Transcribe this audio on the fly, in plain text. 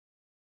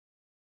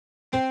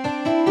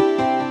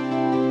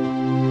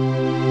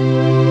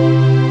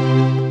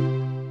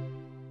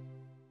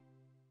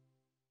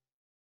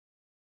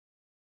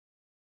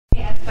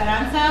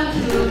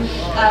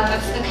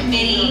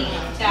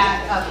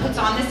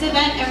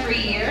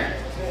every year.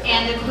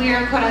 And the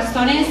Queer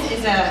Corazones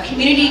is a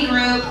community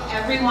group.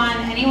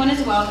 Anyone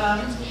is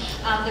welcomed.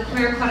 The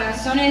Queer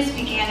Corazones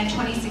began in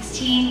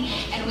 2016,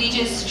 and we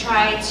just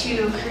try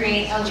to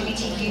create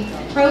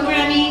LGBTQ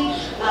programming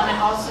and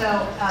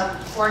also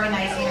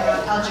organizing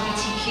around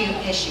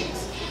LGBTQ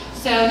issues.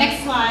 So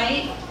next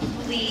slide,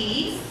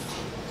 please.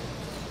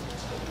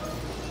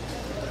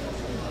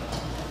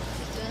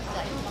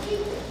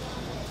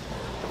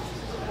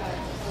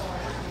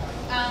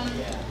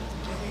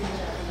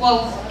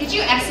 Well, could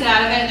you exit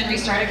out of it and then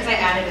restart it? Because I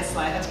added a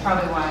slide, that's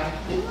probably why.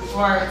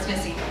 Or it's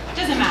missing, it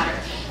doesn't matter.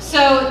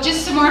 So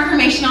just some more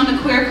information on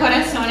the Queer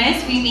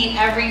Corazones. We meet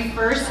every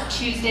first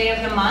Tuesday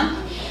of the month.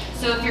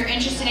 So if you're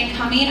interested in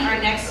coming,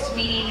 our next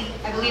meeting,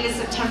 I believe, is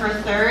September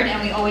 3rd,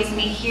 and we always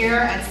meet here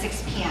at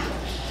 6 p.m.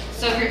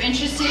 So if you're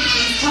interested,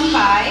 please come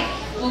by.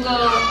 We'll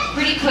go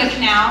pretty quick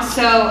now.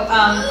 So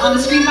on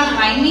the screen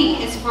behind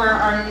me is for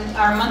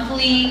our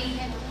monthly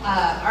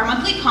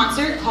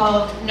concert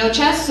called Noche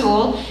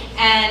Azul,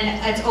 and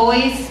it's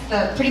always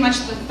pretty much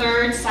the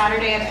third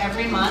Saturday of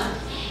every month.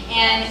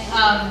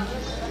 And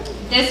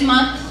this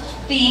month's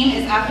theme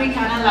is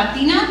Africana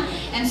Latina,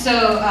 and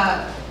so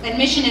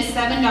admission is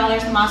 $7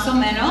 más o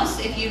menos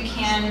if you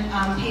can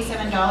pay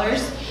 $7,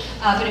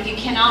 but if you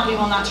cannot, we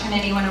will not turn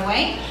anyone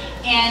away.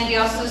 And we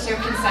also serve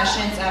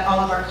concessions at all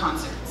of our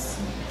concerts.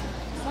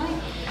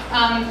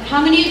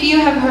 How many of you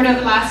have heard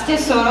of Las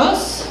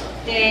Tesoros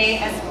de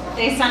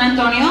San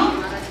Antonio?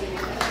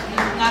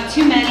 Not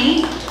too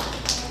many,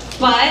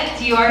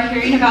 but you are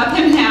hearing about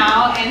them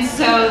now, and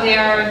so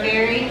they're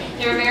very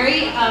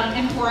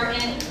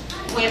important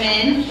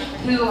women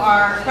who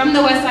are from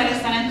the west side of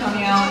San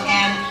Antonio,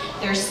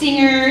 and they're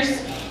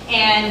singers,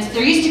 and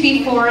there used to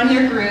be 4 in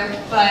their group,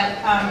 but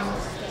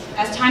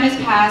as time has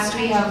passed,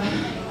 we have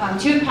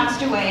 2 have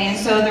passed away, and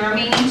so the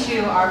remaining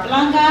 2 are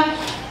Blanca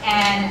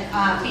and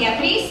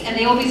Beatriz, and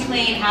they will be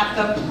playing at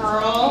the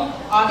Pearl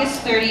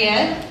August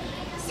 30th,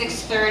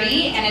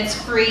 6:30, and it's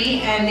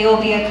free, and they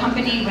will be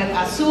accompanied with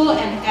Azul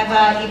and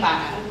Eva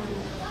Ibarra.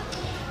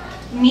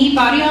 Mi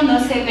barrio no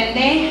se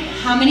vende.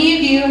 How many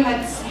of you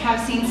have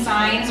seen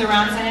signs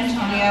around San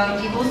Antonio,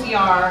 people's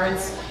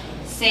yards,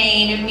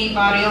 saying Mi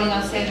barrio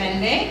no se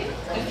vende?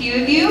 A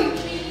few of you?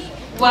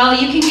 Well,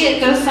 you can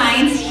get those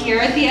signs here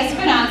at the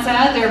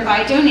Esperanza. They're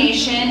by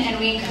donation, and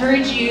we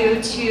encourage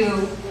you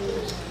to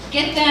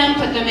get them,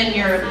 put them in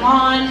your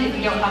lawn. If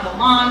you don't have a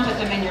lawn, put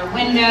them in your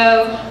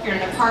window, if you're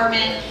in an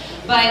apartment.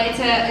 But it's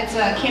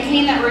a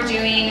campaign that we're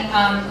doing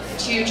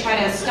to try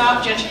to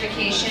stop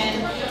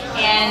gentrification,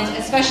 and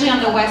especially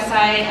on the west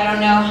side. I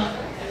don't know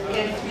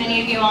if many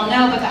of you all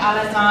know, but the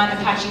Alazan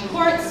Apache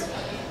courts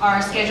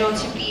are scheduled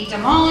to be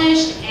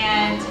demolished,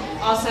 and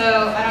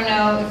also, I don't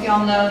know if you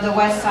all know the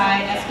west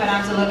side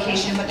Esperanza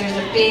location, but there's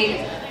a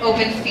big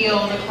open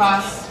field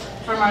across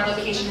from our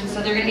location,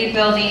 so they're going to be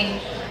building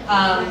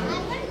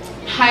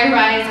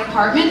high-rise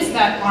apartments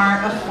that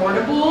aren't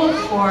affordable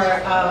for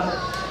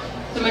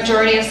the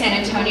majority of San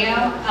Antonio,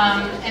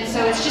 and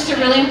so it's just a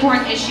really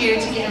important issue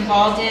to get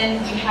involved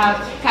in. We have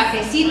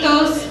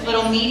cafecitos,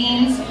 little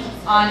meetings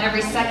on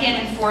every 2nd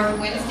and 4th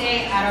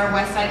Wednesday at our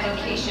west side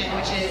location,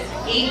 which is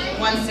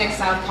 816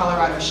 South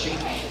Colorado Street.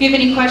 If you have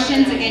any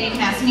questions, again, you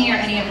can ask me or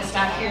any of the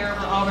staff here.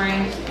 We're all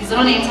wearing these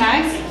little name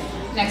tags.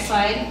 Next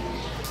slide.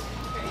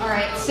 All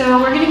right, so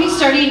we're going to be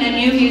starting a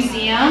new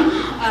museum,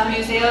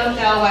 Museo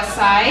del West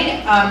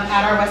Side,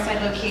 at our west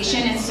side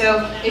location, and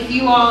so if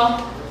you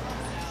all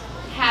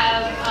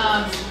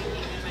have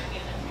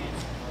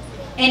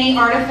any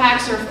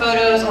artifacts or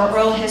photos or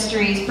oral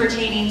histories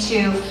pertaining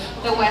to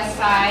the west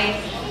side,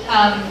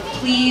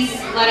 please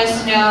let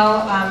us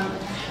know.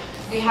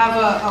 We have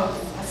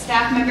a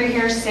staff member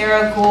here,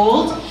 Sarah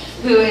Gould,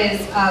 who is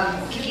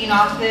kicking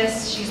off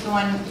this. She's the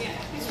one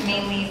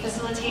mainly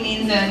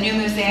facilitating the new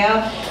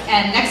museo.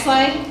 And next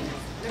slide.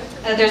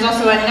 There's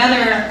also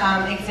another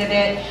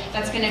exhibit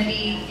that's going to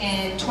be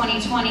in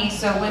 2020,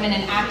 so Women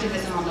in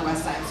Activism on the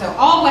West Side. So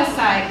all West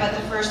Side, but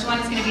the first one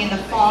is going to be in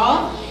the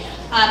fall,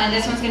 and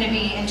this one's going to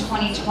be in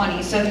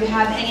 2020. So if you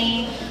have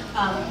any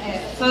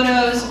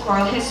photos,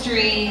 oral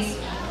histories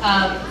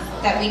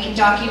that we can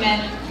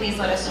document, please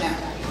let us know.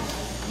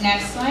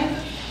 Next slide.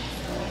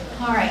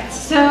 All right,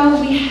 so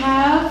we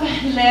have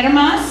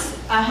Lermas.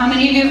 How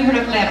many of you have heard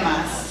of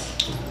Lermas?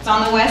 It's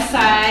on the west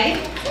side.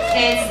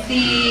 It's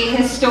the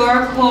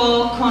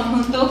historical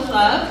Conjunto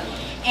Club,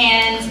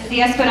 and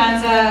the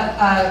Esperanza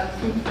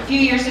a few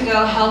years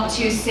ago helped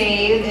to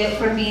save it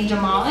from being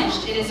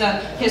demolished. It is a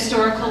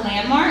historical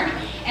landmark,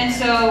 and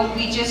so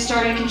we just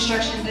started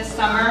construction this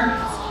summer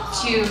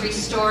to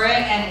restore it,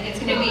 and it's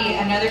going to be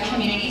another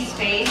community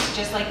space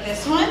just like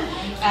this one.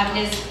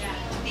 Is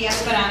the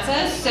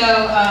Esperanza. So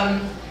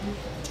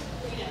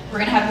we're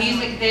going to have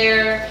music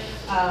there,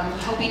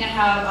 hoping to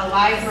have a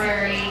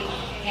library.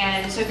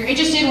 And so if you're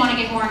interested, want to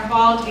get more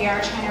involved, we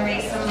are trying to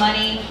raise some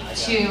money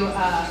to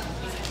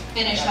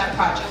finish that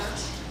project.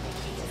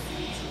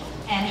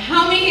 And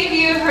how many of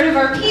you have heard of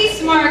our Peace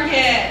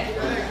Market?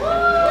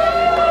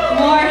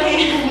 More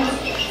hands.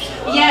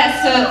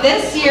 Yes, so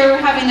this year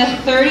we're having the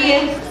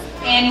 30th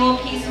annual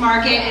Peace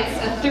Market. It's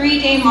a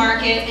 3-day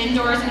market,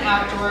 indoors and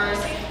outdoors.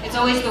 It's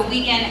always the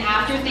weekend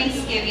after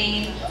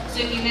Thanksgiving. So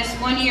if you miss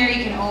one year,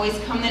 you can always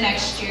come the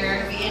next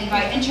year. We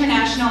invite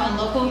international and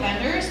local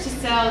vendors to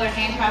sell their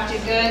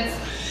handcrafted goods,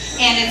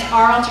 and it's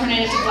our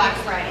alternative to Black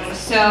Friday.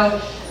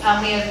 So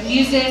we have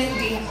music,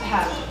 we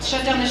have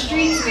shut down the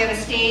streets, we have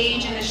a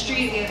stage in the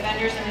street, we have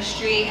vendors in the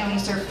street, and we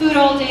serve food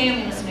all day,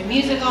 and we listen to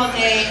music all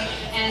day,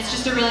 and it's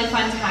just a really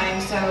fun time.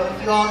 So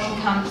if you all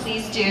can come,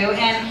 please do.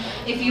 And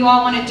if you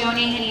all want to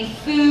donate any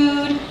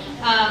food,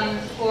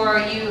 or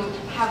you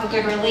have a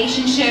good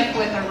relationship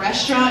with a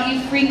restaurant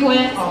you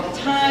frequent all the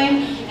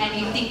time, and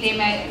you think they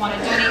might want to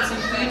donate some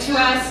food to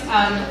us,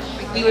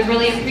 we would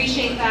really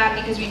appreciate that,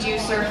 because we do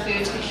serve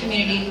food to the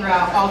community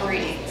throughout all 3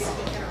 days.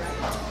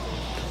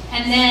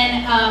 And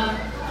then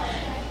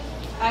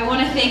I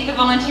want to thank the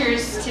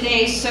volunteers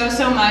today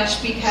so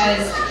much,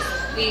 because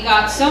we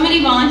got so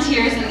many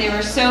volunteers and they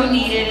were so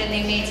needed, and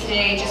they made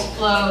today just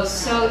flow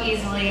so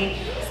easily.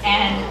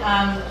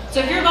 And so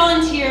if you're a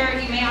volunteer,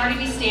 you may already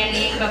be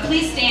standing, but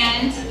please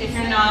stand if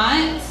you're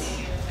not.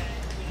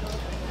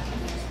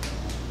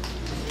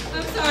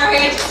 I'm sorry,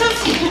 I just have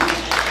to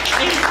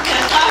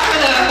stop for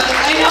those.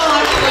 I know a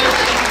lot of people are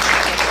standing.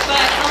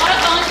 But a lot of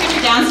volunteers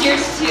are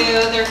downstairs too.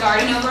 They're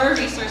guarding over our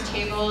resource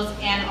tables,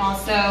 and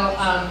also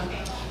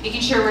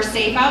making sure we're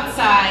safe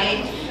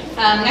outside.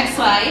 Next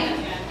slide.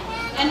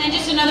 And then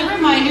just another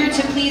reminder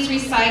to please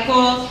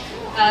recycle.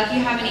 If you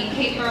have any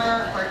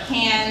paper or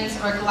cans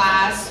or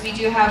glass, we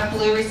do have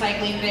blue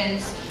recycling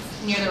bins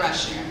near the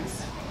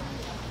restrooms.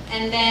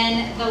 And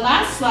then the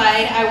last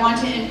slide, I want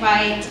to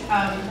invite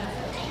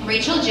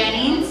Rachel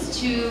Jennings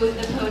to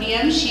the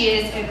podium. She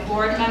is a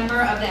board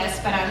member of the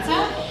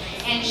Esperanza,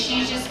 and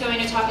she's just going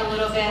to talk a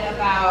little bit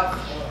about,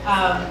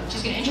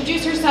 she's going to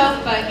introduce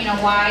herself, but you know,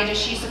 why does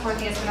she support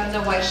the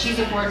Esperanza, why she's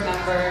a board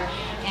member.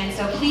 And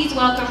so please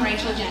welcome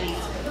Rachel Jennings.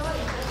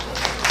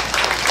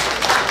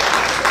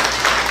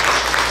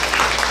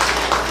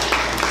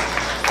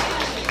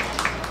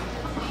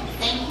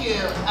 Thank you,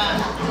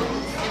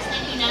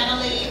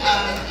 Natalie.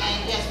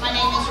 And yes, my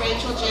name is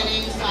Rachel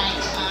Jennings. I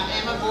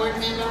am a board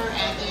member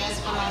at the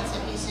Esperanza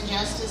Peace and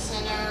Justice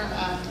Center.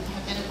 I've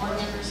been a board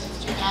member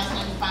since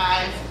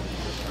 2005.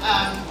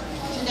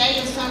 Today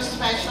is so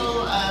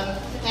special.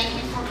 Thank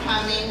you for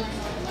coming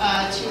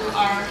to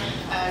our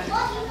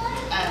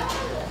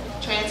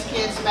Trans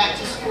Kids Back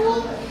to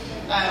School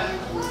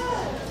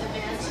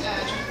event.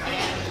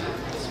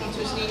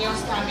 Tus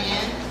Niños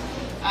También.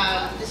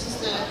 This is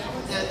the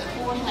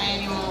 4th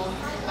annual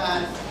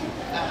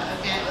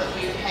event that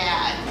we've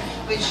had,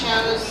 which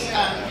shows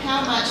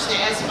how much the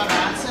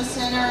Esperanza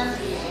Center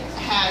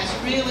has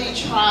really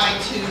tried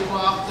to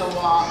walk the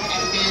walk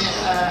and been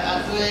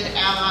a good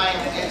ally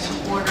and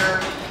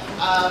supporter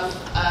of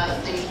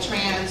the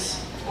trans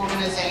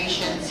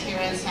organizations here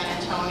in San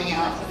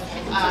Antonio.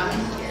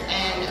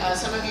 And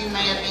some of you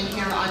may have been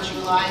here on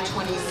July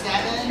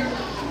 27,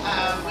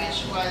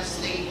 which was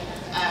the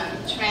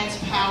Trans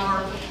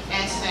Power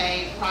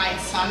SA Pride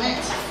Summit,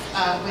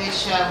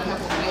 which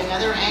will be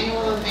another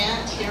annual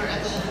event here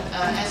at the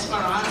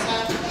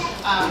Esperanza.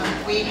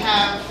 We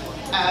have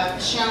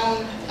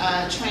shown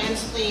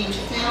trans-themed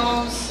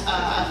films,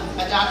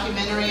 a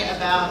documentary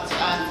about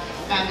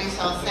Bambi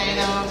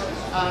Salcedo,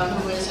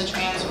 who is a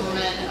trans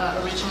woman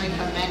originally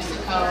from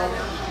Mexico.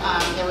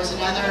 There was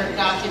another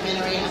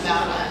documentary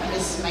about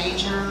Miss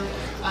Major,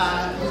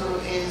 who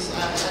is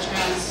a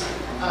trans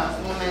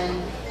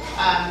woman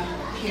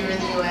here in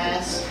the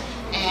U.S.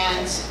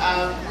 And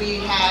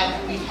we've had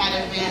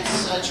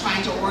events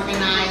trying to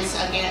organize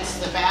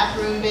against the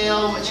bathroom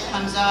bill, which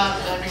comes up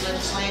every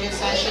legislative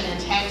session in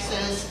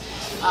Texas,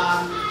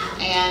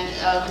 and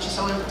which is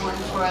so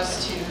important for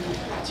us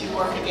to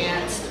work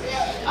against.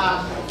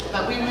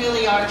 But we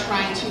really are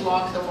trying to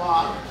walk the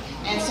walk.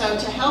 And so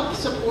to help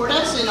support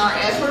us in our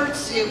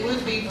efforts, it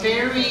would be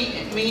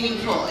very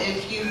meaningful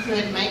if you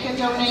could make a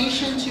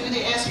donation to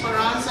the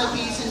Esperanza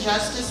Peace and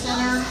Justice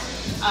Center.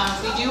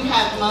 We do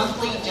have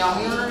monthly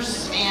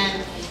donors,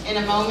 and in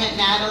a moment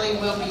Natalie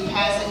will be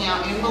passing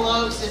out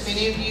envelopes if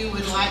any of you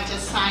would like to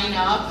sign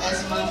up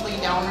as monthly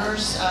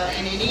donors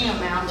in any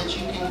amount that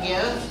you can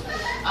give.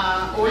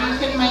 Or you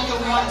can make a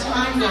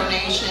one-time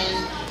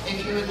donation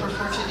if you would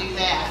prefer to do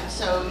that.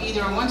 So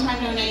either a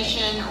one-time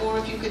donation, or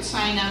if you could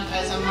sign up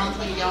as a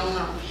monthly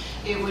donor,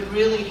 it would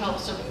really help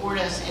support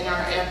us in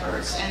our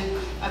efforts. And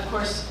of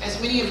course, as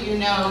many of you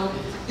know,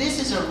 this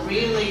is a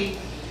really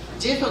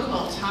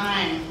difficult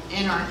time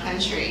in our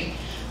country,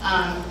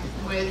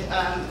 with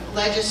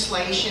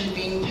legislation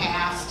being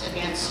passed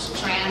against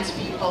trans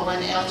people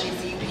and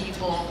LGBT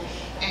people,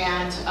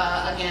 and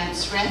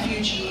against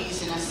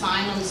refugees and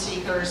asylum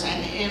seekers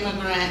and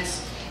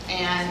immigrants,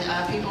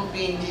 and people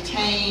being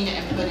detained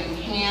and put in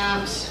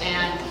camps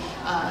and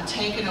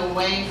taken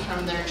away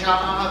from their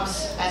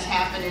jobs, as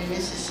happened in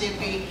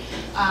Mississippi.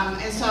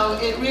 And so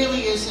it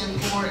really is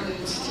important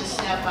to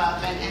step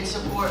up and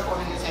support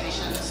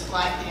organizations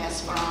like the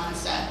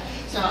Esperanza.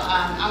 So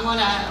I'm going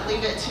to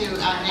leave it to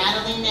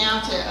Natalie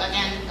now to,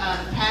 again,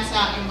 pass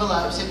out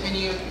envelopes if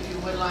any of you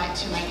would like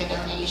to make a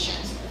donation.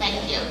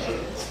 Thank you.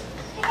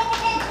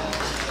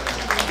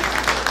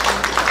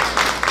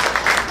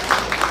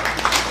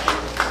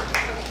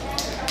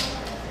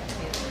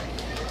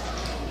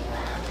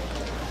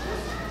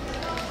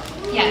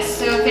 Yes,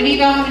 so if any of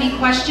y'all have any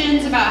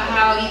questions about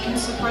how you can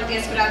support the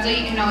Esperanza,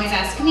 you can always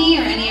ask me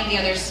or any of the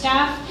other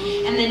staff.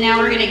 And then now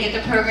we're going to get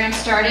the program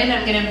started.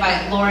 I'm going to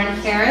invite Lauren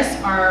Ferris,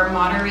 our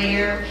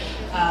moderator,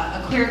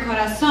 A Queer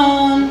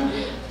Corazon,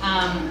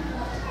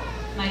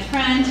 my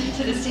friend,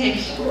 to the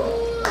stage.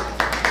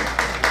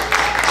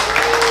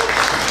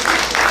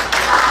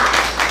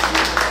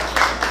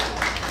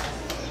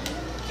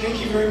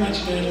 Thank you very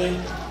much, Natalie.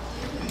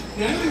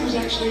 Natalie was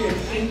actually an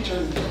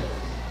intern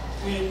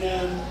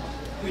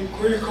when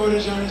Queer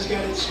Corazones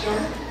got its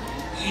start,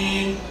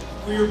 and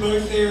we were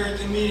both there at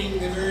the meeting,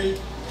 the very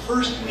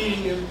first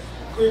meeting of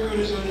Queer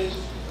Corazones.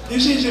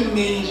 This is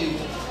amazing.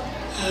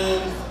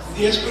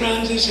 The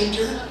Esperanza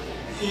Center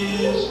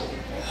is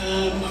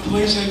a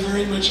place I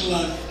very much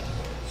love.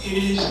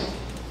 It is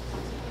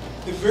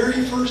the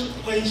very first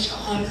place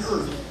on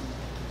earth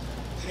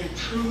that I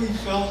truly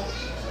felt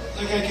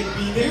like I could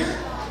be there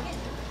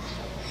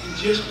and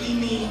just be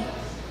me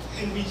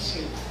and be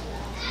safe.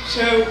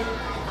 So,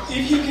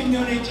 if you can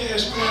donate to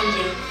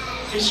Esperanza,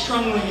 I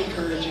strongly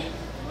encourage it.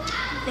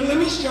 But let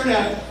me start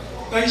out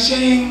by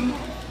saying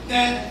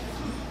that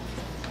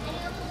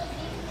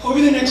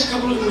over the next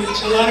couple of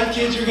weeks, a lot of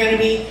kids are going to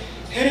be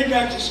headed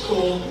back to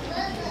school,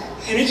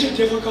 and it's a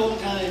difficult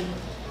time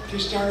to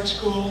start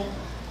school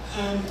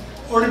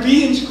or to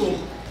be in school.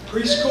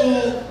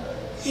 Preschool,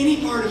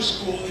 any part of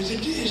school is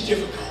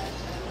difficult.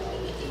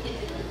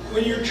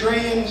 When you're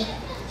trans,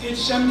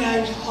 it's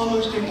sometimes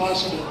almost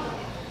impossible.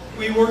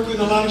 We work with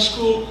a lot of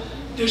school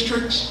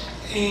districts,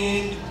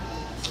 and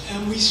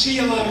we see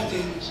a lot of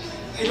things.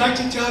 I'd like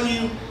to tell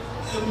you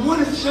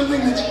something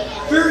that's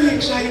very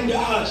exciting to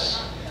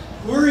us.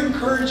 We're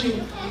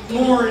encouraging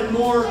more and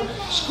more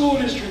school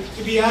districts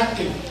to be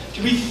active,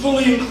 to be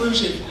fully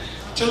inclusive,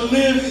 to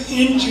live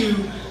into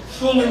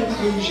full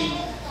inclusion,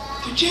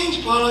 to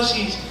change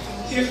policies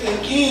if they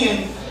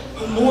can,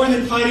 but more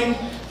than fighting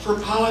for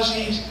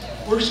policies,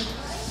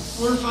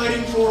 we're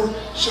fighting for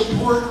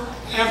support,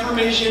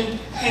 affirmation,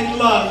 and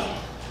love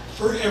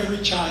for every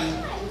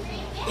child.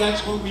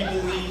 That's what we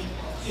believe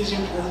is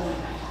important.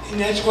 And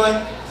that's what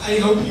I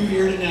hope you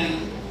hear tonight.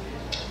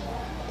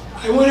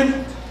 I want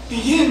to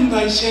begin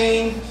by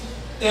saying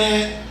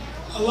that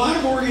a lot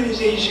of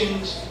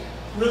organizations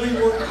really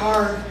work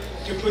hard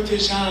to put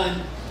this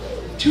on.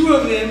 Two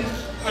of them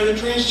are the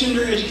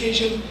Transgender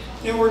Education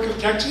Network of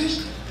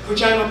Texas,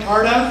 which I'm a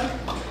part of.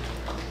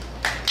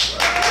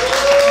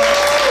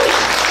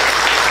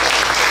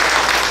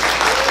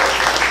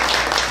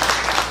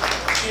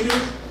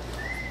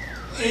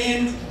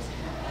 And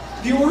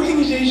the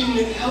organization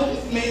that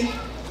helped make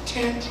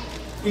TENT,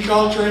 we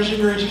call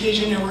Transgender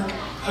Education Network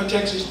of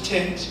Texas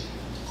TENT,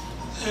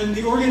 and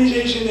the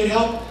organization that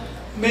helped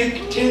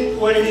make TENT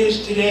what it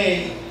is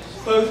today,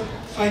 both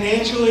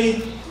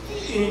financially,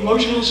 in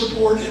emotional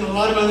support, and a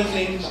lot of other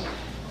things,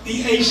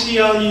 the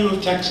ACLU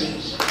of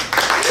Texas.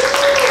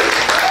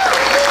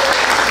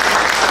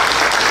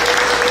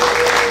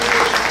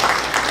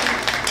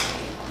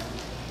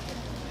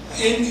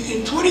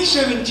 In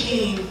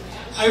 2017,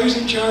 I was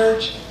in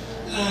charge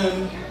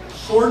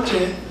for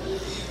TENT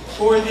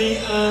for the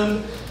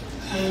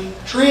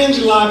Trans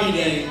Lobby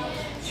Day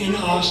in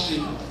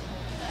Austin.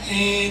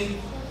 And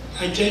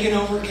I'd taken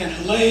over kind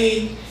of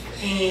late,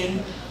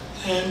 and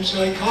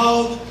so I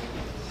called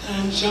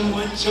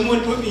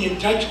someone put me in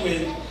touch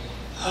with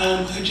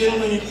a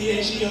gentleman at the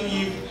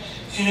ACLU,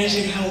 and I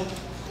said, help,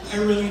 I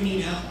really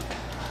need help.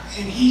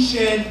 And he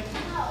said,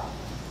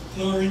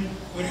 Lauren,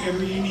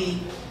 whatever you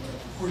need,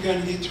 we're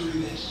going to get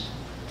through this,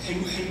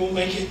 and we'll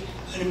make it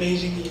an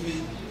amazing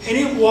event. And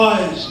it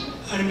was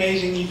an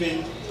amazing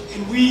event.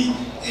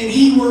 And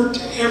he worked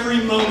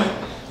every moment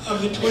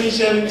of the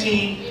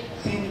 2017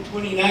 and the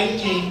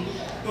 2019,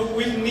 but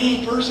with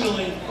me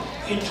personally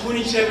in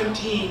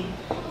 2017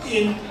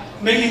 in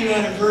making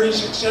that a very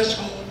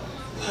successful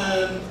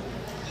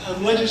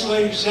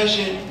legislative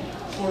session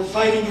for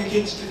fighting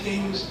against the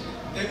things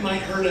that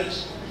might hurt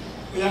us.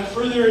 Without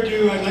further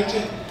ado, I'd like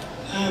to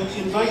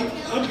invite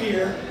up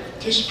here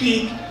to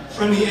speak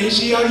from the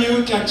ACLU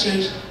of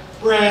Texas,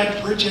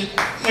 Brad Pritchett,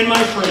 and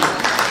my friend.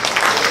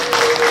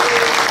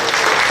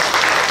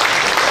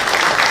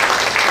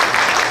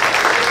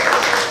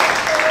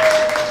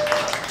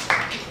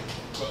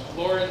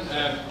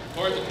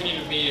 Lauren's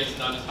opinion of me is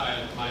not as high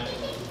as mine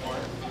is of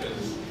Lauren,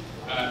 because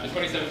the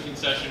 2017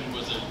 session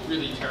was a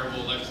really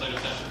terrible legislative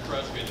session for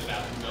us. We had the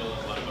bathroom bill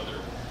and a lot of other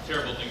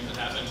terrible things that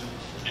happened,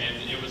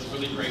 and it was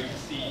really great to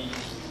see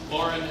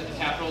Lauren at the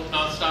Capitol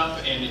nonstop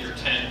and at your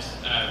tent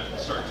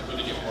start to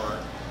really get more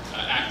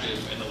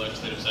active in the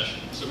legislative session.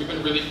 So we've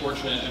been really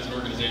fortunate as an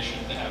organization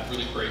to have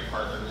really great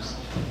partners,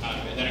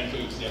 and that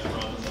includes the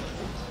Esperanza Center.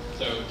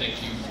 So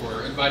thank you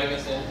for inviting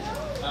us in.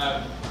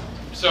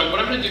 So what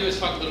I'm going to do is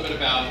talk a little bit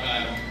about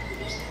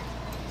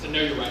it's a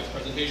Know Your Rights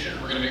presentation.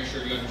 We're going to make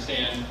sure you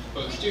understand,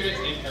 both students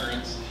and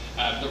parents,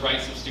 the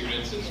rights of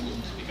students in schools,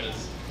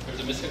 because there's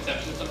a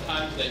misconception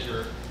sometimes that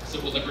your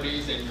civil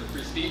liberties and your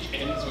free speech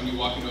ends when you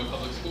walk into a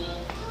public school,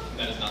 and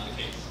that is not the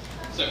case.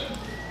 So,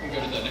 we can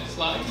go to the next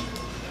slide.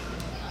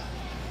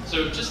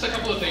 So just a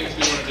couple of things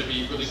we wanted to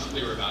be really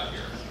clear about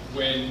here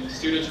when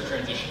students are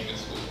transitioning in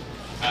school.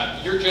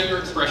 Your gender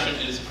expression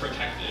is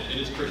protected. It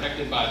is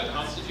protected by the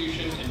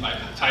Constitution and by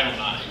Title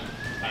IX.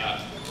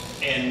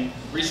 And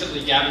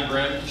recently, Gavin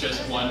Grimm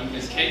just won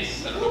his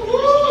case. I don't know if you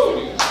guys saw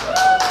the news.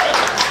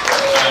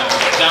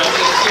 That was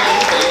a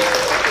serious case,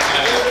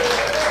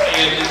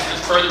 and it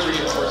just further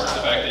reinforces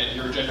the fact that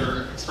your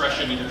gender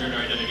expression and your gender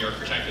identity are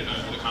protected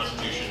under the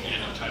Constitution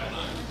and under Title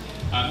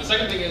IX. The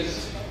second thing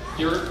is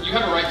you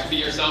have a right to be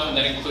yourself, and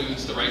that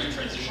includes the right to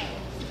transition.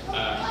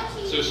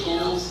 So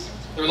schools,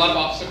 there are a lot of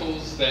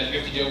obstacles that you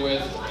have to deal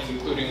with,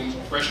 including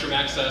restroom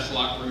access,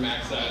 locker room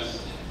access,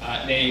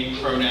 name,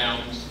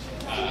 pronouns,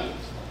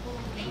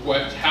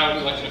 how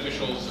elected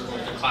officials are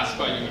going to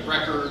classify you in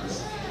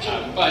records,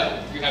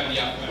 but you have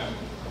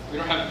we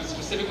don't have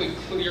specifically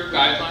clear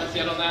guidelines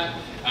yet on that,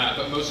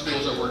 but most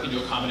schools are working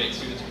to accommodate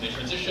students when they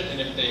transition,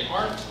 and if they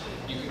aren't,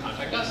 you can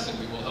contact us and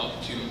we will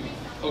help to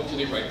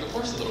hopefully write the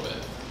course a little bit.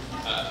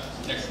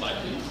 Next slide,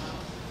 please.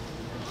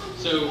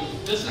 So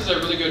this is a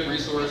really good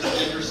resource,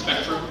 Gender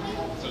Spectrum.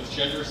 So it's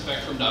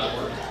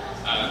genderspectrum.org.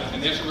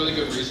 And they have some really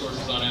good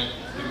resources on it,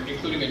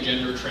 including a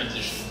gender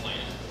transition plan.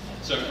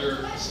 So if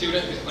you're a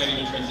student who's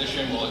planning to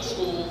transition while at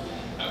school,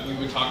 we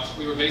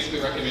would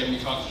basically recommend you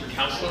talk to your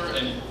counselor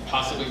and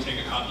possibly take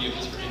a copy of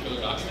this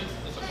particular document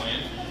as a plan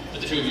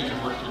that the two of you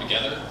can work through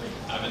together.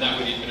 And that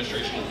way the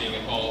administration is being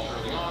involved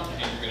early on,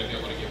 and you're going to be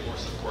able to get more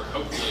support,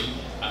 hopefully,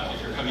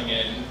 if you're coming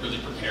in really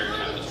prepared to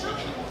have the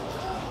discussion.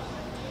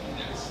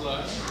 Next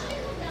slide.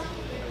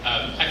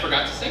 I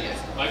forgot to say it.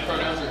 My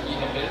pronouns are he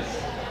and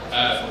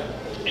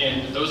his.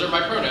 And those are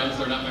my pronouns.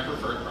 They're not my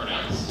preferred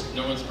pronouns.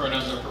 No one's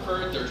pronouns are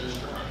preferred. They're just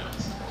your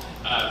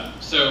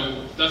pronouns.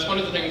 So that's one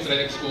of the things that I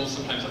think schools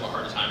sometimes have a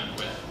hard time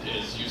with,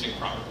 is using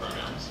proper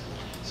pronouns.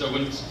 So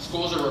when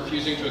schools are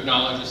refusing to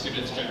acknowledge a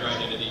student's gender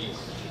identity,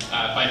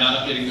 by not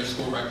updating their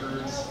school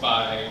records,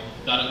 by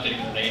not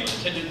updating their name on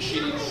attendance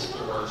sheets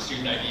or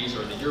student IDs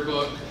or in the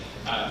yearbook,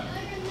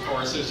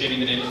 or associating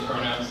the name and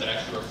pronouns that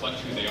actually reflect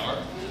who they are,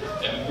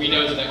 then we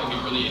know that that can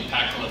be really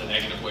impactful in a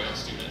negative way on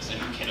students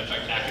and can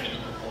affect academic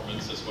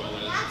performance as well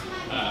as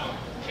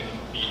can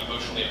be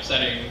emotionally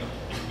upsetting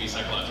and can be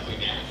psychologically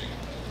damaging.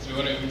 So we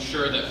want to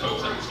ensure that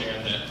folks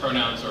understand that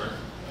pronouns are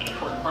an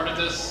important part of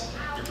this.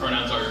 Your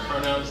pronouns are your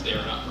pronouns. They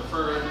are not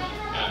preferred.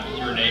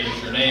 Your name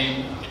is your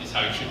name. It is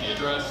how you should be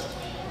addressed.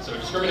 So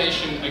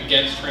discrimination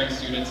against trans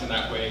students in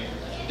that way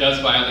does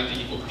violate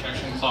the Equal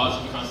Protection Clause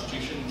of the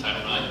Constitution,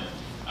 Title IX.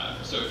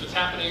 So if it's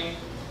happening,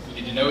 we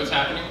need to know it's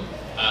happening.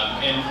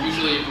 And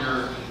usually if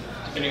you're,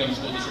 depending on the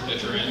school district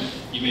that you're in,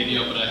 you may be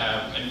able to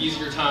have an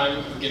easier time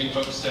of getting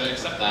folks to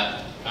accept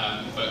that.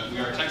 But we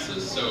are in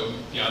Texas, so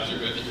the odds are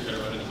good that you're going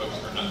to run into folks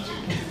who are not too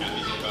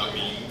happy about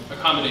being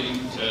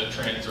accommodating to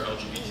trans or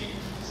LGBT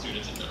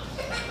students in general.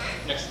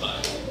 Next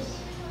slide.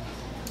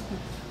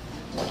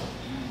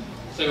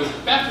 So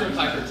bathroom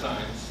placard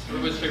signs,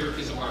 everybody's favorite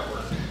piece of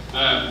artwork.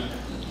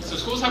 So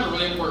schools have a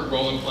really important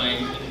role in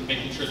playing in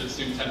making sure that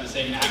students have the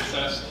same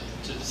access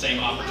to the same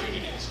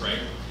opportunities, right?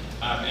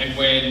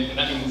 And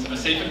that means a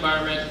safe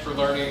environment for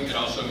learning. It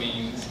also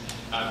means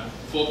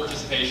full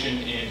participation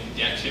in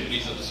the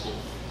activities of the school.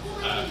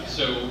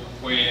 So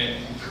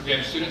when we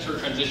have students who are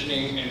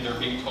transitioning and they're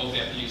being told they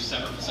have to use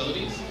separate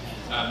facilities,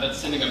 that's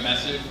sending a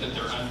message that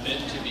they're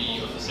unfit to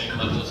be on the same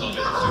level as all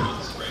the other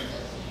students,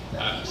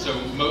 right? So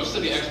most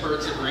of the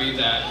experts agree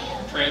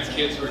that trans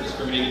kids who are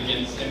discriminated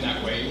against in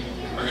that way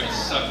are going to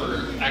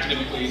suffer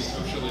academically,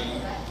 socially,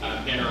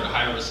 and are at a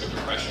higher risk of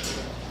depression.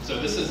 So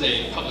this is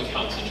a public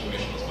health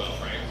situation as well,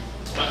 right?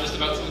 It's not just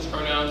about someone's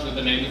pronouns or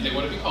the name that they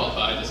want to be called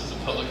by. This is a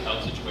public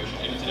health situation,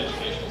 and it's an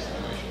educational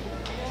situation.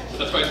 So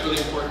that's why it's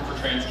really important for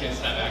trans kids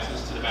to have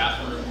access to the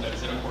bathroom that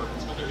is in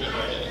accordance with their gender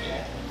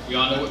identity. We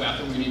all know what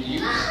bathroom we need to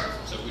use,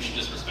 so we should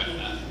just respect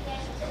that.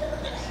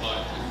 Next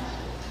slide, please.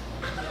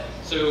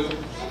 So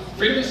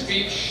freedom of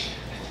speech,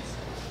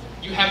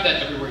 you have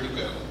that everywhere you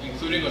go,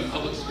 including on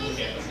public school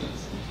campuses.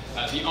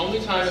 The only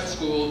time at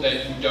school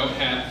that you don't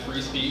have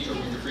free speech, or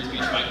where your free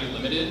speech might be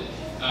limited,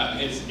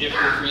 is if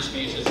your free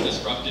speech is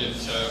disruptive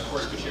to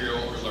course material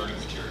or learning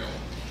material.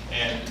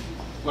 And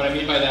what I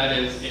mean by that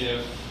is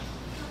if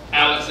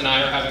Alex and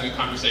I are having a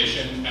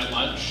conversation at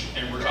lunch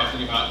and we're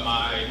talking about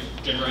my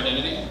gender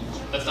identity,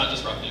 that's not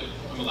disruptive.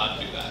 I'm allowed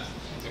to do that.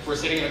 If we're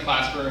sitting in a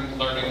classroom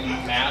learning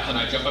math and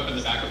I jump up in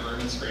the back of the room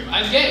and scream,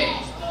 "I'm gay,"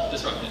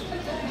 disruptive.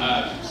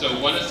 So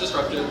one is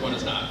disruptive, one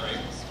is not, right?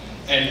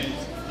 And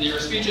your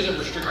speech isn't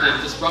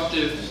restricted.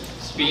 Disruptive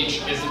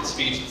speech isn't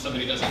speech that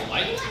somebody doesn't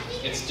like.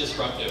 It's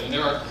disruptive. And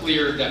there are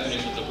clear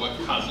definitions of what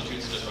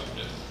constitutes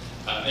disruptive.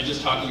 And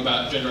just talking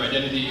about gender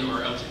identity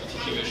or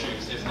LGBTQ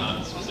issues is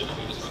not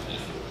specifically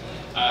disruptive.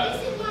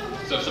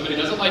 So if somebody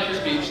doesn't like your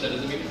speech, that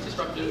doesn't mean it's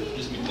disruptive. It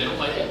just means they don't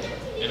like it.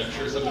 And I'm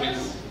sure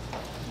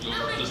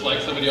you'll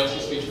dislike somebody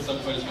else's speech at some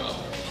point as well.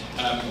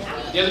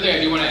 The other thing I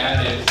do want to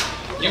add is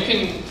you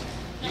can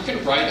You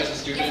can write as a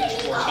student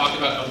or talk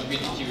about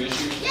LGBTQ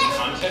issues and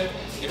content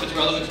if it's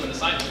relevant to an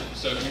assignment.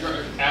 So if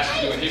you're asked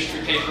to do a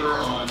history paper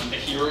on a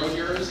hero of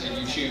yours and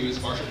you choose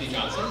Marsha P.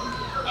 Johnson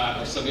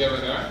or Sylvia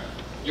Rivera,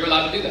 you're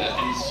allowed to do that,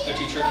 and the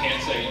teacher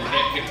can't say you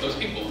can't pick those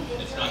people.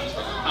 It's not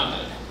instructional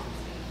content.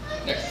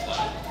 Next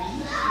slide.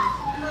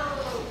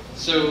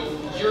 So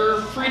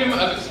your freedom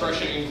of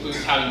expression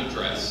includes how you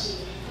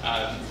dress.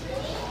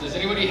 Does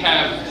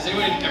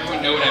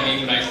everyone know what I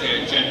mean when I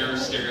say a gender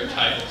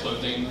stereotype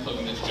clothing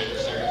that's gender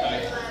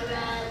stereotype?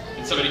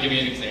 Can somebody give me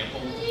an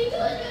example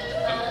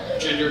of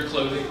gender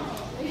clothing?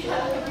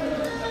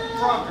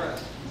 Prom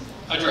dress.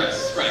 A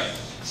dress, right.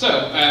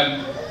 So,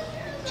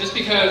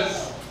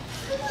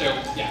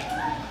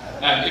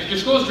 if your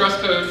school's dress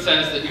code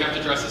says that you have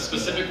to dress a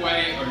specific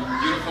way or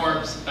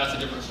uniforms, that's a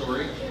different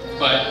story.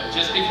 But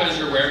just because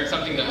you're wearing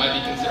something that might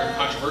be considered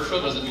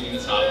controversial doesn't mean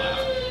it's not allowed,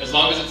 as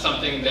long as it's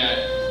something that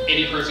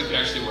any person could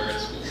actually wear at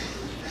school.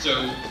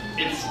 So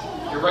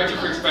your right to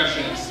free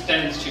expression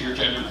extends to your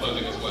gender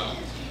clothing as well.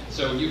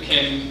 So you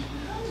can,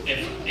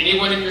 if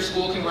anyone in your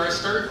school can wear a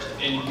skirt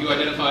and you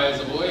identify as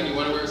a boy and you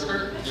want to wear a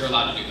skirt, you're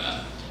allowed to do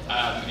that.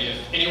 If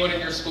anyone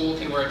in your school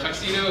can wear a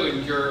tuxedo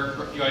and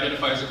you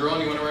identify as a girl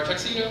and you want to wear a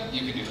tuxedo,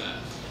 you can do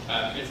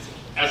that. It's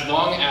as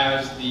long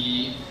as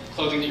the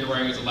clothing that you're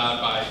wearing is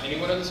allowed by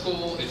anyone in the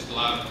school, it's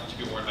allowed to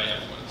be worn by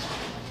everyone in the school.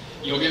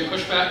 You'll get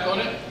pushback on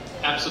it,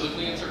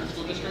 absolutely, in certain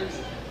school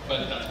districts,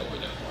 but that's what we're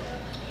there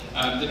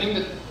for. The thing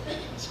that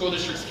school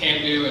districts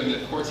can do, and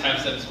the courts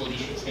have said school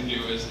districts can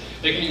do, is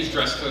they can use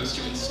dress codes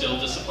to instill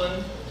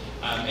discipline.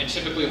 And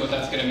typically what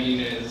that's going to mean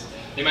is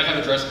they might have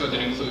a dress code that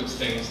includes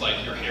things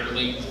like your hair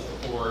length,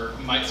 or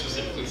might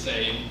specifically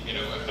say,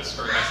 a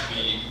skirt has to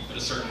be at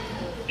a certain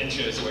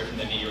inches away from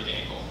the knee or the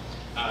ankle.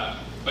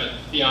 But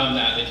beyond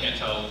that, they can't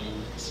tell you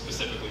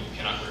specifically you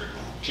cannot wear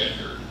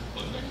gendered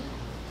clothing.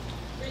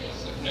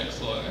 So next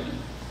slide.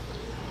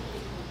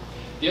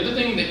 The other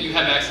thing that you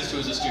have access to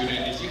as a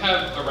student is you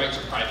have a right to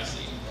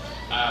privacy.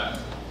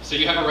 So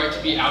you have a right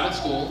to be out at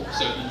school.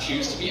 So if you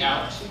choose to be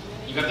out,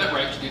 you have that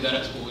right to do that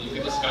at school. You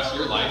can discuss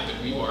your life and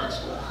who you are at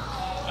school.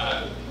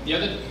 The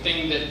other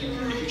thing that if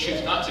you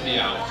choose not to be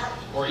out,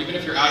 or even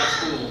if you're out at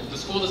school, the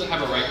school doesn't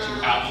have a right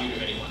to out you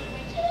to anyone.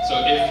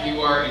 So if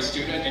you are a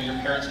student and your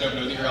parents don't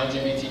know that you're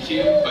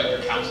LGBTQ, but your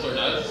counselor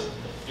does,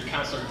 your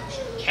counselor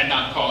should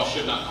not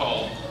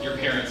call your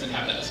parents and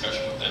have that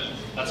discussion with them.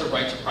 That's a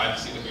right to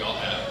privacy that we all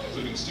have,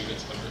 including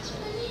students when we're at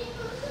school.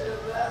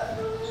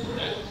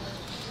 Okay.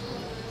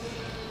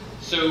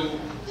 So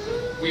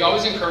we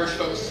always encourage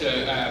folks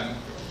to,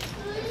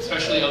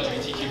 especially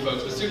LGBTQ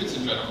folks, but students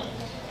in general,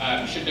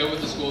 should know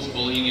what the school's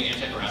bullying and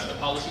anti-harassment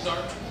policies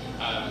are.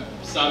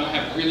 Some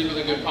have really,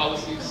 really good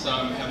policies,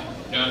 some have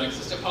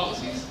non-existent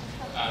policies,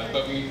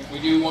 but we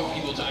do want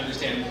people to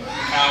understand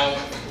how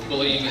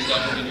bullying is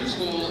dealt with in your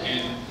school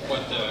and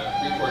what the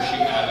recourse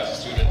you have as a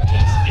student is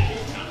if you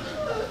encounter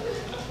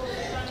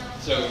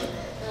it. So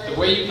the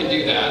way you can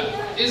do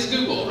that is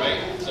Google,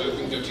 right? So if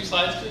we can go 2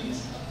 slides,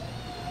 please.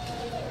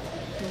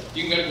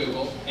 You can go to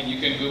Google, and you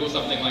can Google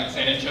something like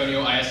San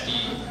Antonio ISD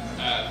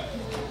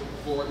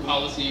board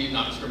policy,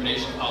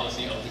 non-discrimination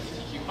policy,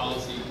 LGBTQ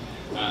policy.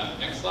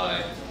 Next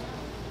slide.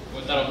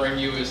 What that'll bring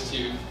you is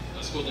to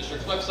the school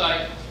district's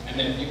website, and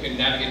then you can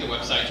navigate the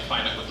website to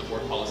find out what the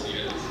board policy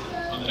is.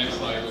 On the next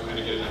slide, we'll kind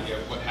of get an idea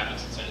of what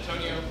happens in San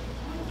Antonio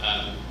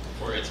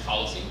for its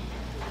policy.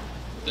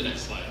 The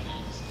next slide,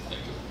 please.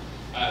 Thank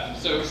you.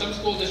 So some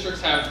school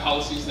districts have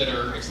policies that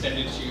are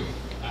extended to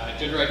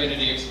gender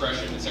identity,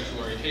 expression, and sexual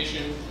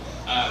orientation.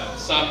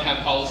 Some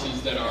have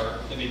policies that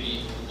may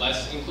be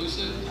less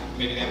inclusive.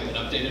 Maybe they haven't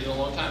been updated in a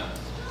long time.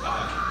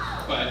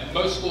 But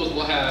most schools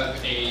will have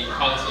a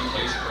policy in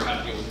place for how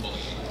to deal with bullying.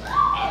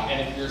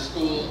 And if your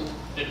school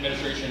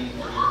administration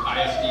or your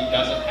ISD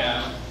doesn't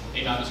have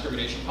a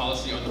non-discrimination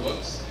policy on the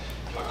books,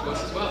 talk to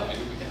us as well.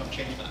 Maybe we can help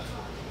change that.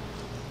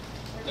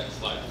 Next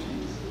slide,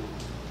 please.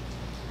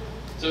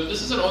 So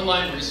this is an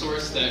online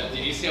resource that the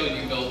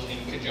ACLU built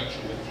in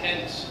conjunction with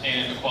TENT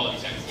and Equality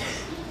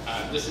Texas.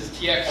 This is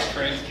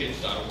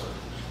txtranskids.org.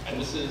 And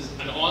this is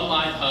an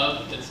online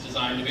hub that's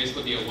designed to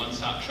basically be a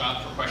one-stop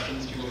shop for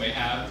questions people may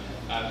have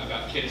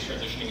about kids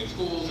transitioning in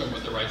schools or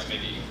what their rights may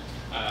be.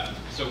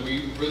 So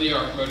we really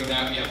are promoting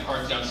that. We have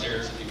cards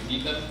downstairs if you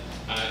need them.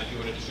 If you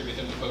want to distribute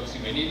them to folks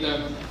who may need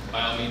them,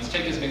 by all means,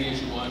 take as many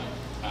as you want.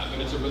 But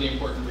it's a really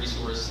important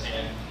resource,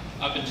 and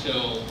up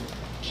until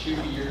 2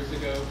 years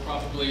ago,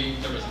 probably,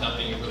 there was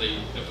nothing really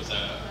that was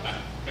a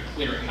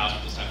clearinghouse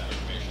for this type of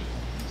information.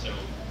 So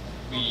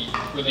we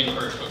really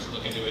encourage folks to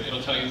look into it.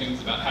 It'll tell you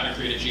things about how to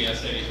create a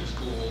GSA at your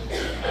school,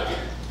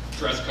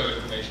 dress code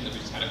information that we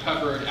just kind of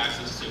covered,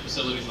 access to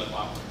facilities like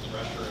locker rooms and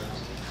restrooms,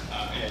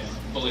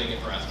 and bullying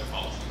and harassment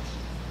policies.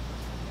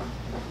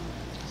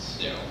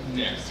 So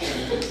next.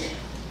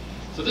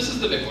 So this is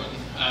the big one.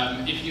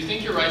 If you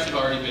think your rights have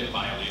already been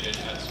violated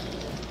at school,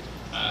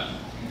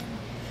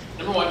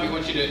 number one, we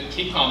want you to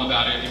keep calm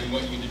about it, and we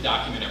want you to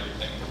document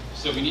everything.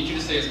 So we need you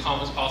to stay as calm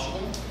as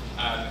possible.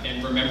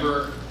 And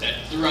remember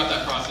that throughout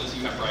that process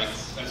you have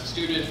rights as a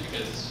student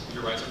because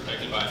your rights are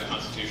protected by the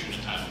Constitution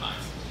and Title IX.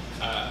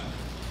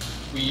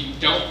 We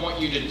don't want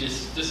you to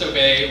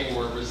disobey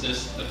or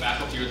resist the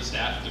faculty or the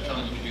staff if they're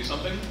telling you to do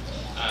something.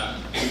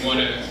 We want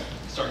to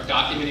start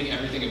documenting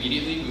everything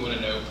immediately. We want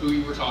to know who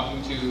you were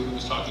talking to, who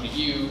was talking to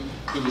you,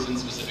 who was in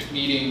specific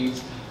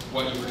meetings,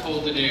 what you were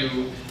told to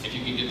do. If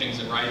you can get things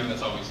in writing,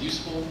 that's always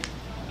useful.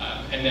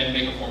 And then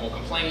make a formal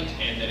complaint,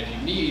 and then if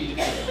you need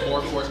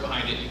more force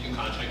behind it, you can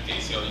contact the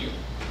ACLU.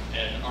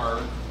 And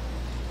our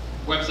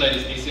website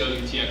is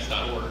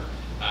aclutx.org.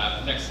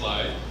 Next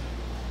slide.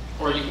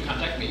 Or you can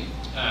contact me.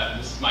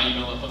 This is my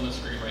email up on the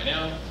screen right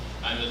now.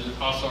 And then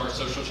also our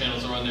social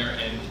channels are on there,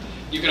 and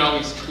you can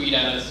always tweet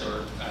at us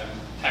or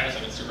tag us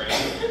on Instagram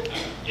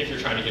if you're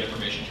trying to get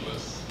information to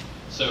us.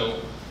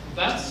 So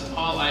that's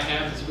all I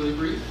have. It's really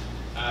brief.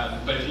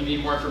 But if you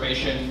need more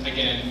information,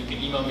 again, you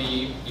can email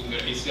me. You can go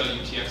to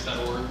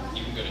aclutx.org.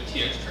 You can go to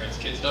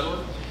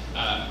txtranskids.org.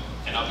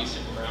 And I'll be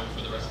sticking around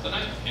for the rest of the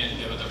night. And if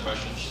you have other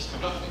questions, just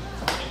come talk to me.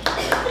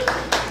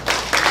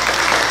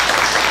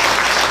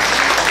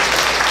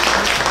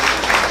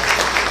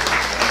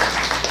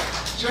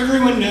 So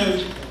everyone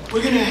knows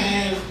we're going to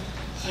have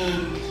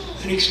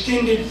an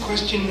extended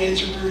question and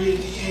answer period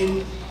at the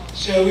end.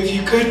 So if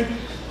you could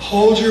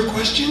hold your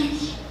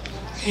questions,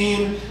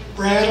 and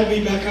Brad will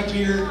be back up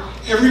here.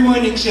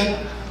 Everyone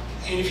except,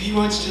 and if he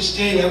wants to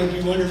stay, that would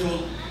be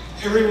wonderful.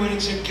 Everyone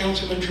except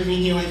Councilman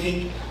Trevino, I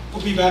think,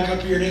 will be back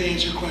up here to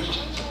answer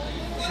questions.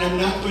 And I'm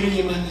not putting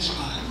him on the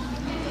spot.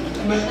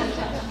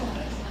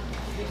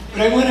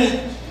 But I want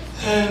to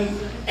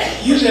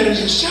use that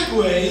as a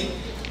segue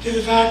to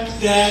the fact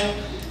that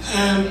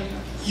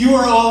you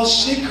are all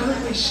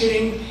currently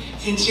sitting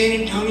in San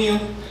Antonio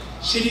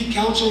City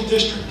Council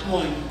District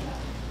 1.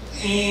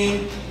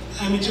 And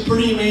it's a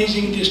pretty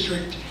amazing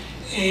district.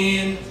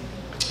 And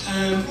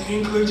it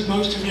includes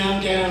most of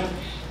downtown,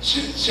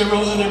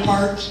 several other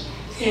parts.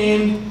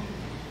 And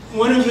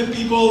one of the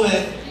people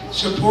that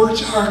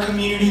supports our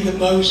community the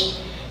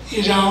most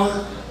is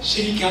our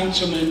city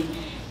councilman.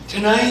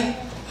 Tonight,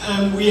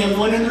 we have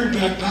 100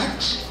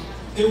 backpacks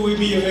that will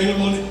be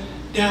available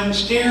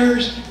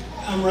downstairs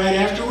right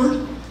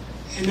afterward.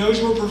 And those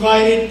were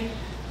provided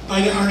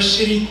by our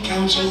city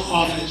council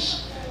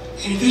office.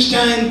 And at this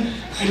time,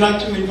 I'd like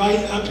to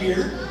invite up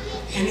here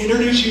and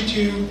introduce you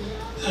to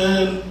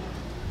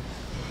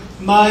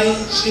my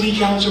city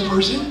council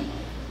person,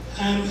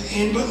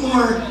 but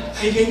more,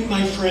 I think,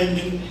 my friend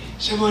and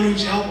someone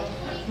who's helped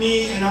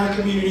me and our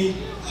community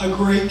a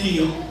great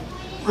deal,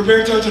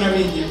 Roberto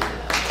Trevino.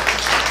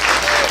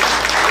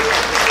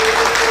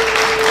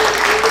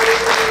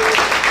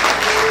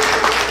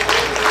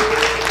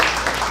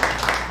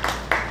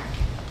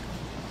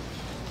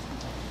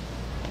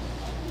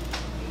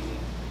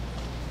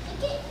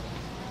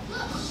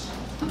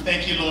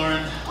 Thank you,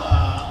 Lauren.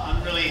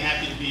 I'm really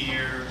happy to be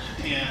here.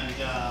 And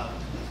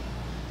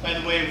by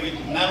the way, we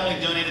not only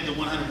donated the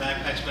 100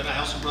 backpacks, but I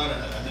also brought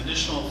an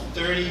additional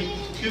 30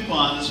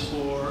 coupons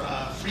for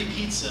free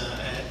pizza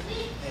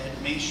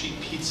at Main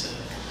Street Pizza.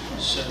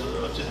 So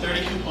up to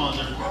 30 coupons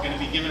are going to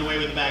be given away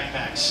with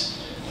backpacks.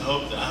 I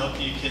hope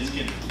you kids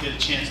get a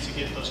chance to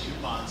get those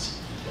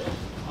coupons.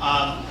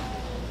 I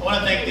want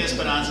to thank the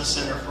Esperanza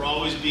Center for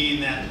always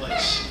being that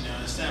place. You know,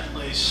 it's that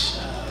place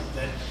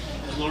that,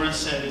 as Lauren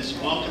said, is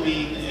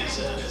welcoming, is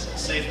a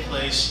safe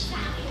place.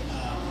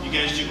 You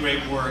guys do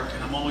great work,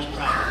 and I'm always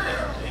proud of it,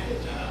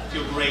 and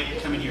feel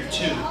great coming here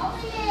too.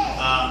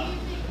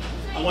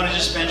 I want to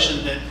just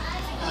mention that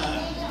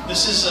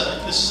this is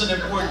an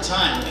important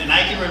time, and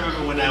I can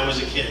remember when I was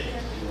a kid.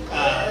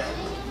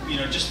 You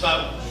know, just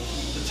about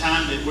the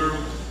time that we're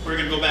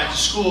going to go back to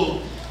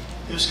school,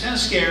 it was kind of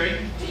scary,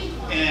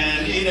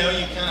 and you know,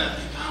 you kind of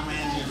think, oh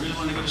man, do you really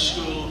want to go to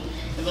school?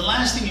 And the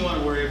last thing you want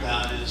to worry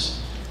about is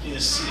you know,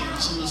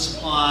 some of the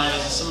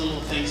supplies, some of the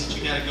little things that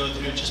you got to go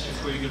through just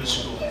before you go to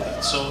school.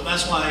 So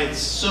that's why it's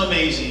so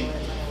amazing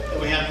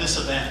that we have this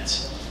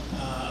event,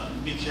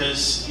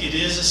 because it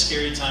is a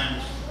scary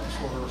time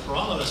for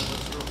all of us,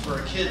 but for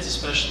our kids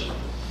especially,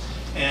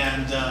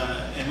 and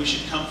we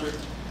should comfort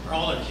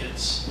all our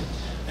kids.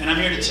 And I'm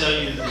here to tell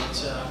you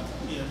that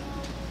you know,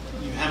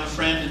 you have a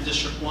friend in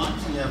District 1,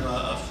 you have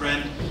a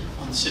friend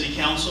on the City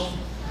Council.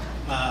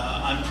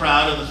 I'm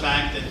proud of the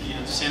fact that you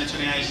know, San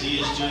Antonio ISD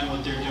is doing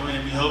what they're doing,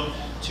 and we hope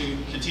to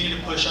continue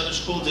to push other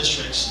school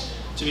districts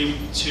to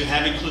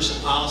have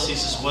inclusive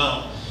policies as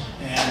well.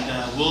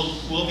 And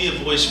we'll be a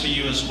voice for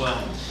you as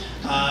well.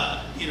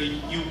 You know,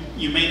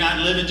 you may not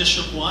live in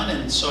District 1,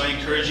 and so I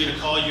encourage you to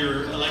call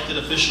your elected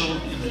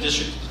official in the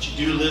district that you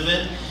do live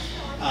in.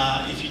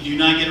 If you do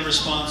not get a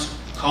response,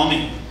 call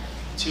me,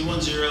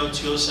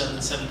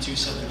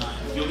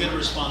 210-207-7279. You'll get a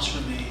response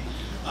from me.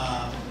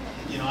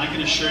 You know, I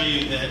can assure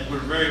you that we're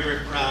very, very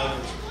proud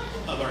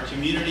of our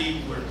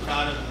community. We're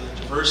proud of the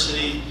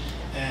diversity,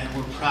 and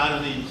we're proud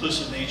of the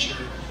inclusive nature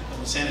of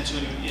what San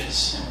Antonio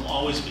is and will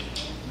always be.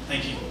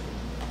 Thank you.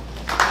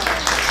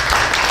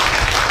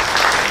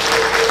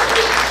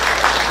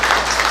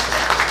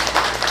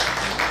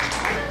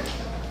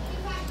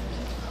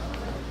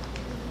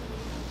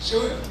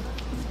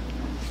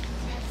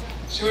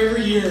 So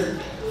every year,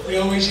 we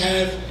always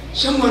have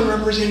someone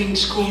representing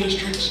school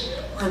districts,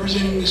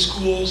 representing the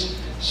schools,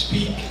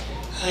 speak.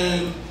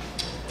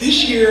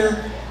 This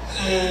year,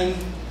 I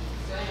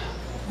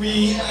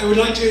would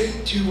like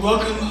to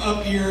welcome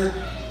up here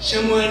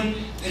someone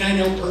that I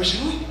know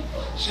personally,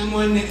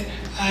 someone that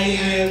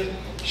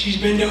she's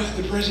been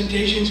to the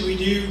presentations we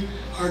do,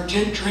 our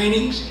tent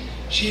trainings.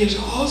 She has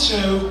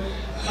also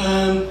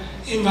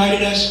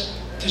invited us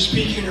to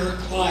speak in her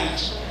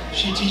class.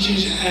 She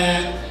teaches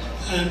at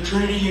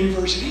Trinity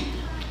University.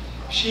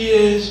 She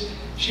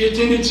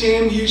attended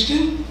Sam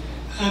Houston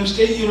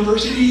State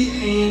University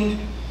and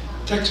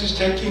Texas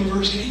Tech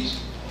Universities.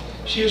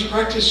 She has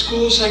practiced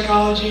school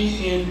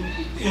psychology in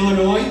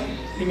Illinois,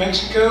 New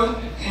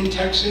Mexico, and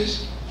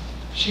Texas.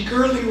 She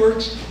currently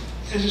works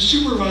as a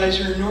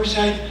supervisor in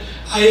Northside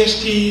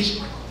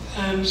ISD's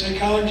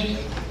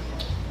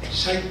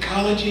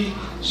psychology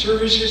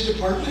services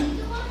department.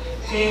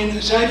 And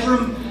aside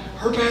from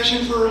her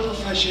passion for her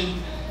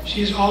profession,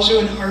 she is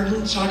also an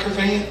ardent soccer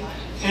fan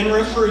and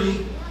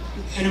referee,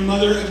 and a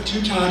mother of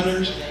 2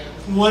 toddlers,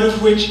 one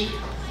of which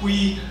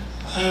we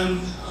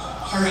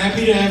are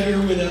happy to have here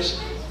with us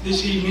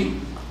this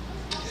evening.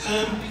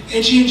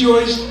 And she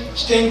enjoys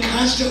staying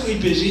constantly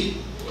busy.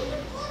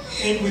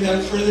 And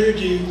without further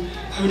ado,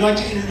 I would like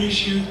to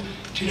introduce you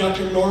to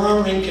Dr.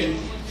 Laura Rankin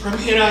from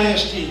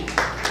NISD.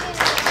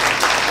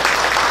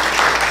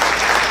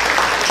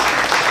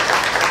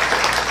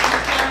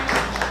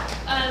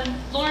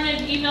 Lauren had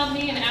emailed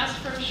me and asked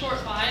for a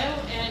short bio,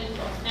 and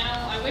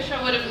now I wish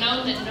I would have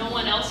known that no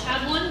one else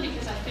had one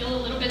because I feel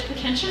a little bit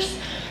pretentious, so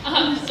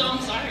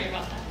I'm sorry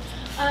about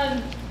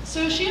that.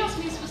 So she asked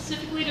me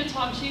specifically to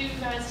talk to you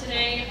guys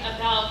today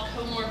about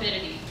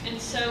comorbidity.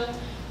 And so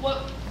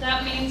what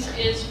that means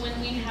is when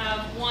we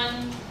have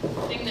one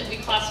thing that we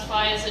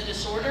classify as a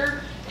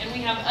disorder, and we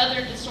have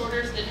other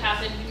disorders that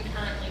happen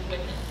concurrently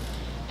with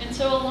it. And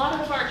so a lot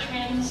of our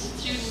trans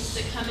students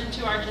that come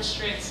into our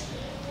districts,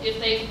 if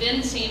they've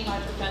been seen by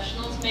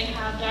professionals, may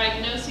have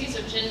diagnoses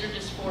of gender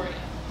dysphoria.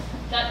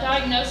 That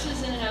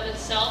diagnosis in and of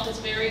itself is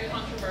very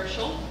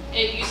controversial.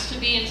 It used to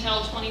be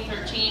until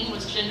 2013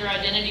 was gender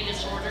identity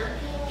disorder.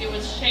 It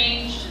was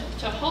changed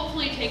to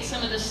hopefully take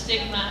some of the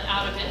stigma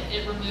out of it.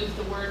 It removed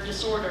the word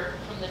disorder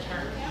from the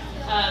term.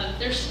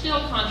 There's still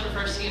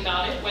controversy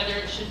about it, whether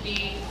it should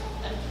be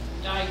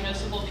a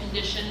diagnosable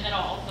condition at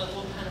all, but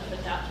we'll kind of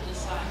put that to the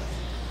side.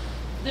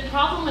 The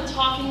problem with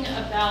talking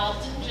about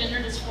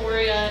gender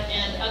dysphoria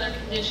and other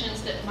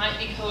conditions that might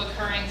be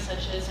co-occurring,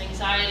 such as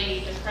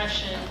anxiety,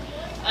 depression,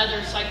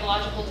 other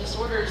psychological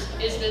disorders,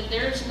 is that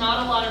there's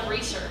not a lot of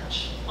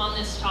research on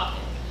this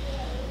topic.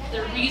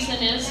 The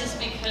reason is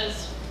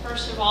because,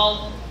 first of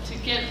all, to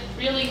get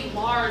really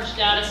large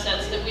data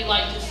sets that we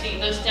like to see,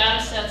 those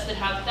data sets that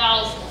have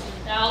thousands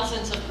and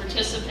thousands of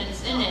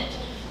participants in it,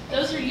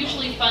 those are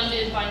usually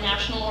funded by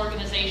national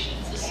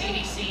organizations, the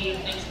CDC,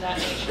 things of that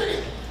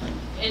nature.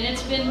 And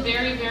it's been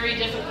very, very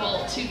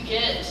difficult to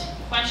get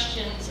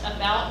questions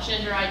about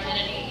gender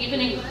identity even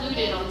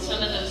included on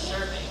some of those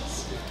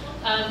surveys.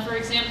 For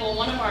example,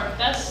 one of our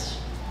best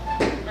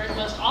or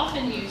most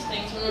often used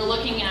things when we're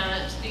looking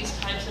at these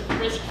types of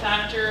risk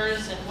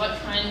factors and what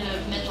kind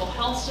of mental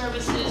health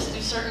services do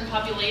certain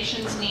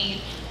populations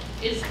need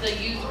is the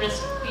Youth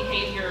Risk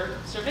Behavior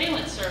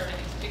Surveillance Survey.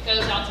 It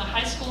goes out to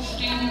high school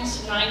students,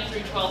 9th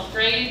through 12th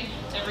grade,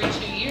 every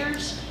 2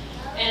 years.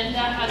 And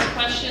that has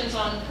questions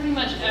on pretty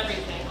much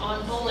everything,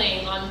 on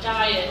bullying, on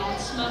diet, on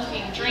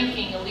smoking,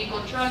 drinking,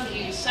 illegal drug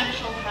use,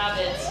 sexual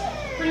habits,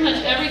 pretty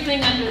much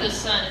everything under the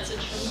sun. It's a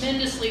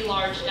tremendously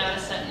large data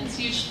set, and it's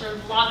used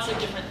for lots of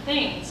different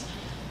things.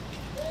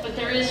 But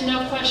there is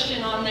no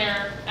question on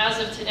there, as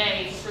of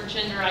today, for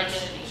gender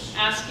identity,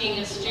 asking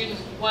a student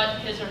what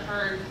his or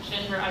her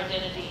gender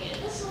identity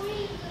is.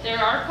 There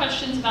are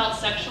questions about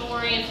sexual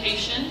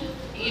orientation.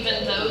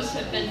 Even those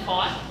have been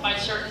fought by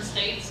certain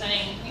states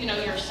saying, you know,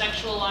 you're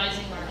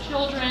sexualizing our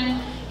children.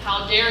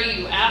 How dare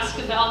you ask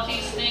about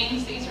these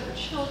things? These are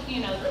children,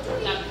 you know,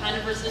 that kind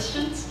of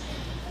resistance.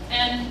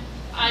 And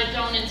I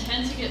don't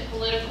intend to get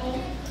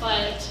political,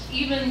 but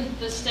even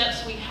the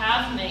steps we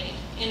have made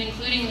in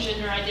including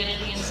gender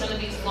identity in some of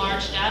these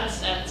large data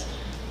sets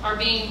are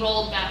being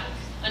rolled back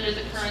under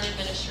the current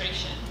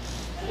administration.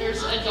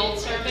 There's adult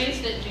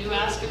surveys that do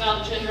ask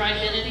about gender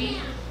identity,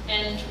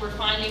 and we're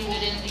finding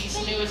that in these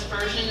newest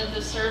version of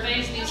the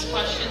surveys, these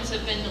questions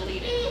have been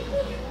deleted.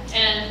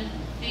 And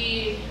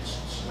the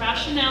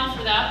rationale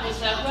for that was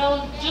that,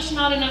 well, just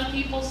not enough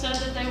people said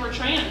that they were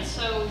trans,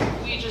 so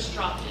we just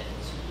dropped it.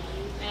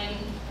 And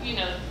you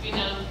know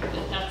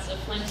that that's a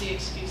flimsy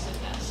excuse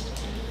at best.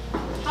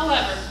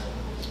 However,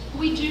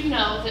 we do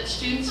know that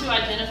students who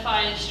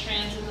identify as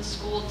trans in the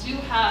school do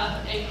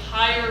have a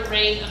higher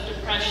rate of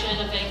depression,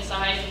 of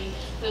anxiety,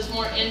 those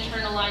more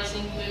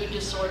internalizing mood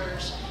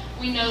disorders.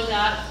 We know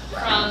that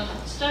from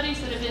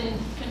studies that have been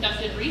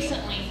conducted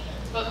recently,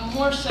 but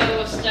more so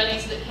of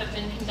studies that have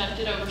been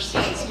conducted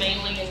overseas,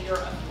 mainly in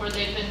Europe, where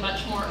they've been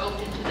much more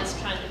open to this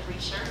kind of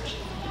research.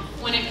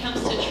 When it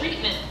comes to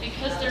treatment,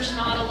 because there's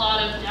not a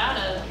lot of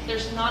data,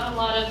 there's not a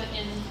lot of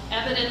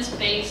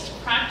evidence-based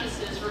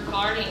practices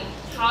regarding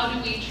how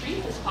do we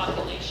treat this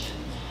population.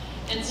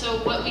 And so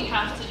what we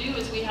have to do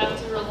is we have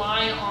to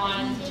rely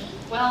on,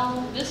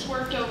 well, this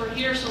worked over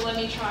here, so let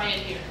me try it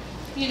here.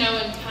 You know,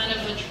 and kind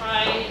of a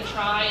try and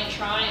try and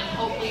try, and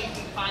hopefully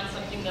we find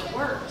something that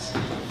works.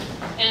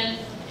 And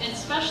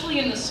especially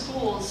in the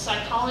schools,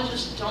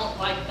 psychologists don't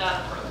like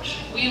that approach.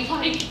 We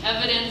like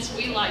evidence,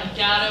 we like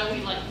data,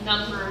 we like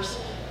numbers.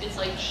 It's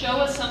like, show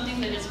us something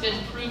that has been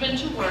proven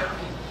to work.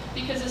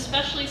 Because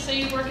especially,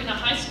 say you work in a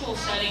high school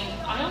setting,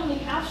 I only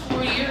have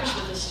 4 years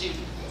with a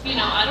student. You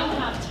know, I don't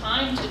have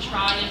time to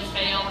try and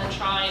fail and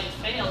try and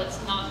fail.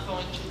 It's not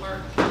going to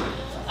work.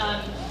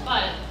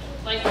 But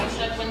like we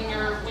said, when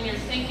you're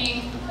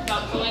thinking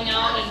about going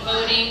out and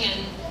voting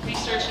and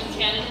researching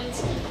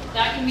candidates,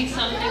 that can be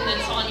something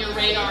that's on your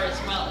radar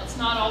as well. It's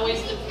not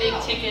always the big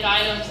ticket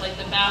items like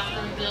the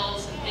bathroom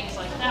bills and things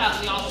like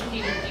that. We also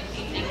need to be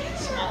thinking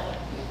smaller.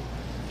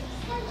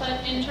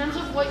 But in terms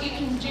of what you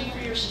can do for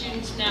your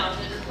students now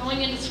that are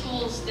going into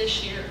schools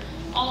this year,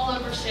 all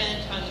over San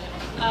Antonio,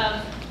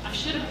 I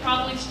should have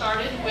probably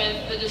started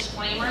with the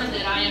disclaimer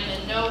that I am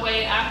in no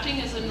way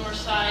acting as a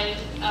Northside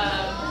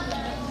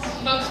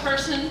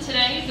spokesperson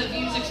today. The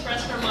views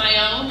expressed are my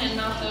own and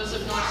not those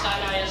of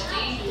Northside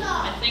ISD.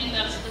 I think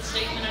that's the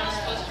statement I was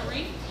supposed to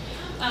read.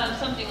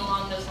 Something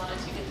along those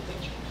lines, you get the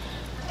picture.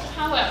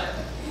 However,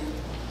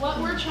 what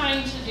we're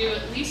trying to do,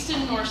 at least in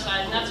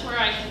Northside, and that's where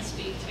I can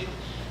speak to,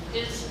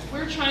 is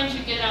we're trying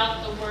to get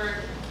out the word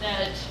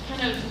that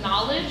kind of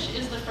knowledge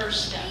is the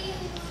first step,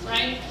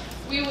 right?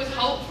 We would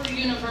hope for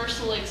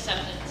universal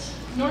acceptance.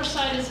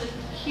 Northside is a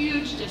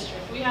huge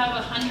district. We have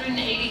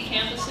 180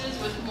 campuses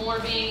with more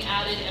being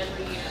added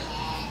every year.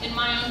 In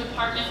my own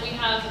department, we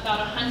have about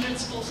 100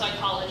 school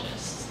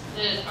psychologists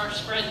that are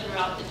spread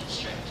throughout the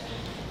district.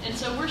 And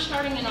so we're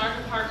starting in our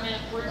department,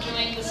 we're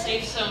doing the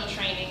Safe Zone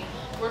training.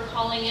 We're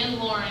calling in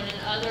Lauren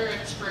and other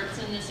experts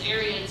in this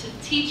area to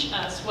teach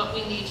us what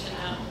we need to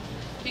know.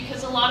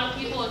 Because a lot of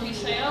people, if you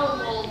say, oh,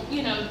 well,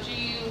 you know,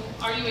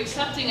 are you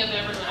accepting of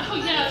everyone? Oh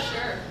yeah,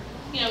 sure.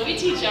 You know, we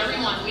teach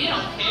everyone. We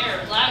don't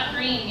care. Black,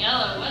 green,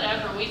 yellow,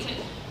 whatever.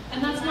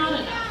 And that's not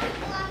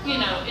enough. You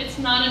know, it's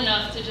not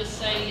enough to just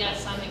say,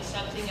 yes, I'm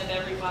accepting of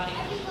everybody.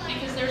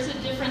 Because there's a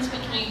difference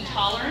between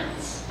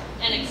tolerance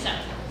and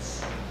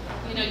acceptance.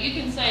 You know,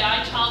 you can say,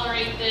 I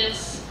tolerate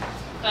this,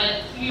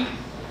 but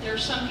there are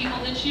some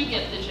people that you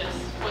get the gist,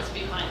 what's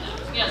behind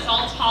that. Yes,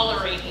 I'll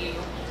tolerate you.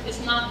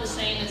 It's not the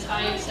same as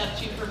I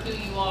accept you for who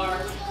you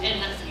are,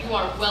 and you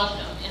are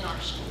welcome in our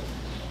school.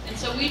 And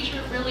so we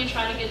really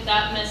try to get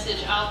that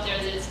message out there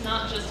that it's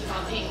not just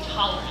about being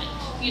tolerant.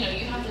 You know,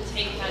 you have to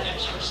take that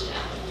extra step.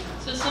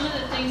 So some of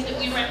the things that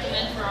we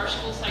recommend for our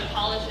school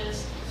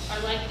psychologists are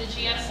like the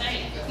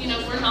GSA. You know,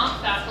 we're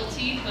not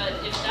faculty, but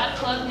if that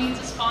club needs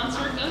a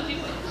sponsor, go do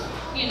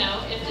it. You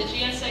know, if the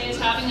GSA is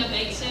having a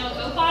bake sale,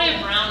 go buy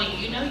a brownie.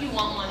 You know you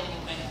want one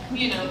anyway.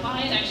 You know, buy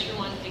an extra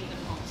one, take them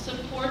home.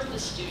 Support the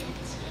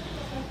students.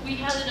 We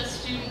had a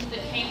student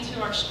that came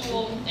to our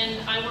school,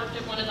 and I worked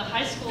at one of the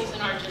high schools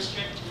in our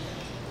district,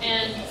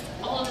 and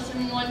all of a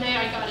sudden one day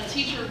I got a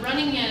teacher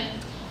running in,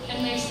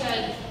 and they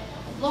said,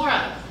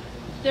 Laura,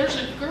 there's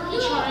a girl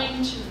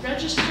trying to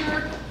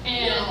register,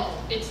 and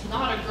it's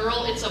not a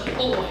girl, it's a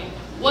boy.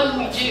 What do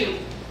we do?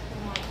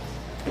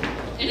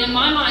 And in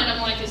my mind,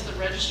 I'm like, is the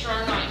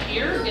registrar not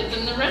here? Get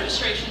them the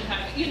registration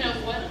packet. You know,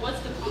 what's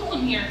the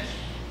problem here?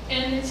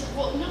 And they said,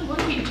 well, no, what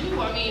do we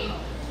do? I mean,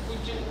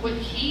 would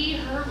he,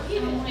 her,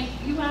 and I'm like,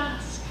 you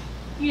ask.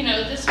 You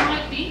know, this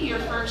might be your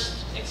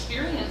first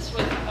experience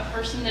with a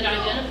person that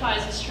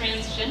identifies as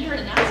transgender,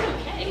 and that's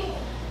okay.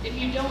 If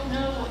you don't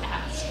know,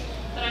 ask.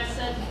 But I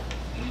said,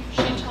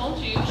 she told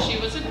you she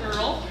was a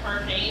girl,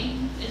 her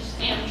name is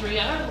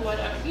Andrea, or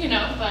whatever, you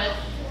know, but,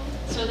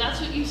 so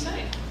that's what you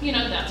say. You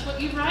know, that's what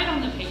you write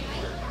on the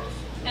paperwork.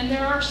 And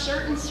there are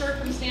certain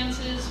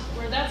circumstances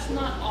where that's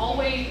not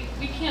always,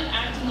 we can't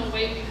act in the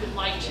way we would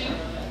like to.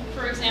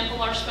 For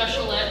example, our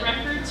special ed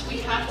records, we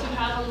have to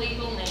have a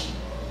legal name,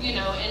 you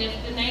know, and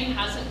if the name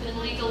hasn't been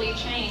legally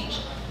changed,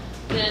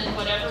 then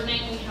whatever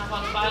name we have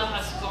on file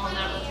has to go on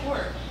that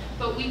report.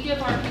 But we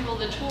give our people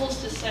the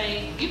tools to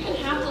say, you can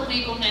have the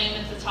legal name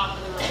at the top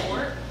of the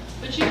report,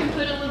 but you can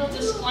put a little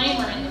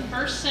disclaimer in the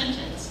first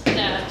sentence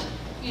that,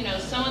 you know,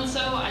 so-and-so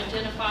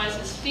identifies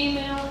as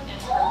female,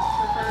 and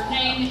her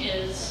name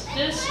is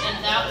this,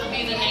 and that will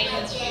be the name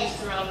that's used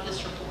throughout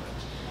this report.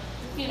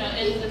 You know,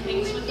 and the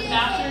things with the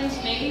bathrooms,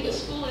 maybe the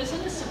school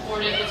isn't as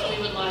supportive as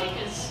we would like,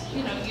 as,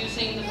 you know,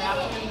 using the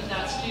bathroom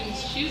that that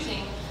student's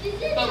choosing.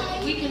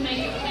 But we can make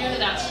it clear to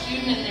that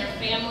student and their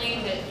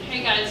family that,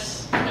 hey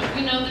guys, you know,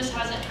 we know this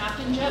hasn't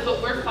happened yet,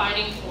 but we're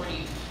fighting for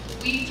you.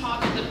 We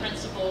talked to the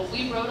principal,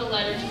 we wrote a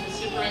letter to the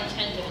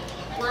superintendent,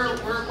 we're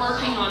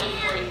working on it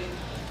for you.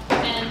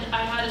 And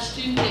I had a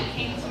student that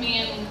came to me,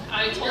 and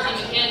I told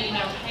him again, you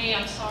know, hey,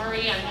 I'm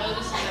sorry, I know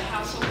this is a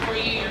hassle for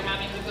you, you're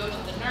having to go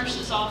to the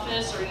nurse's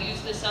office or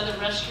use this other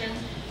restroom.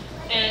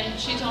 And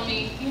she told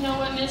me, you know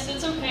what, miss,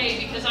 it's okay,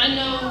 because I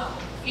know,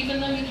 even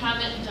though you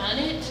haven't done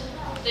it,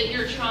 that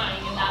you're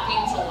trying, and that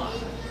means a lot.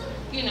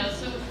 You know,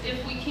 so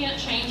if we can't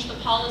change the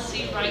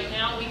policy right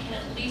now, we can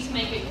at least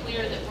make it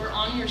clear that we're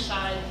on your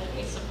side and that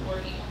we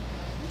support you.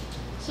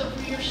 So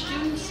for your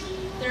students,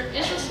 there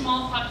is a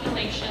small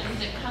population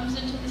that comes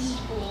into the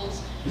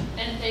schools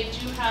and they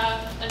do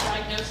have a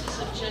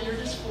diagnosis of gender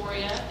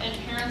dysphoria, and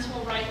parents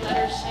will write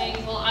letters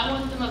saying, well, I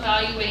want them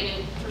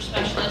evaluated for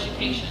special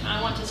education.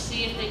 I want to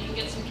see if they can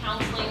get some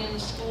counseling in the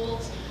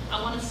schools.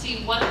 I want to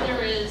see what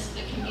there is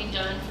that can be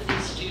done for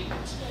these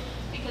students.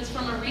 Because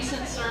from a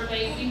recent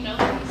survey, we know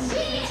these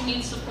kids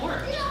need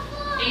support.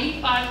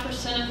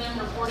 85% of them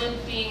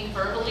reported being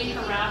verbally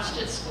harassed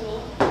at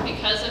school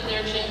because of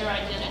their gender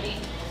identity.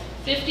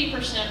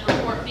 50%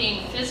 report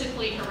being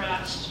physically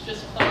harassed,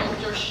 just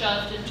bumped or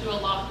shoved into a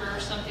locker or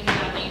something of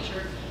that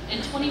nature.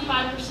 And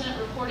 25%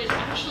 reported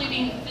actually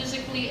being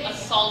physically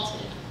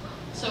assaulted.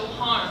 So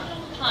harmed,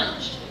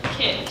 punched,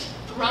 kicked,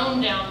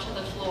 thrown down to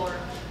the floor,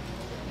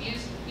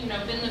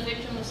 been the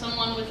victim of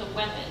someone with a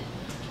weapon.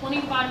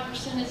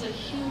 25% is a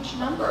huge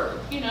number.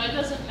 It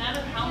doesn't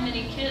matter how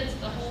many kids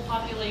the whole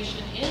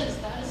population is,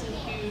 that is a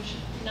huge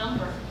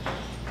number.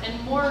 And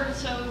more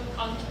so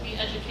onto the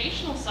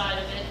educational side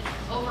of it,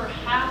 over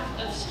half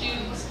of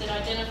students that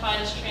identified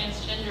as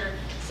transgender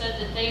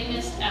said that they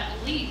missed at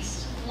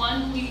least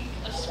 1 week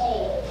of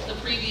school the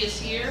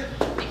previous year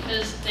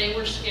because they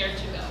were scared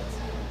to go,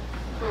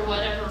 for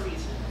whatever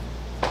reason.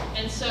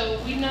 And so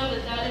we know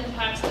that that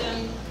impacts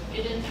them.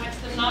 It impacts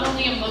them not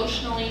only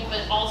emotionally,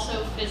 but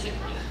also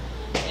physically.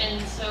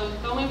 And so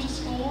going to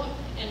school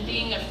and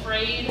being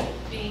afraid,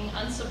 being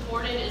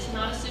unsupported is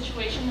not a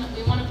situation that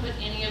we want to put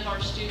any of our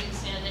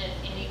students in at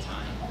any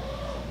time.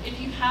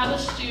 If you have a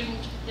student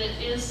that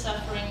is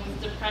suffering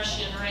with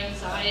depression or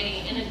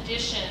anxiety, in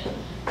addition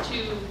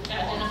to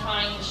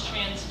identifying as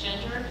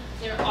transgender,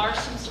 there are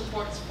some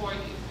supports for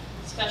you.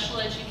 Special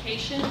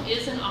education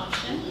is an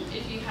option.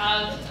 If you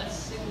have a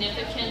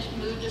significant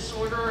mood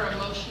disorder or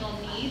emotional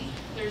need,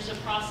 there's a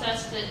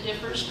process that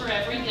differs for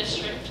every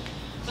district.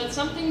 But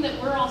something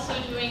that we're also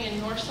doing in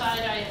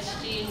Northside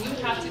ISD, and you would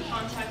have to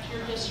contact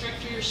your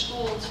district or your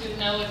school to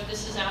know if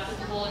this is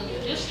applicable in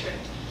your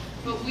district,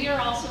 but we are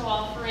also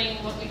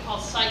offering what we call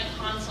psych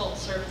consult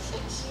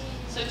services.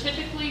 So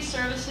typically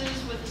services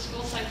with a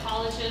school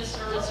psychologist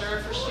are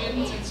reserved for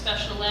students in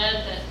special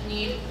ed that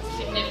need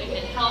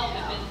significant help.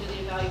 They've been through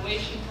the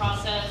evaluation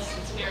process,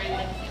 it's very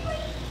lengthy.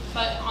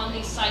 But on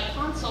these psych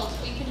consults,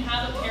 we can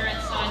have a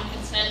parent sign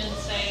consent and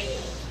say,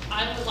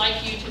 I would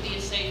like you to be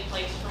a safe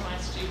place for my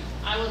student.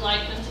 I would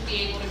like them to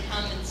be able to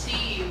come and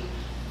see you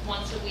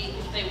once a week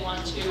if they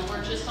want to,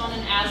 or just on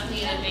an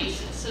as-needed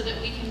basis so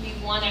that we can be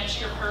one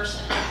extra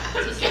person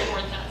to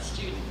support that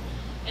student.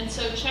 And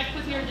so check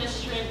with your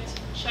district,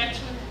 check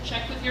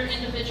with your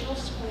individual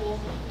school,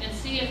 and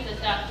see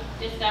if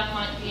that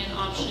might be an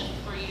option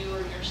for you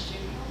or your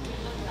student.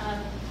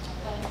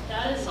 But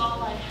that is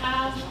all I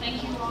have.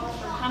 Thank you all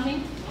for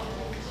coming.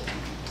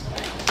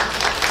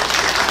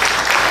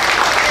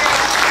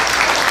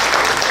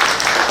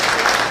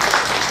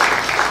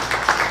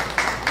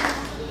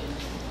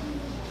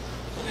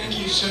 Thank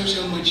you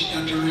so much,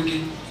 Dr.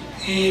 Rankin.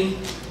 And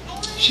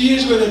she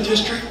is with a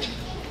district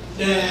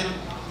that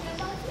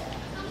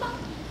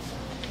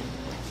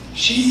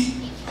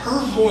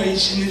her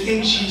voice and the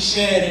things she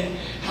said and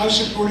how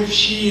supportive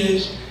she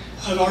is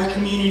of our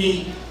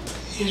community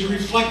is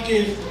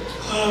reflective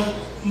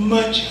of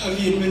much of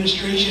the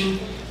administration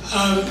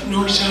of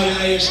Northside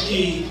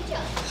ISD.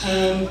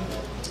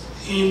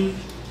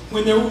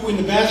 When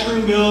the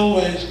bathroom bill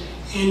was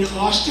in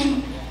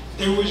Austin,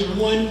 there was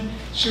one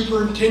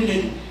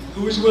superintendent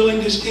who was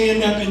willing to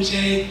stand up and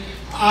say,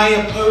 I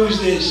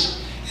oppose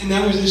this, and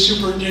that was the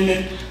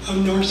superintendent of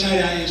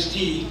Northside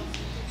ISD.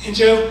 And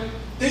so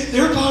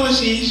their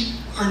policies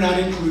are not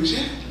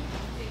inclusive,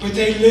 but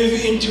they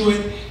live into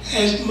it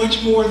as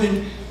much more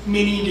than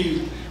many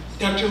do.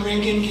 Dr.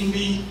 Rankin can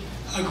be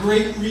a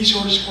great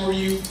resource for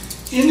you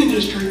in the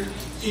district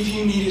if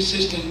you need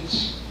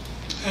assistance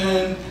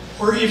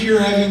or if you're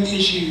having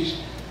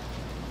issues.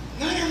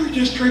 Not every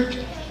district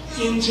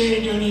in San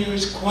Antonio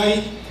is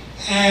quite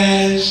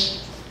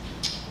as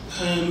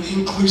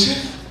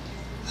inclusive,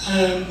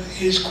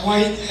 is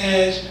quite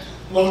as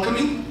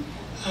welcoming.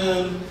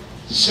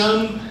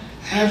 Some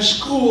have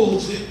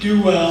schools that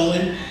do well,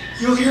 and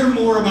you'll hear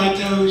more about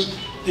those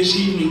this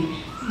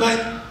evening.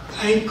 But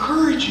I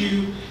encourage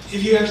you,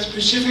 if you have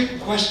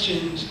specific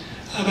questions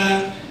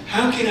about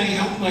how can I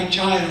help my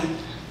child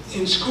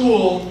in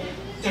school,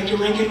 Dr.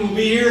 Rankin will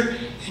be here,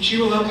 and she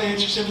will help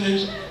answer some of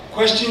those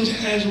questions,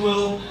 as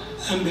will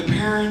the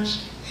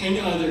parents and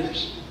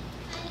others.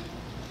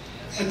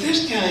 At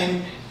this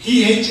time,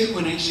 he hates it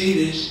when I say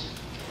this,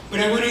 but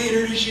I want to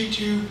introduce you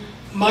to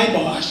my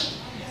boss.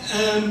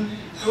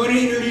 I want to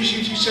introduce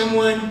you to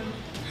someone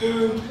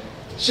who,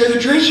 so the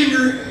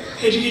Transgender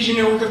Education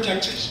Network of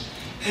Texas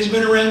has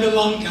been around a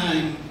long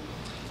time,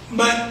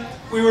 but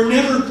we were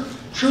never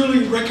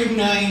truly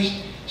recognized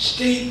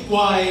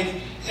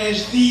statewide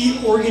as the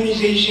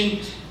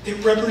organization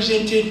that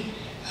represented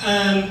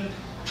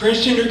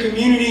transgender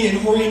community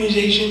and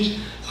organizations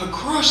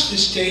across the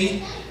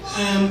state.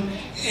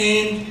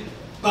 And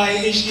by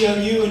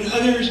ACLU and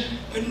others,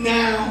 but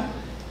now,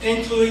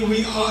 thankfully, we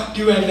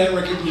do have that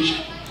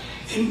recognition.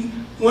 And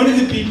one of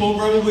the people,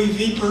 probably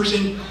the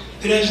person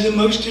that has the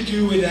most to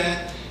do with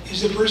that,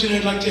 is the person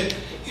I'd like to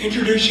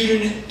introduce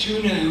you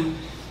to now.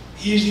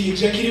 He is the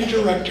Executive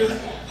Director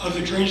of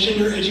the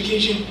Transgender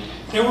Education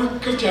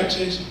Network of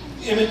Texas,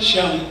 Emmett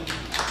Shelley.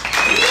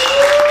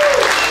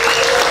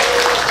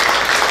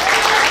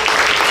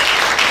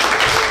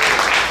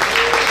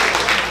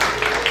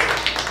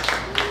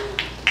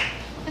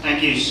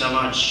 Thank you so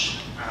much.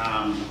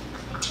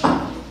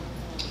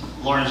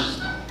 Lauren,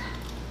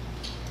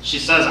 she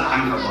says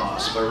I'm her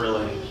boss, but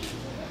really,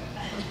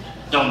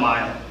 don't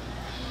buy it.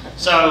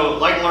 So,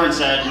 like Lauren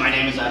said, my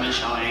name is Emmett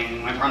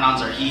Schelling. My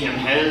pronouns are he, him,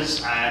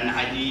 his, and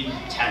I lead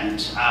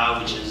TENT,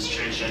 which is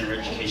Transgender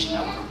Education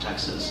Network of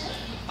Texas.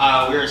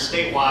 We're a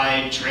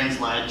statewide,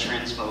 trans-led,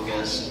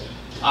 trans-focused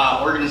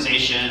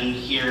organization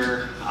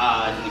here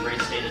in the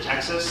great state of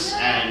Texas,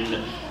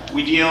 and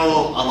we deal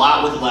a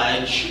lot with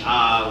LEDGE,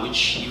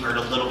 which you heard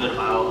a little bit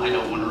about. I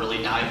don't want to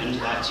really dive into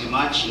that too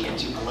much and get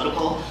too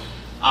political,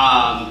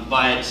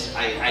 but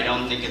I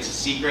don't think it's a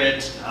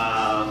secret.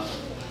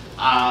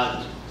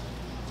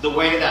 The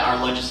way that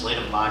our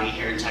legislative body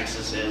here in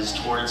Texas is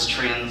towards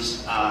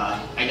trans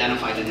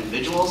identified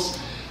individuals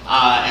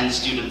and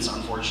students,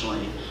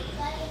 unfortunately.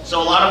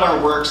 So a lot of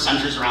our work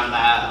centers around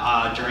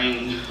that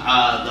during the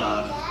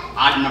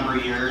odd number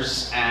of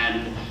years,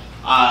 and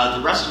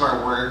the rest of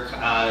our work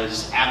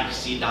is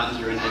advocacy done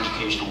through an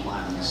educational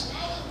lens.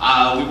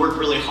 We work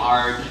really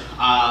hard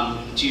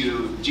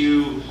to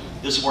do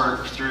this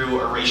work through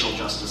a racial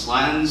justice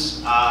lens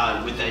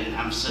with an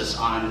emphasis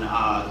on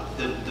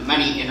the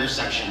many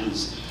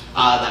intersections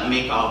that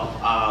make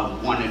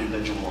up one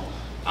individual.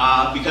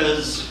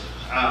 Because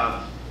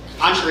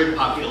contrary to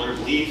popular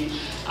belief,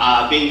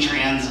 being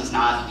trans is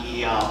not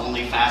the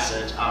only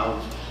facet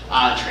of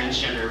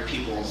transgender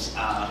people's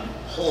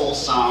whole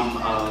sum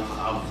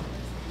of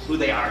who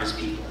they are as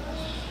people.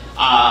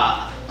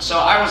 So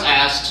I was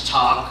asked to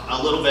talk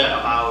a little bit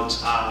about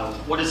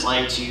what it's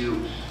like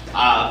to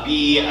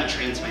be a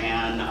trans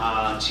man,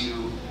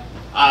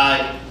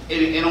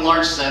 in a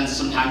large sense,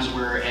 sometimes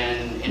we're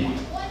an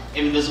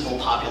invisible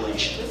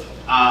population.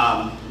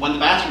 When the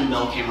bathroom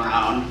bill came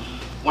around,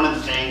 one of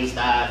the things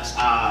that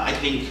I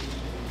think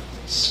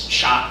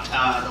shocked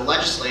the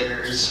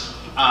legislators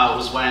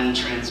was when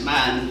trans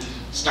men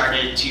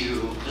started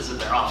to visit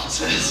their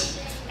offices.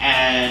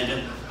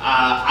 And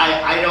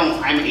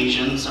I'm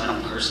Asian, so I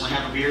don't personally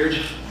have a beard,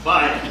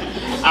 but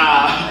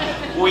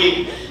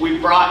we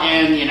brought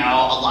in, you know,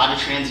 a lot of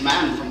trans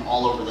men from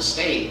all over the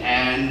state,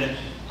 and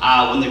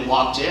when they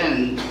walked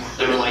in,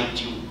 they were like,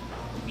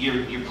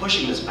 you're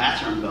pushing this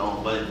bathroom bill,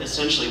 but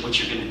essentially what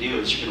you're going to do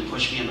is you're going to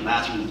push me in the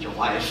bathroom with your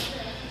wife.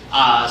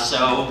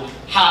 So,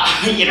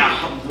 you know,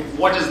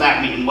 what does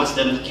that mean? What's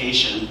the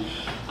implication?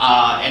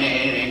 And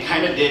it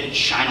kind of did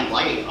shine a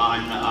light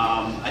on,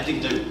 I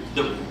think,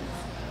 the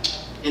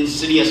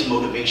insidious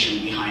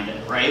motivation behind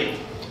it, right?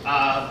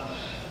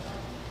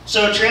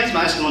 So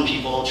trans-masculine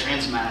people,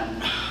 trans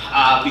men,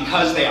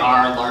 because they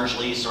are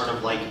largely sort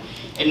of like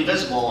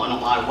invisible in a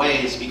lot of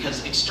ways,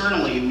 because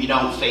externally we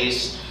don't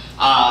face,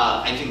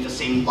 I think, the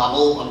same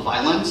level of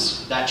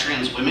violence that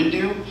trans women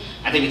do.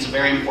 I think it's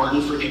very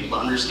important for people to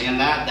understand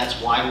that. That's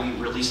why we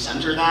really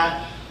center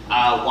that,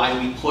 why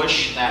we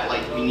push that,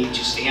 like, we need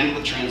to stand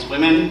with trans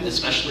women,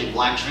 especially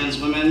Black trans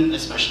women,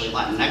 especially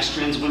Latinx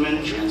trans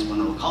women, trans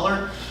women of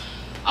color,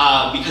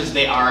 because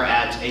they are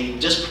at a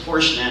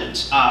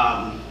disproportionate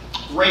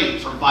rate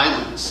for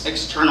violence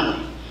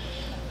externally.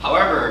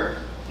 However,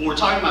 when we're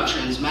talking about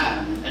trans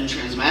men and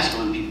trans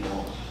masculine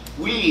people,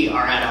 we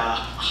are at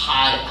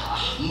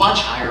a much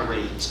higher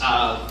rate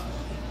of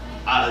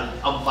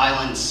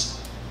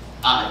violence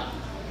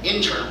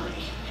internally.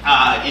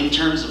 In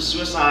terms of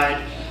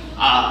suicide,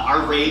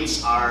 our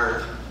rates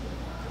are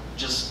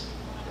just,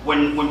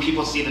 when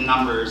people see the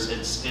numbers,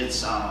 it's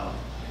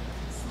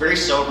very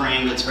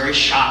sobering, it's very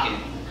shocking.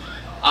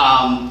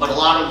 But a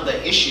lot of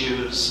the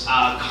issues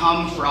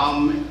come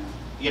from,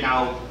 you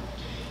know,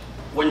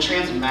 when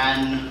trans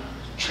men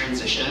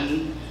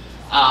transition,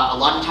 a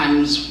lot of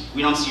times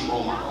we don't see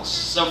role models.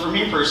 So for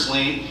me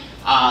personally,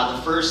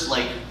 the first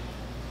like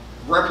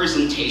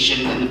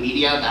representation in the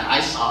media that I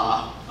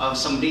saw of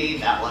somebody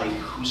that like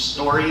whose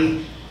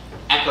story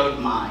echoed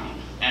mine,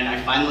 and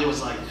I finally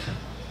was like,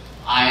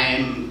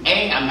 I'm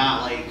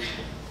not like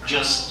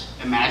just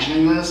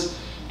imagining this,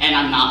 and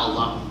I'm not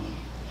alone.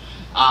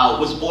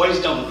 Was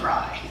Boys Don't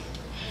Cry.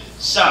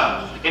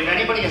 So, if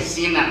anybody has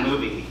seen that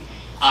movie,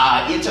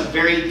 it's a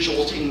very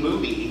jolting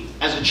movie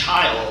as a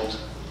child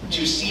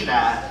to see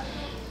that,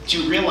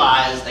 to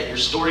realize that your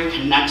story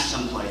connects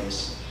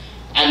someplace,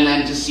 and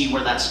then to see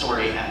where that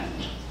story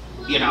ends.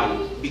 You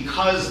know,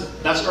 because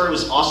that story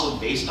was also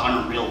based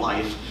on a real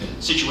life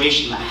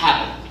situation that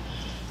happened.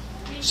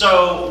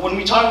 So, when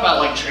we talk about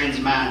like trans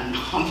men,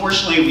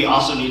 unfortunately we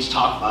also need to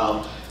talk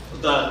about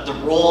the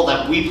role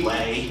that we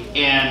play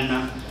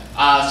in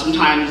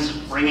sometimes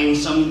bringing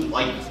some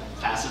like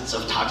facets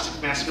of toxic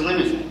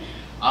masculinity,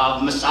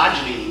 of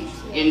misogyny,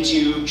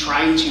 into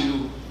trying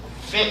to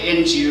fit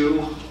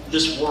into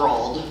this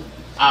world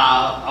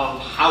of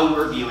how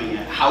we're viewing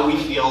it, how we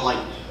feel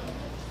like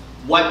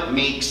what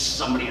makes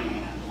somebody a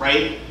man,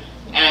 right?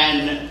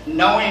 And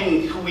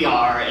knowing who we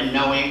are and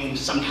knowing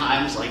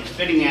sometimes like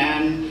fitting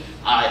in,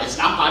 it's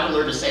not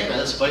popular to say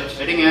this, but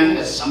fitting in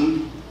is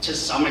to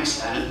some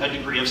extent a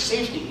degree of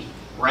safety,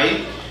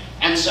 right?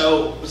 And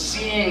so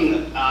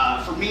seeing,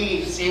 for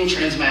me, seeing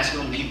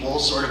transmasculine people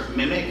sort of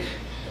mimic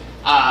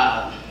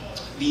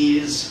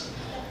these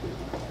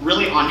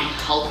really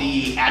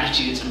unhealthy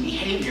attitudes and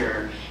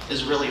behavior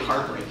is really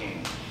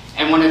heartbreaking.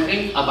 And when I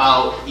think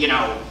about, you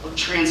know,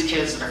 trans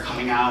kids that are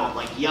coming out,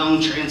 like young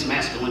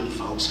transmasculine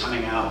folks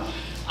coming out,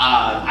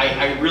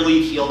 I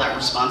really feel that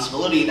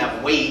responsibility,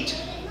 that weight,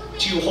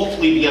 to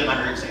hopefully be a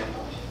better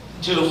example,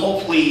 to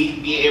hopefully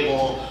be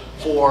able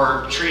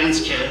for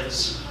trans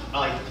kids,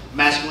 like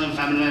masculine,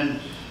 feminine,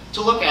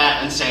 to look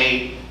at and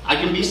say, I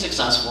can be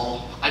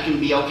successful, I can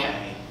be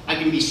okay, I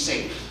can be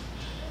safe.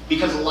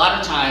 Because a lot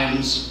of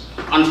times,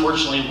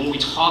 unfortunately, when we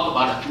talk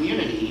about our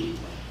community,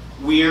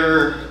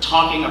 we're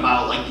talking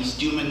about like these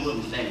doom and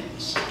gloom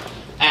things.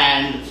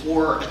 And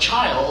for a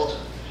child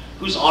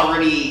who's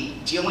already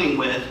dealing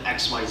with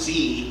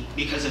XYZ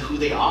because of who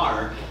they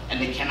are and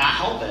they cannot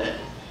help it,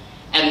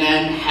 and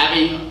then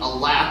having a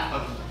lack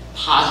of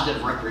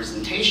positive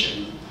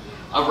representation,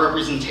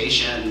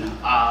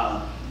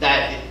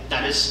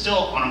 that is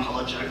still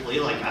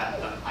unapologetically, like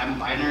I'm a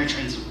binary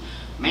trans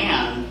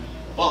man,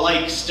 but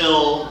like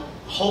still,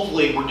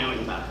 hopefully we're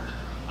doing better.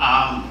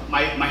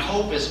 My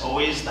hope is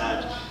always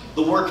that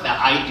the work that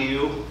I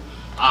do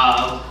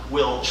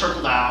will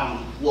trickle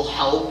down, will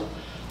help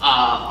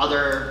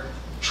other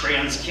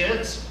trans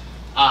kids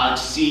to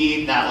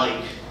see that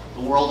like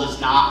the world is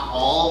not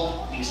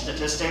all these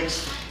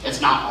statistics,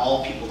 it's not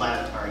all people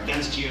that are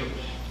against you,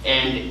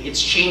 and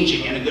it's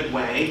changing in a good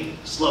way,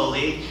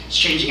 slowly. It's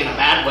changing in a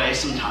bad way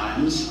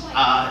sometimes.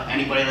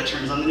 Anybody that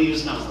turns on the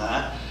news knows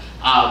that.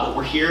 But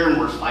we're here and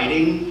we're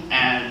fighting,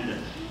 and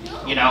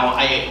you know,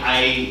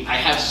 I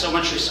have so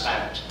much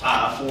respect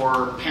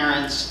for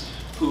parents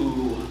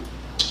who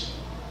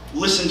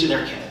listen to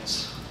their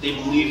kids. They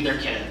believe their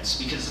kids,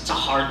 because it's a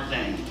hard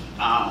thing.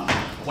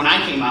 When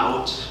I came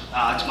out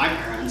to my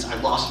parents, I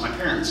lost my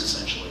parents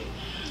essentially.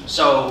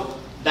 So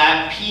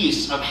that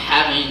piece of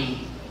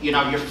having, you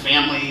know, your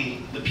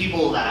family, the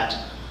people that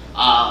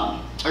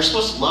are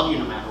supposed to love you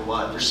no matter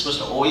what, they're supposed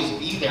to always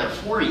be there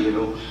for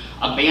you,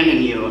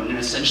 abandon you and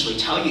essentially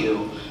tell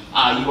you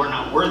you are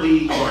not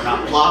worthy, you are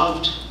not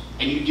loved,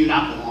 and you do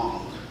not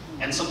belong,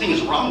 and something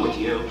is wrong with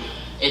you.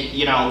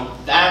 You know,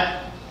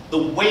 that the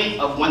weight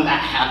of when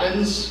that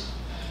happens,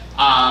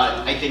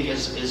 I think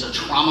is a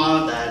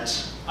trauma that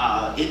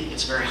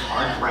it's very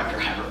hard to wrap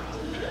your head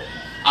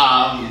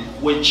around,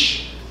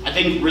 which I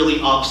think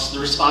really ups the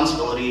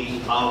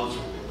responsibility of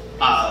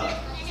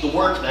the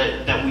work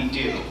that we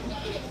do.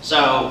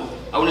 So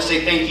I want to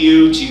say thank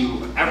you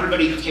to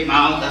everybody who came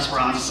out,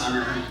 Esperanza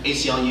Center,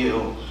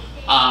 ACLU,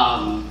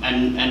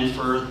 and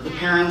for the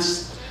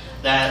parents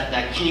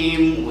that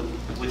came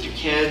with your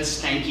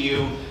kids, thank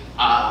you.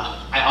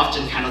 I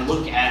often kind of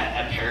look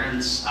at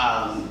parents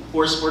who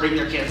are supporting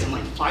their kids and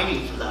like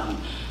fighting for them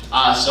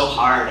so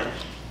hard.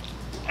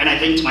 And I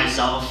think to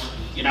myself,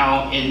 you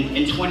know,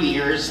 in 20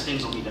 years,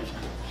 things will be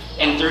different.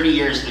 In 30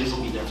 years, things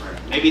will be different.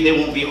 Maybe they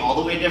won't be all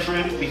the way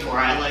different before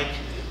I like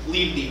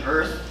leave the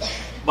earth,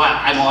 but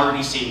I'm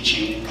already seeing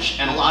change.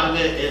 And a lot of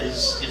it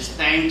is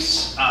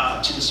thanks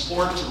to the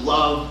support, to the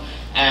love,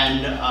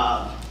 and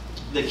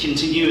the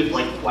continued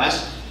like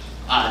quest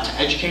to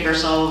educate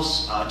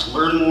ourselves, to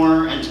learn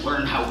more, and to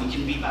learn how we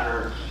can be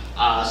better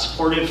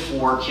supportive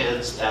for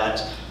kids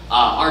that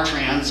are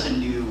trans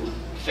and do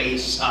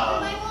face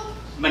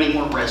many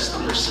more risks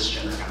than their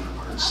cisgender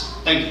counterparts.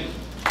 Thank you.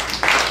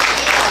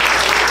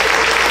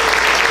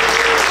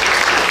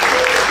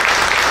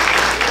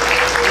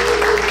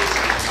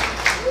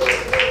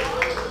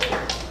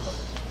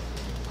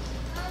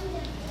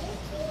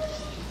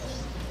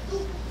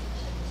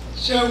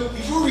 So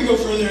before we go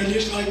further, I'd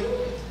just like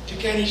to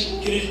kind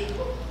of get a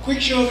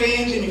quick show of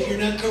hands, and if you're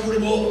not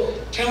comfortable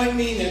telling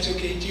me, that's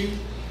okay too.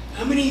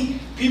 How many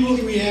people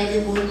do we have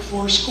that work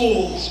for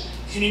schools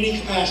in any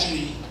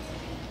capacity?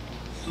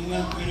 Oh,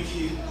 well, quite a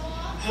few.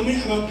 How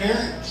about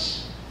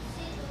parents?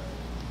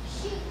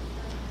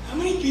 How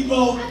many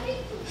people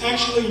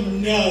actually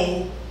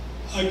know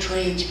a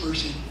trans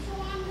person?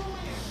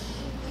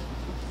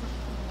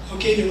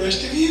 Okay, the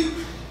rest of you,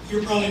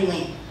 you're probably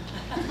wrong.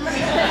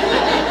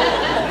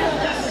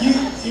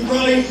 You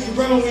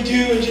probably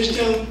do and just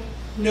don't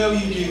know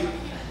you do.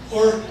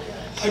 Or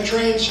a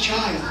trans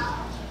child.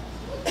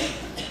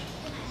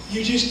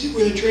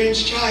 With a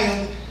trans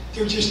child,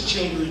 they're just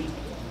children.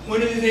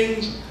 One of the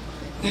things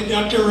that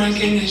Dr.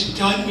 Rankin has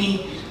taught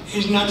me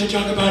is not to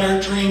talk about our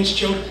trans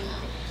children,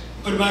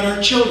 but about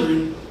our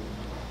children,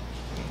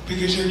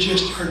 because they're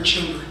just our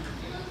children.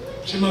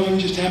 Some of them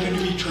just happen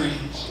to be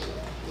trans.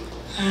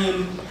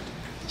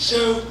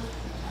 So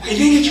I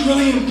think it's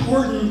really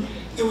important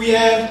that we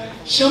have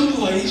some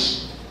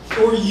place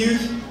for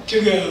youth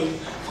to go,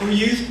 for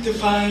youth to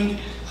find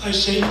a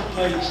safe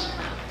place.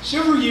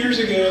 Several years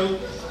ago,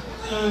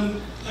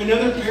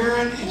 another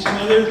parent and some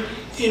other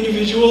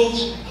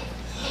individuals,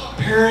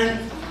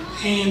 parent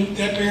and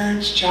that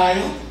parent's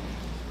child,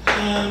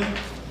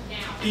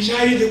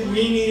 decided that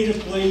we needed a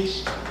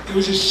place that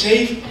was a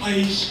safe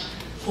place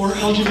for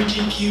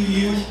LGBTQ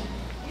youth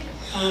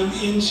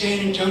in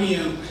San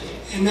Antonio.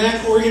 And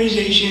that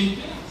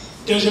organization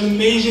does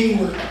amazing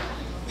work.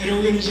 That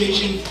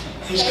organization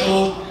is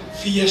called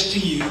Fiesta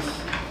Youth.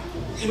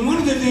 And one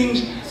of the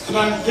things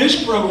about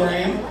this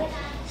program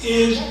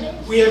is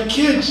we have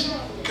kids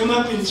come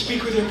up and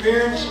speak with their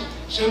parents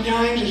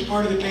sometimes as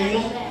part of the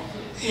panel.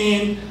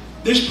 And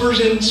this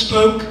person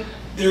spoke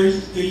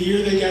the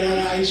year they got out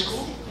of high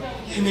school.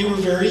 And they were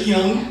very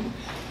young.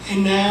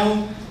 And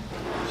now,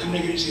 I'm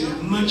not going to say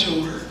they're much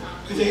older,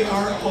 but they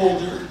are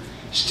older.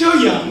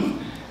 Still young,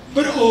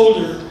 but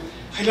older.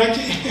 I'd like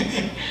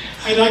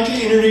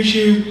to introduce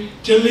you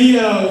to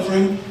Leo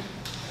from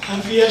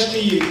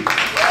Fiesta Youth.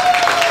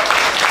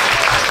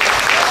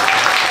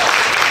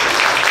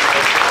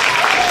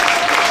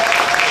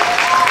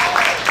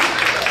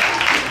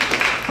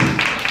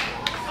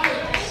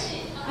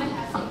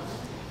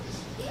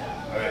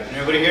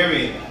 Everybody hear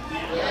me?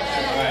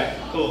 Alright,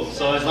 cool.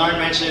 So as Lauren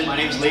mentioned, my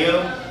name is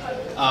Leo.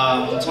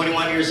 I'm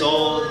 21 years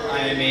old. I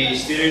am a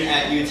student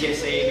at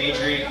UTSA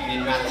majoring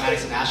in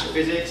mathematics and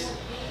astrophysics.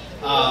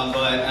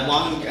 But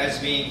along as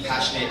being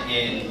passionate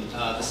in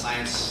the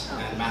science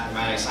and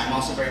mathematics, I'm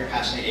also very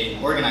passionate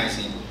in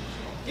organizing.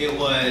 It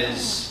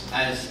was,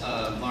 as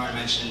Lauren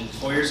mentioned,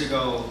 4 years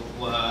ago,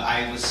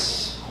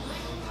 let's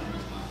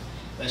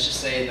just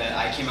say that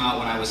I came out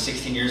when I was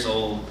 16 years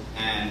old,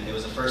 and it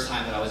was the first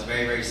time that I was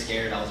very, very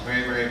scared. I was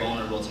very, very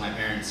vulnerable to my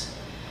parents.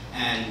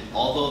 And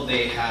although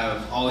they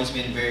have always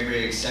been very,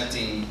 very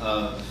accepting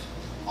of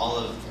all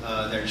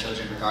of their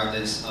children,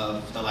 regardless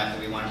of the life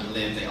that we wanted to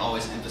live, they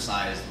always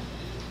emphasized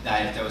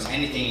that if there was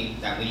anything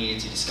that we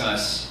needed to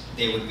discuss,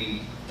 they would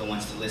be the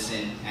ones to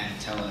listen and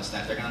tell us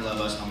that they're gonna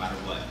love us no matter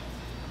what.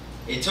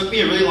 It took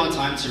me a really long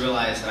time to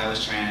realize that I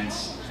was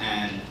trans,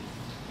 and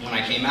when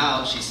I came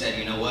out, she said,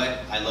 you know what,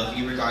 I love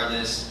you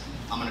regardless.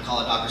 I'm gonna call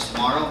the doctors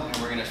tomorrow and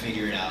we're gonna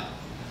figure it out.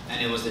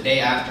 And it was the day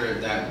after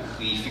that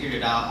we figured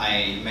it out.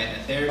 I met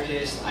a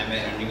therapist, I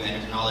met a new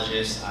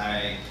endocrinologist,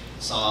 I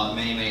saw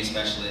many, many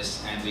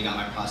specialists, and we got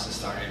my process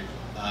started,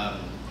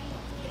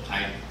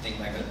 I think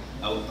like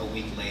a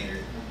week later.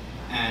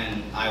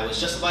 And I was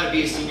just about to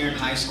be a senior in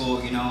high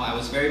school, you know, I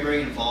was very,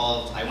 very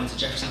involved. I went to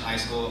Jefferson High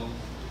School.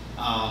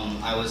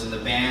 I was in the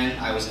band,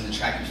 I was in the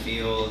track and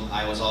field,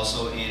 I was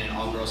also in an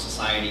all-girls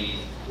society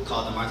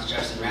called the Martha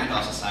Jefferson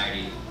Randolph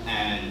Society,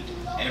 and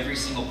every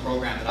single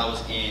program that I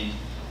was in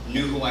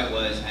knew who I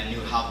was and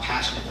knew how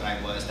passionate that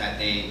I was, that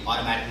they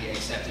automatically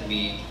accepted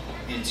me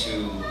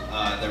into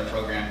their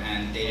program,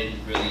 and they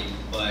didn't really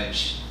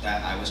budge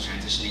that I was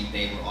transitioning.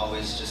 They were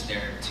always just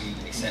there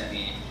to accept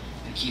me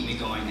and keep me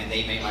going, and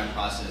they made my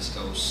process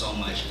go so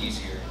much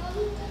easier.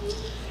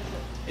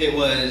 It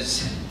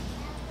was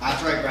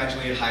after I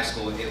graduated high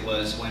school, it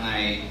was when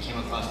I came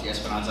across the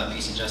Esperanza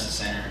Peace and Justice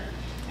Center,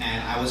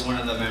 and I was one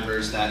of the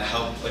members that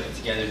helped put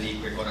together the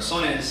Queer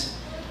Corazones,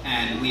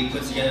 and we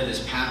put together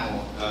this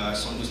panel,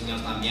 Son tus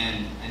niños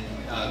también, and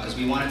because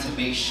we wanted to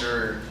make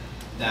sure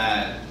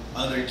that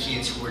other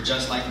kids who were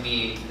just like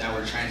me that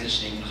were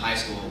transitioning in high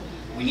school,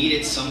 we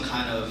needed some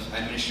kind of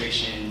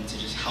administration to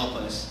just help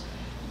us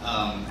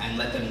and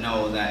let them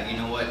know that, you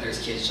know what, there's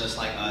kids just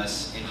like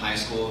us in high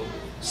school.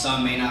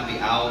 Some may not be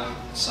out,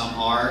 some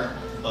are,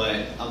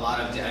 but a lot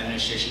of the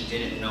administration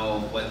didn't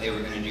know what they were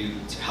going to do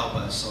to help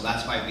us, so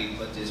that's why we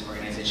put this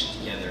organization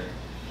together.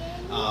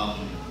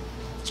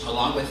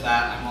 Along with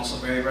that, I'm also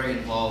very, very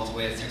involved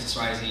with Texas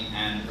Rising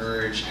and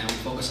URGE, and we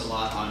focus a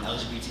lot on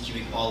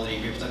LGBTQ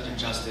equality, reproductive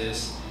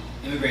justice,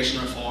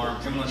 immigration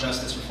reform, criminal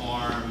justice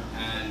reform,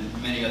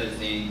 and many other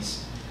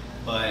things.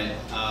 But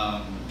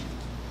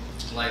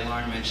like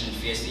Lauren mentioned,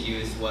 Fiesta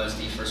Youth was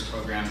the first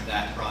program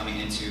that brought me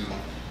into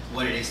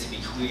what it is to be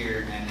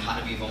queer and how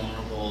to be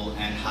vulnerable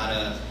and how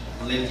to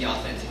live the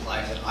authentic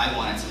life that I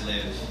wanted to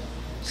live.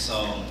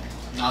 So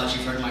now that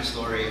you've heard my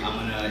story, I'm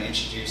going to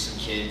introduce some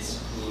kids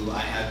who I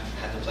have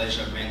had the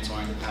pleasure of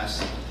mentoring the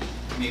past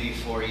maybe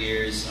 4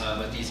 years,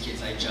 but these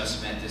kids I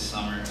just met this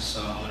summer.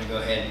 So I'm going to go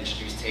ahead and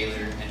introduce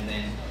Taylor, and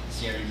then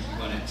Sierra, you can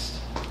go next.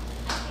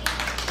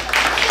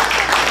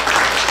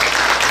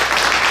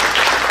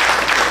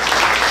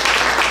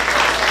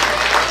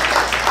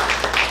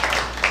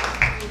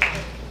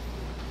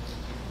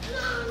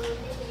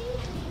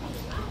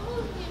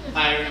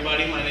 Hi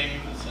everybody, my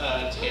name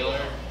is Taylor.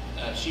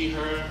 She,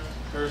 her,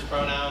 hers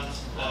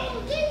pronouns.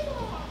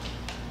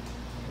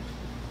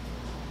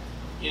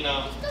 You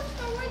know,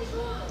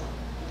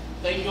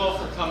 thank you all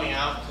for coming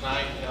out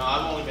tonight. You know,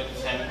 I've only been in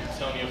San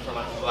Antonio for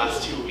like the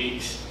last 2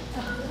 weeks.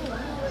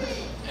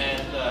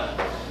 And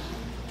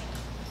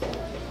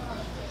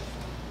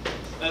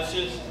that's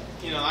just,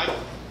 you know,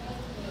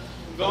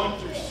 going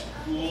through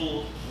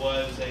school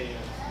was a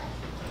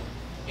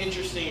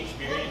interesting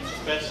experience,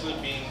 especially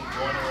being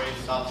born and raised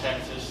in South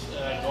Texas,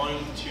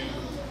 going to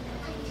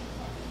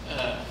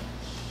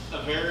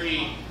a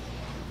very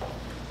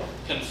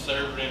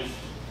conservative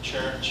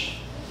church.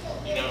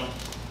 You know,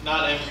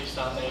 not every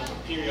Sunday,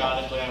 but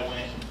periodically I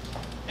went.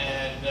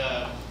 And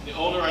the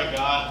older I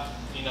got,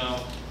 you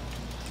know,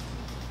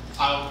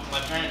 my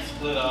parents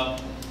split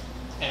up,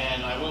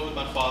 and I went with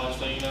my father.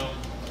 So, you know,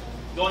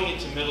 going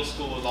into middle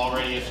school was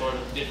already a sort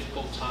of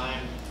difficult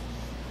time.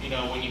 You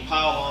know, when you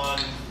pile on,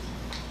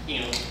 you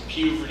know,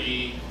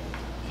 puberty,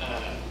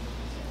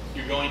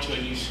 you're going to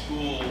a new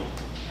school,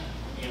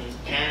 you know,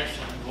 parents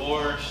are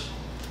divorced,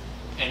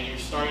 and you're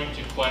starting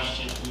to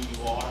question who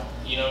you are.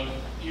 You know,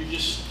 you're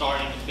just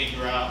starting to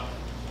figure out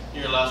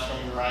your lefts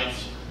from your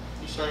rights.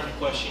 You're starting to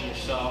question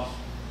yourself,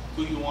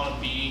 who you want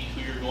to be,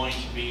 who you're going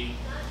to be.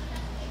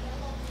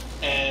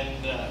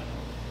 And,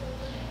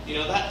 you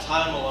know, that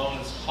time alone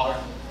is hard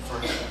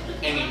for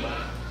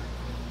anybody.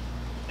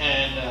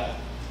 And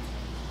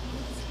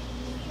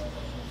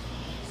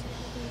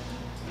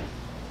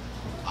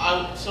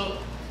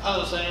I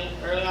was saying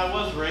earlier, I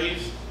was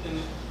raised in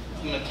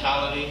the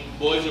mentality,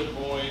 boys are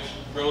boys,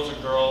 girls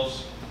are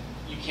girls.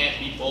 You can't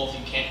be both.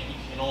 You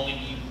can only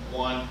be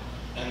one.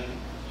 And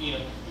you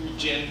know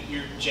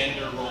your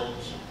gender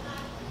roles.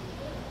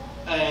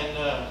 And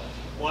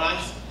when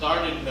I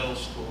started middle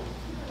school,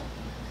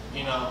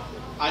 you know,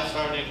 I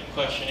started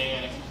questioning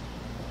it,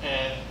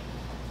 and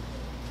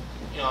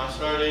you know, I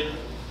started.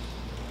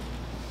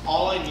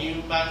 All I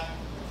knew back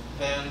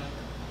then,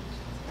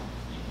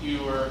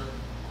 you were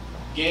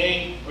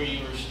gay or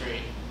you were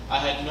straight. I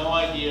had no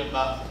idea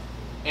about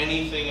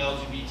anything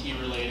LGBT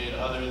related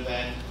other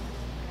than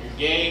you're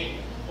gay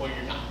or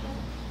you're not.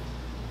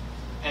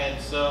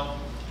 And so,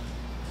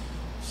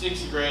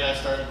 6th grade, I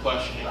started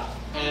questioning.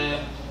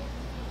 And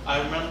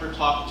I remember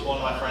talking to one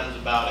of my friends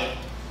about it.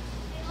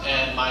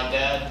 And my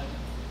dad,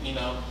 you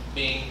know,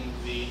 being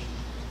the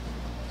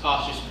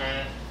cautious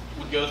parent,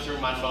 would go through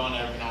my phone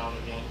every now and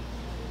again.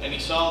 And he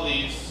saw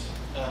these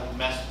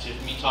messages,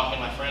 me talking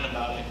to my friend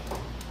about it.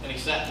 And he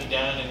sat me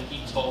down and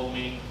he told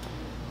me,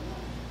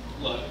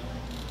 look,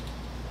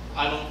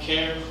 I don't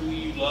care who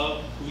you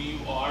love, who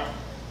you are.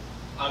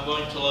 I'm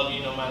going to love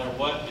you no matter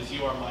what, because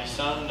you are my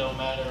son, no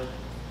matter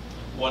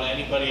what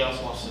anybody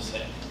else wants to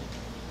say.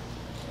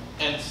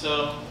 And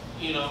so,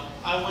 you know,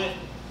 I went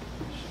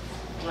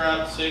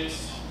throughout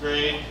 6th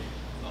grade,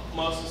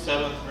 most of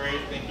 7th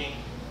grade, thinking,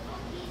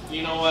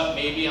 you know what,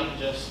 maybe I'm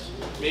just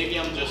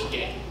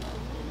gay.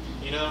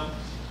 You know?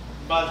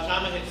 By the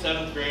time I hit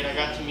 7th grade, I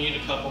got to meet a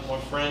couple more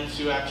friends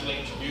who actually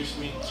introduced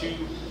me to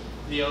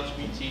the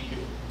LGBTQ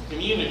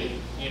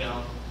community. You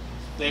know,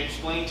 they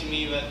explained to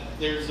me that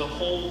there's a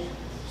whole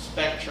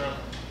spectrum,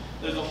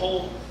 there's a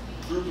whole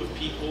group of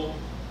people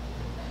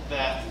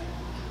that,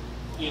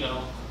 you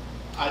know,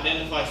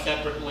 identify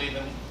separately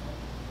than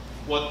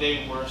what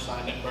they were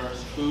assigned at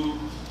birth, who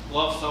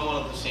love someone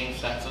of the same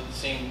sex, of the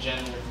same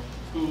gender,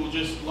 who will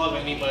just love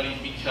anybody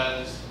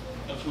because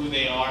of who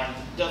they are, and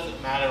it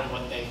doesn't matter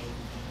what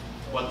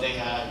they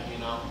have, you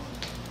know.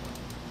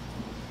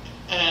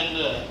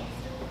 And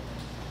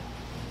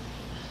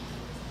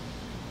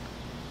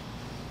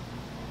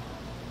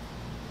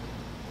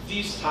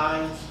these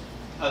times,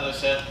 as I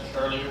said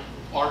earlier,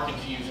 are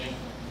confusing,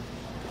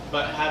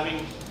 but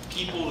having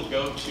people to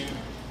go to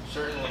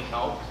certainly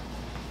help.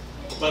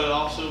 But it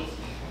also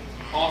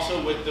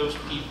with those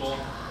people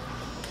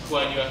who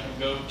I knew I could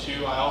go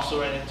to, I also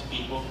ran into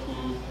people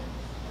who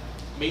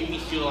made me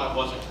feel I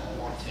wasn't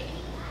wanted,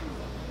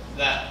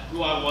 that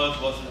who I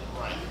wasn't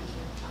right.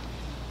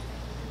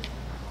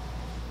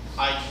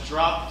 I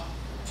dropped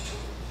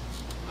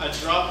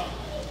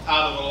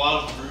out of a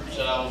lot of groups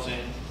that I was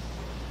in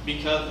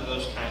because of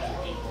those kinds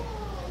of people.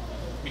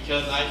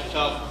 Because I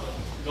felt,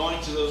 going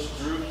to those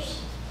groups,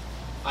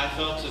 I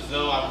felt as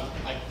though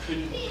I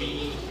couldn't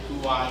be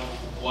who I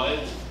was,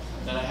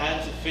 that I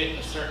had to fit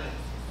a certain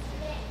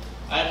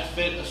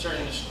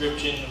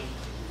description.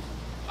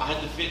 I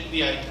had to fit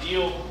the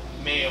ideal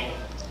male,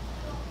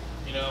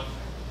 you know.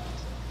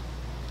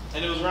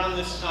 And it was around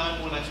this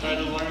time when I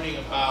started learning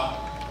about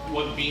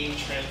what being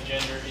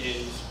transgender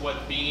is,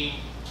 what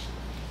being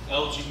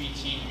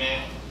LGBT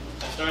meant.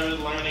 I started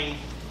learning,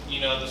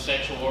 you know, the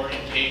sexual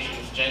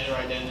orientations, gender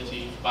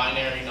identity,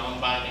 binary,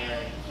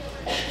 non-binary.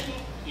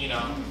 You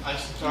know, I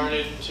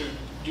started to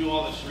do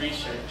all this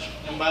research.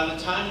 And by the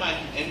time I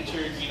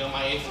entered, you know,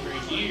 my 8th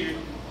grade year,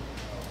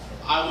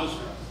 I was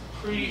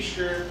pretty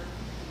sure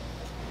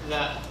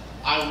that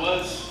I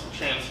was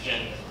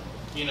transgender.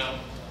 You know,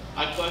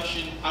 I've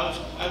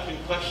been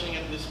questioning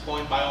at this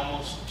point by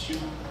almost 2.5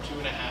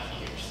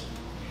 years.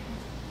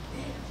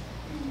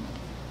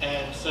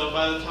 And so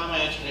by the time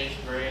I entered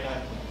 8th grade,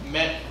 I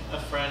met a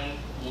friend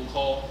we'll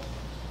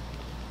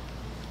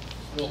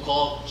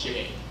call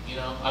Jay. You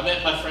know, I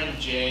met my friend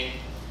Jay,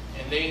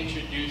 and they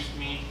introduced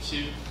me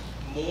to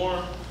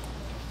more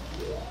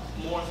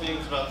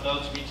things about the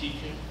LGBT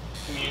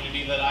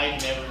community that I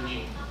never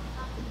knew.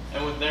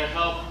 And with their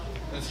help,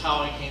 that's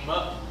how I came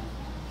up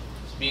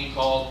to being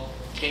called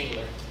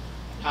Taylor.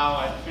 How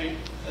I think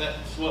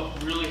that's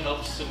what really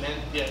helps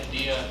cement the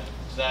idea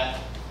that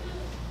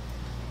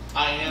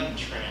I am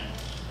trans.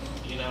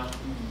 you know.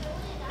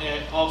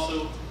 And it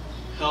also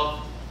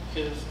helped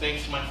because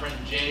thanks to my friend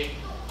Jay,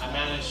 I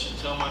managed to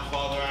tell my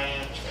father I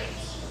am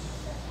trans.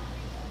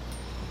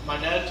 My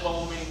dad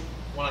told me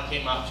when I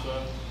came out to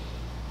him,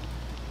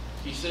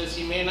 he says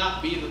he may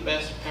not be the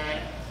best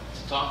parent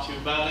to talk to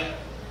about it,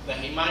 that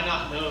he might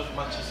not know as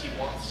much as he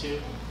wants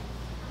to,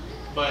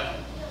 but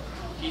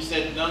he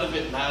said none of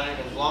it mattered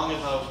as long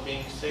as I was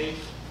being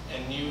safe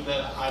and knew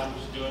that I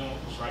was doing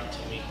what was right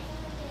to me.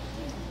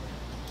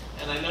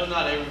 And I know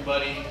not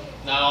everybody,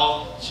 not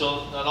all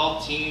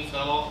teens,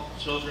 not all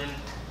children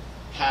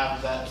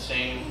have that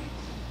same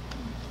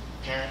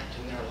parent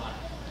in their life.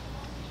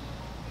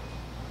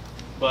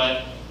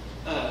 But,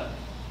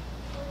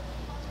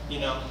 you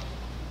know,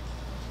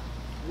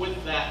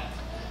 with that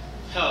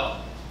help,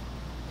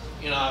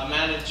 you know, I've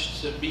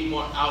managed to be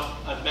more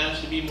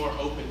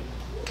open.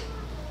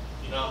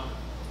 You know,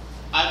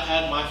 I've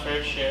had my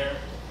fair share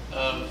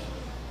of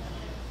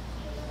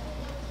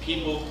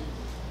people,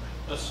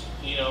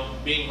 you know,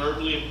 being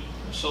verbally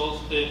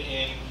assaulted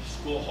in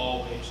school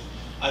hallways.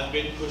 I've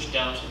been pushed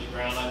down to the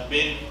ground. I've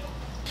been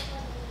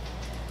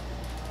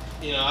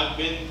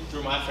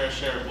through my fair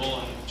share of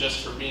bullying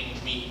just for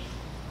being me.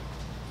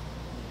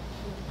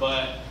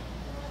 But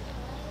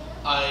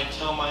I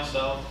tell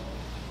myself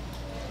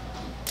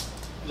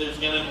there's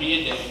going to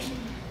be a day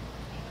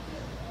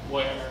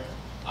where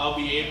I'll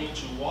be able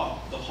to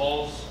walk the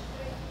halls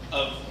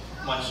of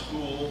my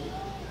school.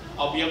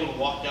 I'll be able to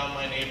walk down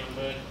my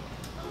neighborhood,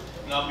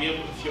 and I'll be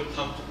able to feel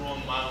comfortable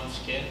in my own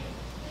skin,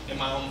 in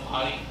my own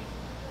body,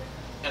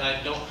 and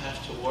I don't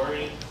have to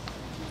worry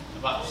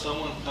about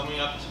someone coming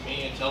up to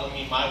me and telling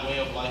me my way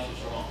of life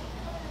is wrong.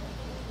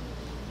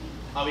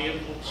 I'll be able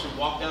to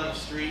walk down the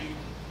street,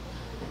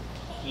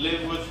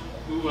 live with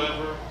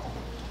whoever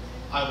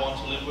I want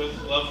to live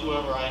with, love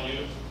whoever I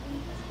do,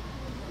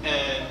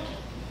 and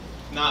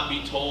not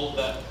be told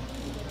that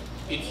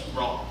it's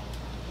wrong.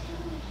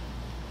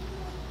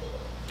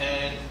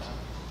 And,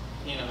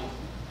 you know,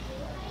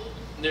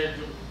 there's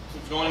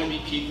going to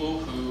be people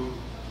who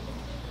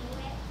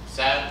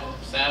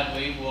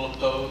sadly will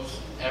oppose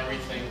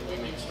everything that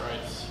we make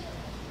strides.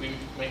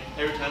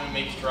 Every time we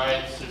make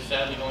strides, there's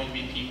sadly going to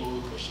be people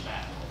who push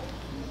back.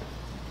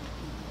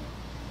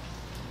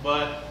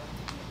 But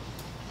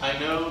I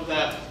know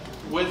that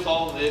with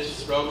all this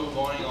struggle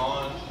going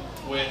on,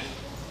 with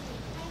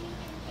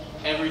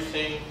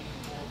everything,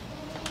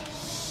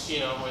 you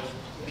know, with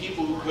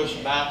people who push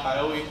back,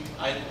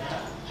 I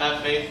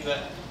have faith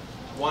that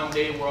one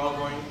day we're all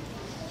going to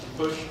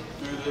push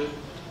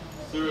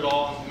through it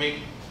all and make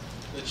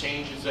the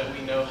changes that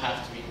we know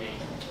have to be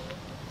made.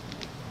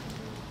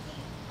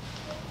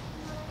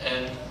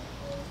 And,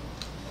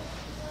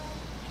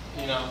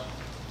 you know,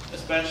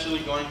 especially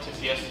going to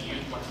Fiesta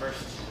Youth, my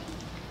first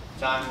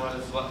time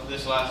was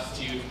this last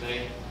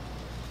Tuesday,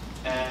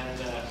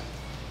 and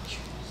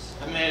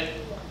I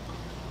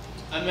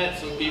met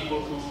some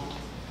people who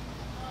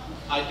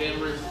I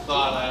never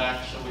thought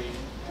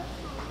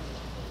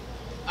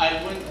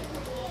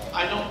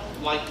I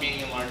don't like being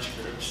in large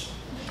groups,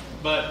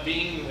 but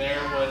being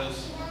there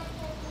was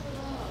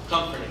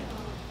comforting.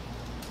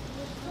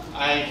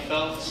 I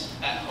felt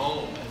at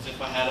home, as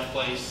if I had a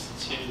place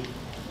to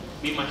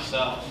be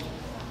myself.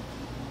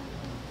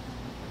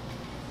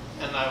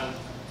 And I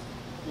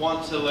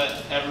want to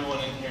let everyone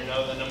in here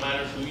know that no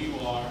matter who you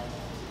are,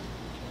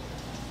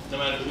 no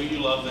matter who you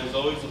love, there's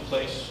always a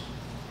place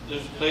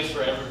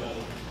for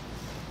everybody.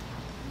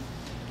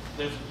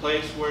 There's a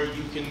place where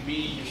you can be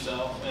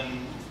yourself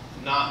and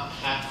not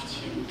have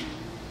to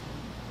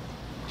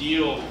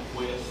deal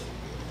with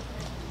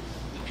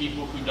the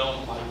people who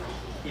don't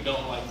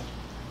like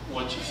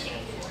what you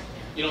stand for.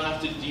 You don't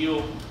have to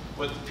deal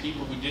with the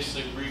people who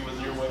disagree with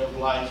your way of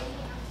life.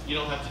 You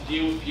don't have to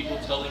deal with people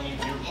telling you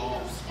you're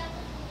wrong.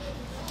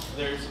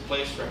 There's a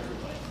place for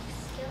everybody.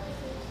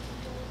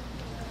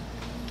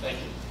 Thank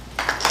you.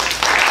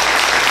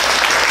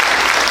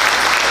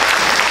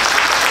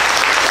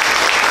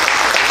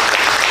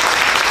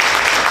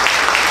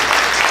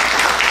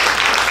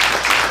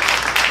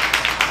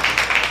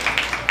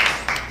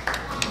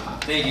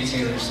 Thank you,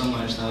 Taylor, so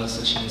much. That was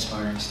such an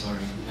inspiring story.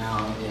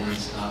 Now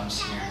is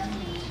Sierra.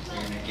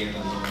 They're going to give a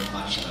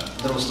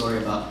little story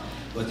about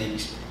what they've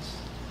experienced.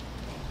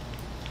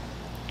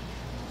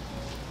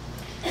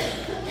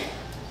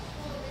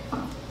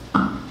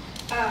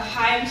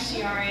 Hi, I'm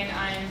Ciaran.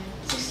 I'm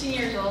 16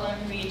 years old. I'm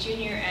going to be a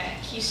junior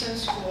at Keystone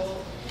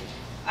School.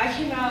 I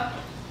came out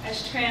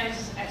as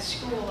trans at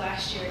school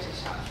last year as a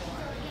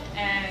sophomore.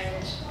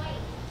 And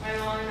my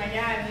mom and my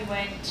dad, we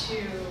went to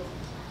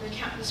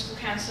the school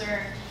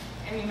counselor,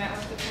 and we met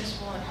with the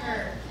principal and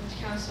her, the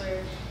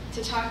counselor,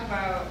 to talk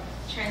about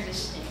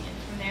transitioning. And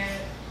from there,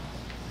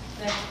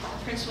 the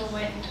principal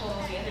went and told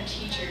the other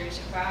teachers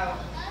about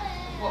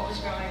what was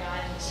going on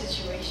in the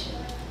situation.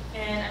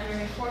 And I'm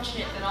very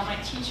fortunate that all my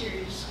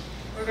teachers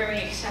were very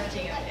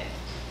accepting of it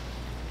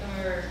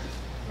and were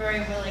very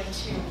willing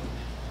to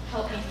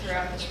help me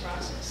throughout this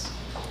process.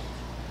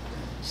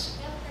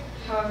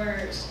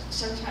 However,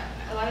 sometimes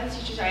a lot of the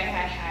teachers I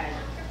had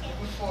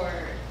before,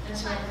 and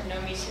some of them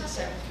know me since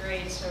 7th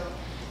grade, so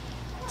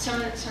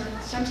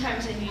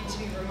sometimes I need to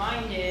be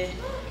reminded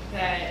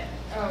that,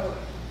 oh,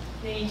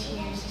 they need to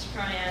use these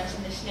pronouns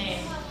and this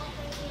name.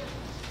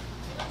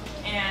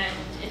 And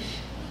if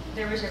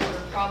there was ever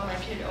a problem, I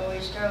could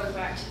always go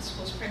back to the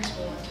school's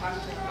principal and talk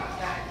to them about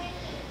that.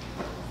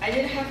 I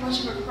didn't have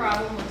much of a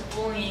problem with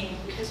bullying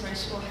because my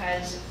school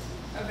has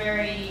a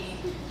very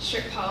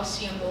strict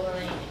policy on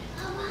bullying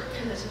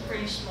because it's a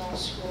pretty small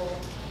school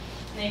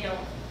and they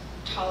don't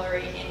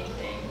tolerate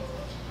anything.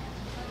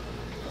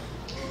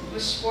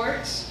 With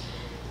sports,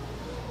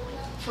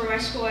 for my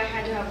school I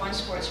had to have 1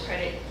 sports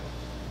credit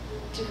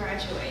to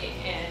graduate,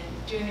 and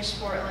doing a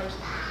sport like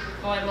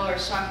volleyball or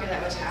soccer,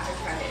 that was half a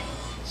credit.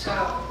 So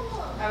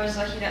I was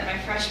lucky that my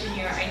freshman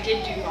year I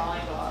did do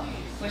volleyball,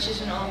 which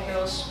is an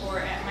all-girls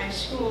sport at my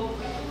school,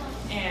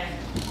 and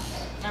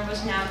I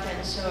was out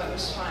then, so it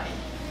was fine.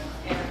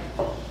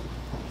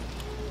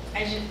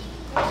 And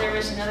there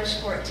was another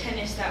sport,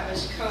 tennis, that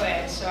was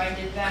co-ed, so I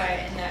did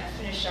that, and that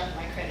finished off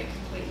my credit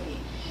completely.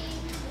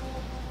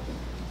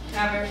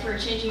 However, for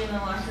changing in the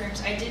locker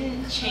rooms, I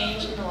didn't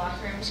change in the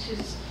locker rooms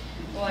because,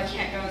 well, I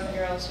can't go with the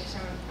girls because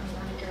I'm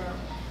not a girl.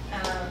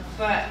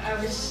 But I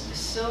was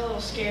still a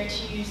little scared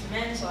to use the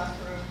men's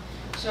locker room,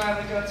 so I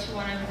would go to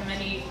one of the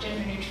many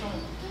gender-neutral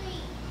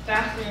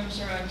bathrooms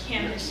around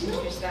campus and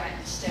use that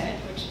instead,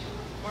 which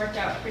worked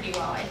out pretty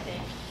well, I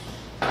think.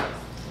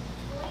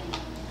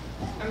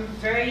 I'm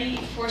very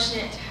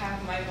fortunate to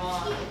have my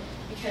mom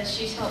because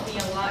she's helped me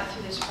a lot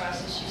through this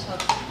process. She's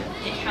helped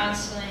get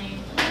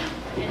counseling,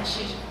 and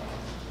she's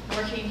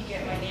working to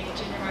get my name and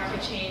gender marker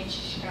changed.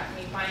 She's got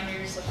me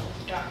binders, looking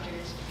with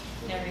doctors,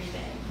 and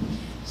everything.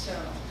 So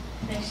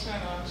thanks to my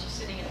mom. She's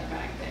sitting in the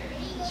back there.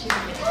 She's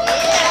amazing.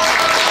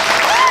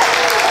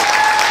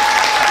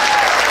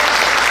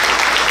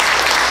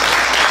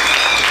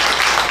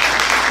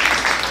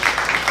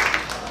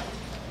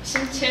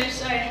 Some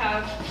tips I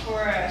have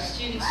for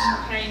students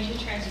trying to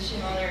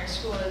transition while they're in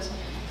school is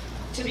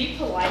to be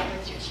polite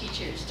with your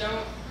teachers.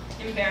 Don't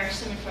embarrass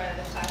them in front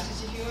of the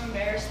classes. If you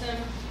embarrass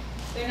them,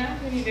 they're not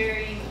going to be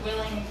very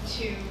willing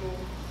to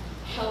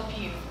help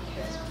you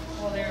because,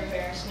 well, they're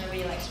embarrassed.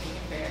 Nobody likes being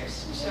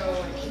embarrassed. So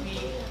it can be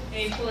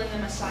maybe pulling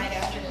them aside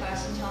after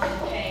class and telling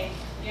them, hey,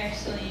 you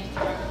accidentally used the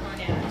wrong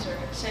pronouns, or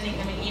sending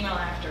them an email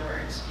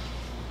afterwards.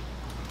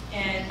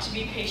 And to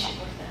be patient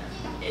with them.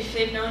 If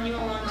they've known you a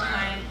long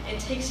time, it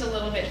takes a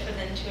little bit for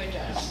them to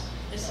adjust.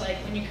 It's like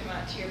when you come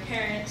out to your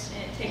parents,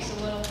 and it takes a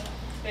little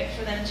bit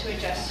for them to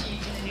adjust to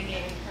using the new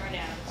name and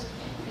pronouns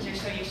because they're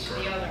so used to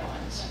the other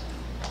ones.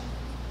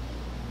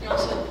 And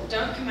also,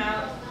 don't come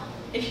out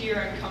if you're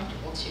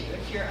uncomfortable to,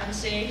 if you're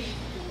unsafe,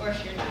 or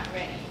if you're not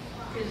ready.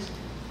 Because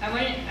I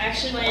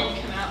actually wanted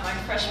to come out my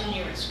freshman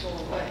year at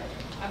school, but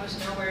I was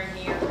nowhere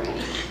near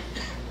ready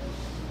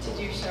to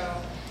do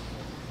so.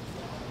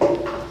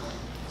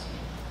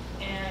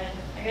 And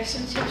I guess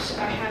some tips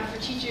I have for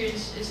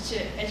teachers is to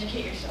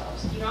educate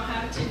yourselves. You don't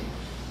have to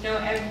know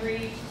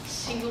every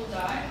single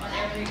dot on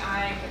every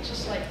I, but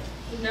just like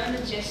know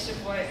the gist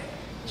of what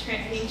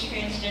being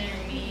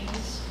transgender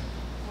means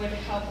would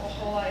help a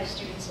whole lot of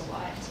students a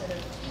lot instead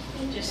of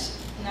just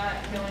not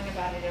knowing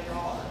about it at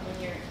all. And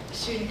when a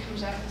student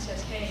comes up and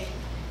says, hey,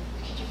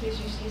 could you please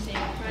use these name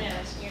and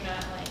pronouns, you're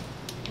not like,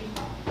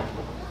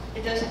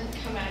 it doesn't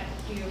come at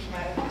you from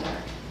out of the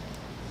dark.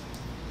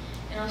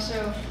 And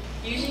also,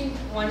 using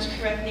one's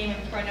correct name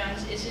and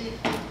pronouns isn't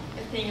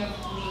a thing of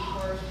belief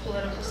or a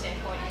political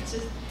standpoint. It's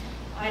an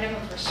item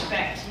of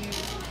respect.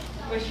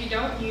 But if you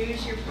don't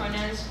use your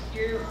pronouns,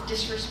 you're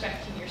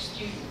disrespecting your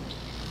student.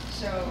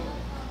 So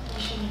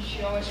you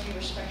should always be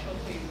respectful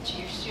to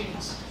your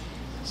students.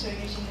 So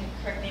using the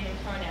correct name and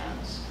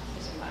pronouns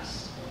is a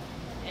must.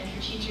 And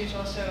for teachers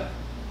also,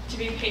 to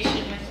be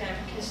patient with them,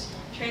 because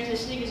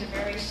transitioning is a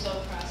very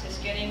slow process.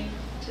 Getting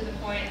to the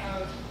point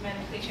of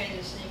medically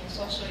transitioning and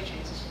socially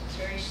transitioning is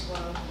very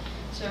slow.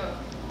 So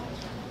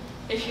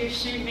if your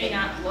student may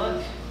not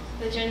look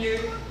the gender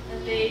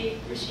that they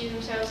perceive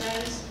themselves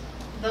as,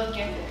 they'll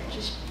get there.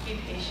 Just be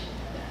patient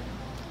with them.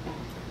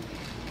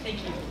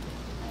 Thank you.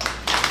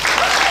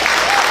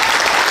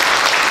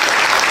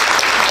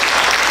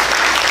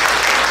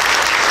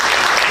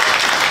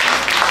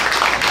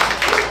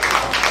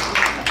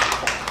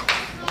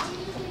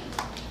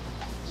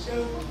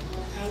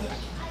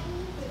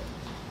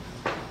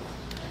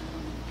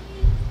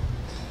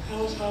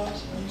 Alice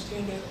Hollis, will you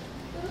stand up?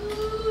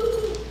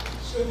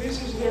 So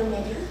this is their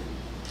mother.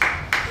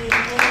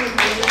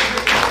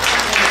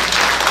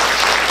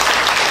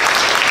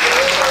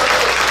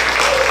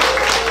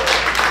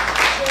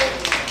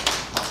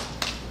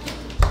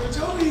 So it's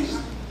always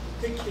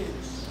the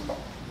kids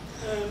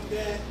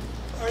that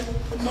are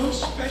the most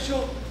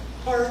special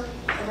part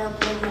of our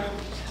program.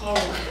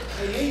 Always.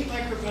 They hate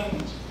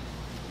microphones.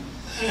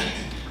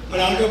 But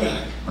I'll go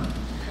back.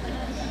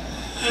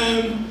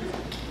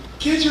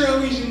 Kids are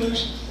always the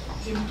most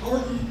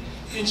important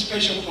and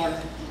special part.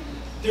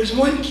 There's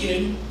one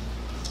kid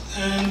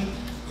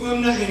who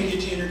I'm not going to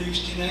get to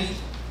introduce tonight.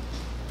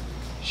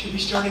 She'll be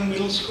starting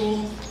middle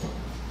school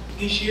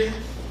this year.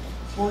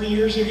 4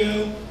 years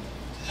ago.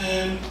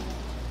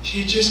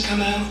 She had just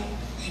come out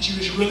and she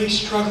was really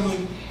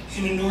struggling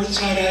in a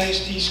Northside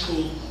ISD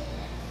school,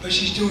 but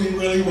she's doing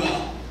really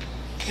well.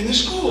 And the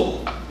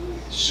schools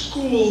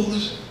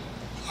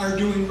are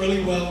doing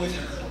really well with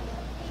her.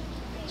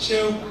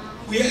 So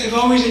we have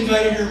always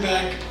invited her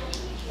back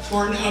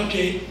for an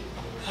update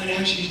on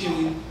how she's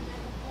doing.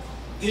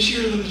 This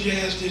year, little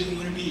Jazz doesn't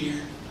want to be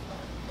here.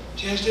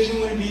 Jazz doesn't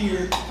want to be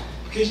here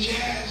because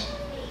Jazz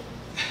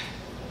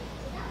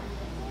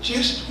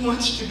just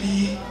wants to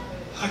be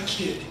a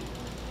kid.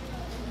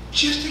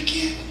 Just a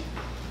kid.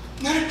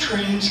 Not a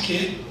trans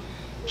kid,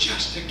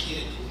 just a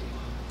kid.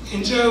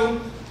 And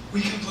so we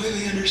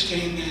completely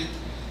understand that.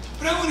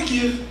 But I want to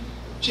give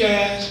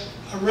Jazz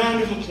a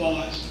round of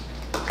applause.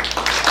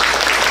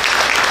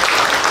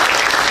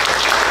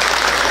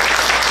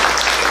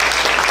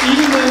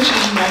 Even though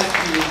she's not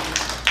here.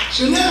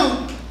 So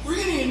now we're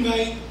going to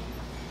invite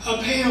a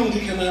panel to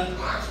come up,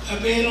 a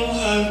panel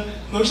of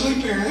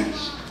mostly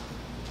parents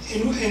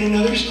and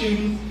another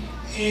student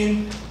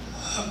and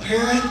a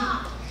parent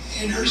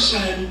and her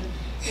son,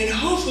 and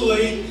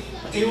hopefully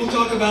they will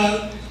talk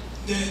about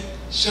the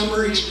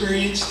summer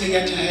experience they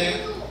got to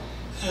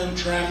have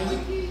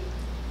traveling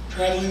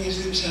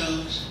as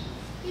themselves,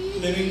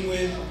 living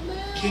with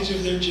kids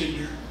of their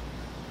gender.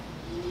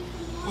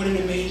 What an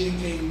amazing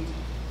thing.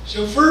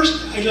 So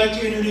first, I'd like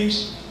to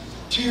introduce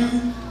two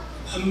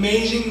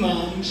amazing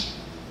moms.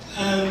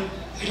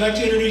 I'd like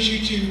to introduce you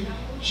to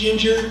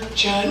Ginger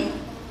Chun,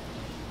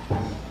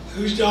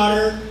 whose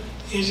daughter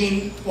is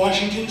in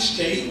Washington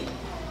State.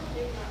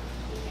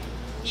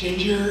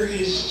 Ginger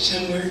is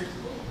somewhere.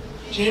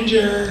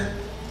 Ginger,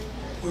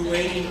 we're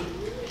waiting.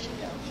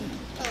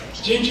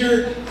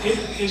 Ginger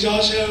is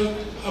also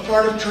a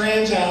part of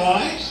Trans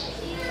Allies.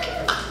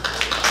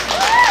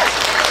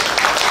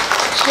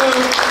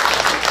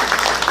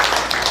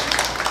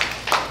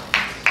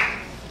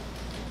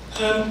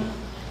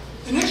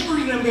 The next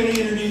person I'm going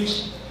to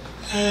introduce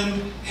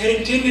had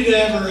intended to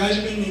have her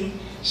husband and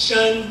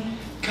son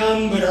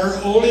come, but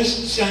our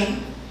oldest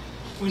son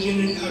was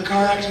in a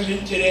car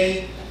accident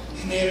today,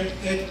 and they had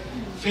that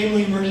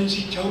family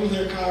emergency totaled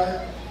their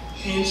car,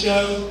 and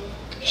so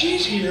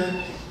she's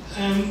here,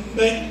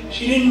 but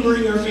she didn't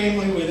bring her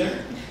family with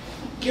her.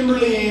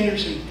 Kimberly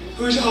Anderson,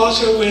 who is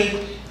also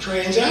with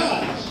Trans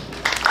Allies.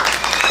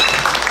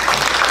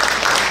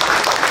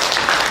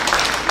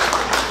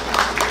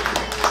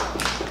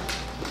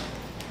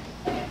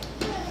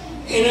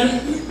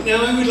 And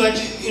now I would like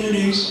to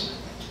introduce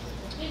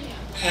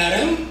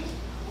Adam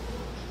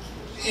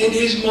and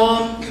his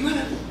mom, come on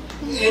up,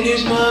 and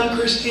his mom,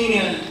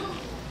 Christina.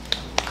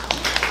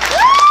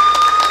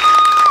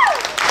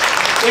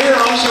 They are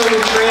also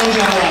with Trans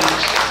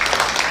Allies.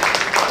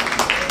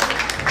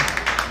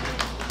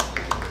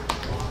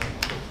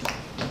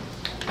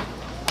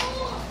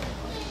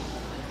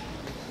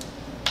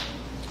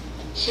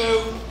 So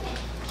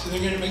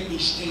they're going to make me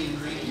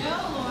stand, right? No,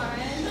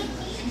 Lauren.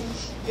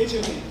 It's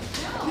okay.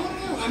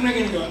 No, I'm not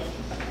going to go up.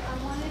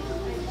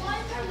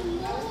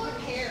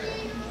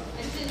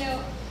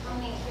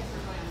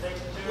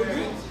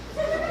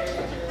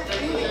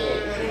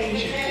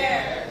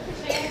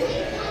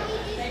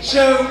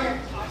 So,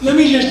 let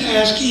me just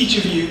ask each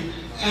of you.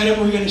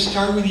 Adam, we're going to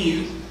start with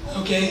you,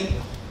 okay?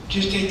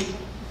 Just take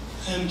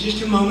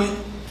just a moment.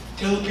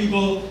 Tell the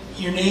people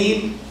your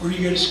name, where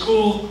you go to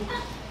school,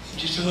 and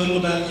just a little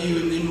about you,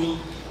 and then we'll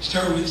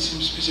start with some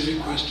specific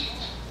questions.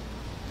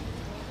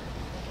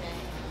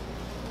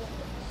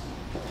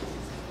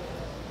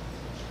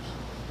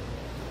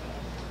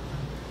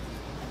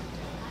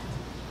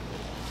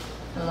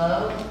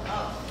 Hello?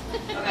 Oh,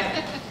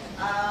 okay.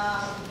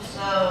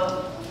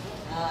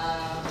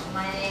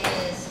 My name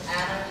is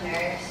Adam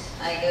Harris.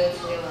 I go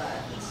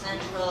to East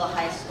Central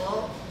High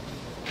School.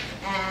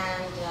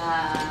 And,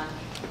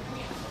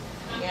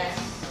 yes,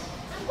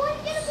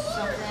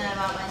 something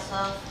about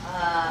myself.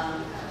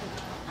 I'm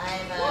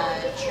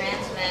a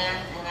trans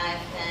man, and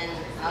I've been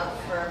out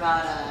for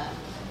about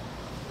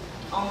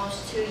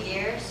almost 2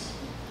 years.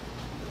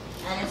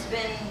 And it's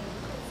been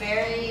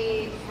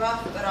very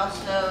rough, but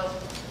also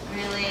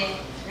really,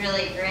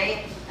 really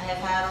great. I have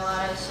had a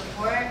lot of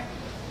support,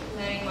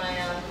 including my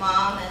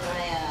mom and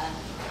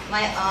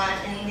my aunt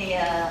in the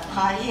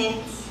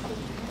audience,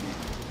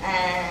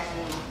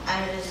 and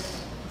I'm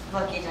just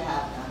lucky to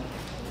have them.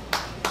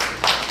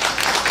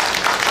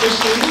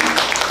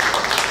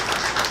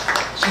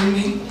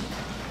 Cindy?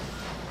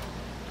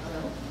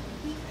 Hello.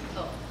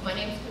 Oh, my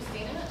name is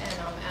Christina, and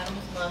I'm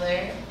Adam's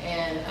mother.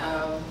 And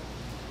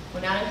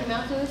when Adam came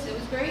out to us, it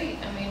was great.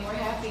 I mean, we're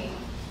happy.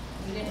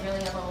 We didn't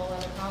really have a whole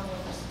lot of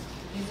problems.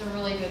 He's a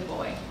really good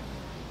boy.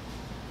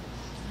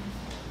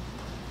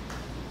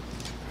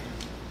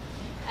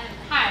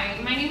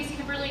 Hi, my name is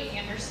Kimberly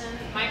Anderson.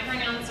 My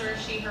pronouns are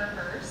she, her,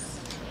 hers.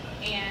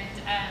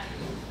 And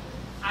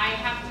I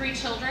have 3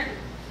 children.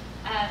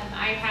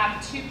 I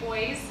have 2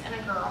 boys and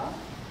a girl.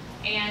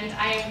 And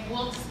I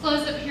will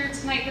disclose up here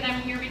tonight that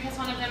I'm here because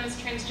one of them is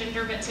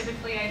transgender, but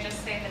typically I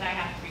just say that I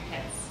have 3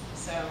 kids.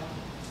 So.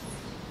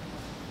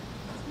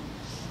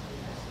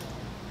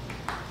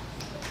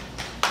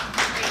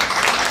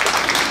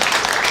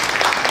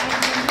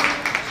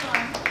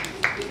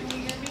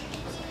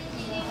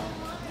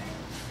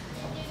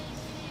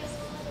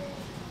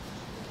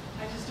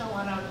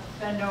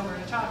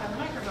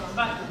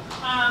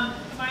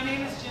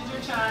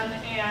 Chun,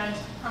 and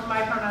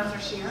my pronouns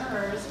are she, her,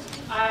 hers.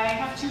 I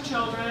have 2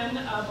 children,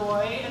 a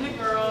boy and a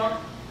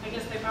girl. I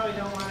guess they probably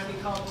don't want to be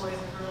called boys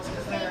and girls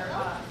because they're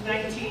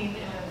 19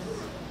 and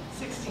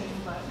 16,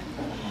 but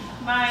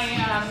my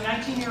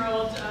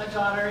 19-year-old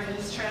daughter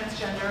is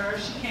transgender.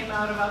 She came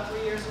out about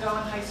 3 years ago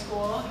in high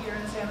school here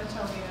in San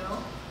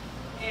Antonio,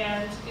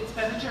 and it's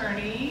been a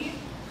journey,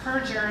 her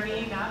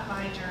journey, not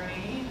my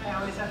journey. I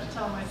always have to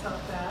tell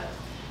myself that,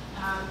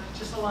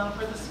 just along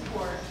for the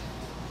support.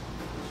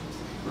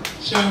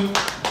 So,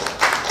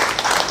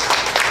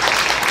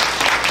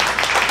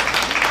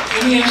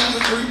 let me ask the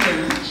 3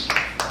 parents,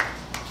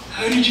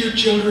 how did your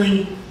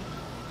children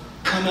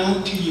come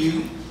out to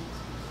you,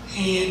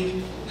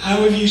 and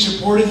how have you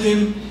supported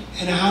them,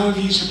 and how have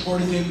you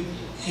supported them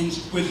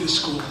with the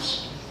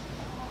schools?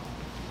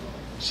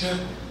 So,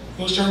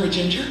 we'll start with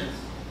Ginger.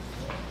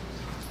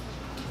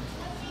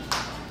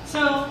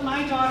 So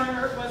my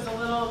daughter was a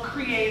little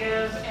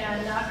creative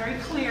and not very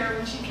clear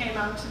when she came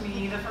out to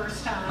me the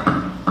first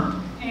time.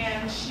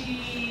 And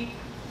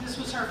this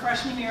was her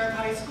freshman year of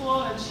high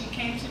school, and she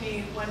came to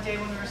me one day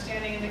when we were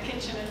standing in the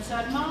kitchen and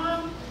said,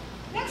 "Mom,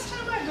 next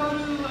time I go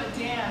to a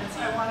dance,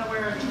 I want to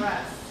wear a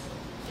dress."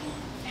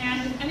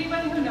 And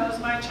anybody who knows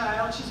my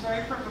child, she's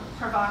very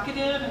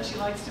provocative, and she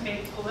likes to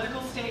make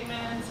political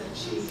statements, and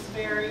she's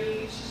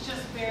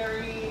just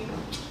very,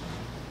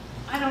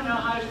 I don't know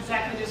how to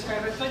exactly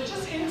describe it, but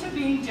just into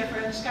being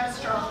different. She's got a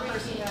strong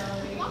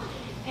personality.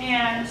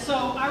 And so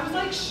I was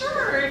like,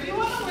 sure, if you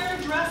want to wear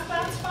a dress,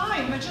 that's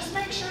fine, but just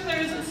make sure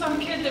there isn't some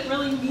kid that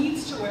really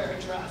needs to wear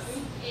a dress.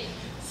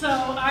 So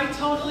I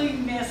totally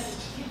missed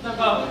the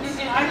boat.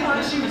 I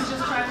thought she was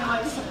just trying to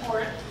like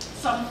support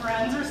some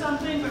friends or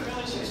something, but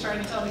really she was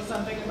trying to tell me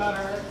something about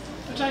her,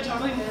 which I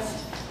totally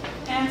missed.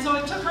 And so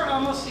it took her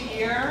almost a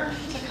year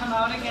to come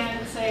out again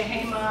and say,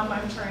 "Hey Mom,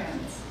 I'm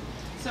trans."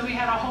 So we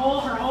had her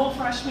whole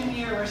freshman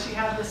year where she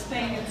had this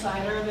thing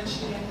inside her that she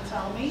didn't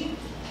tell me,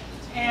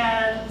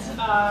 and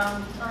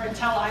or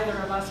tell either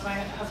of us, my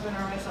husband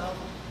or myself.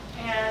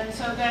 And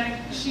so then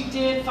she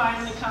did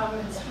finally come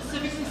and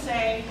specifically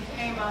say,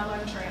 "Hey Mom,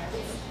 I'm trans."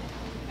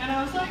 And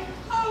I was like,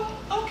 "Oh,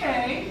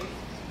 okay."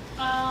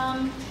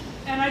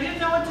 And I didn't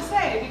know what to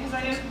say because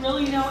I didn't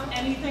really know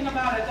anything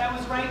about it. That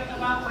was right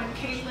about when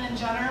Caitlyn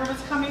Jenner was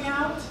coming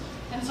out.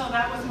 And so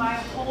that was my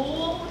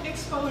whole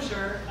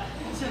exposure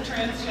to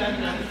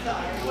transgender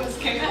was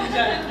Caitlyn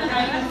Jenner.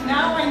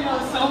 Now I know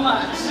so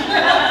much.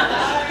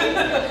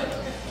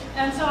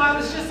 And so I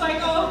was just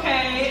like, oh,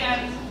 okay.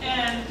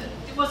 And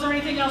was there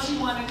anything else you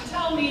wanted to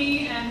tell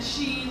me? And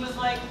she was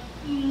like,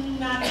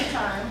 not at the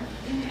time.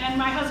 And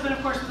my husband,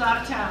 of course, was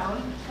out of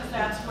town, because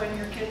that's when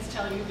your kids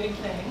tell you big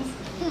things.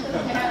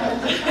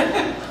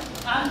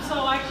 And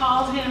so I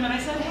called him and I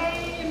said,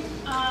 hey,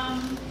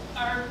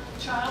 our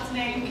child's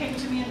name came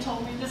to me and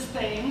told me this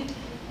thing.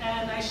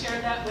 And I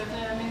shared that with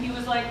him, and he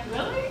was like,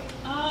 really?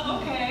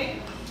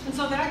 Okay. And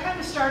so that kind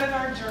of started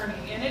our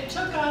journey. And it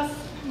took us,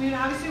 I mean,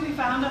 obviously we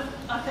found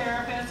a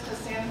therapist, because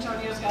San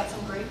Antonio's got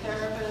some great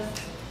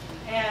therapists.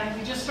 And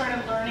we just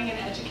started learning and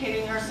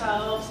educating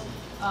ourselves.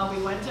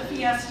 We went to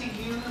Fiesta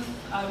Youth,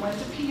 I went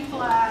to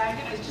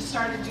PFLAG, I just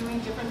started doing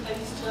different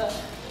things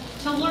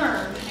to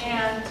learn.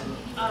 And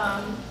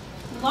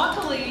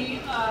luckily,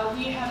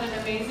 we had an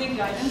amazing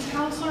guidance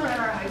counselor at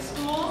our high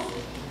school.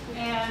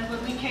 And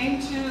when we came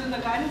to the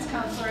guidance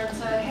counselor and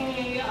said,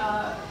 hey,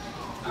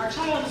 our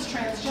child is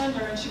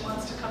transgender and she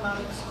wants to come out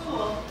of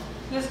school,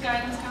 this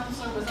guidance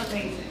counselor was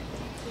amazing.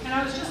 And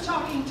I was just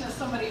talking to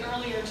somebody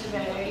earlier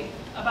today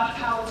about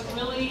how it's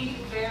really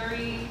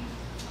very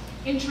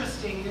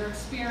interesting, your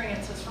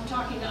experiences from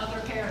talking to other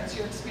parents,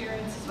 your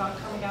experiences about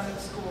coming out of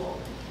school.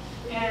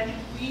 And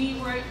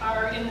we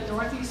are in the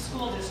Northeast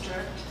School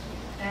District,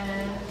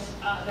 and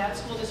that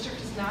school district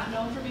is not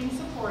known for being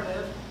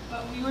supportive,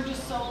 but we were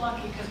just so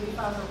lucky because we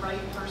found the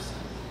right person.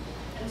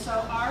 And so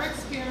our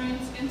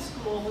experience in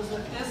school was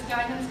that this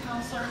guidance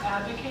counselor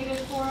advocated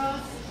for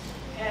us,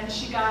 and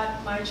she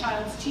got my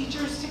child's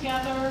teachers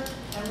together,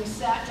 and we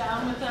sat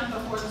down with them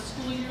before the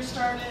school year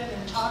started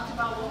and talked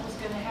about what was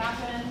going to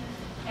happen.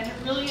 And it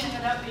really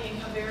ended up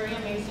being a very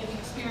amazing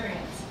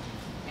experience.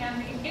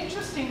 And the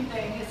interesting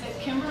thing is that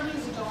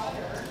Kimberly's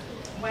daughter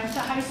went to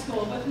high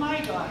school with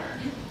my daughter.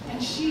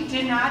 And she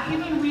did not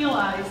even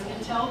realize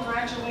until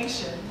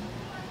graduation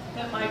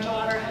that my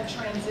daughter had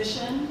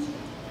transitioned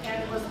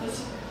and was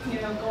this,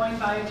 going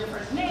by a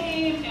different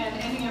name and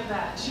any of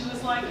that. She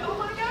was like, oh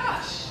my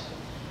gosh.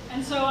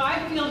 And so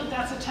I feel that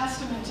that's a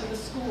testament to the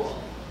school,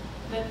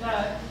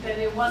 that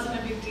it wasn't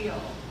a big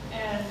deal.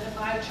 And that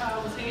my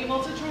child was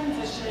able to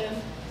transition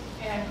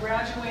and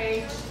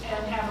graduate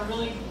and have a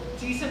really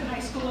decent high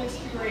school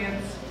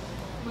experience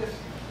with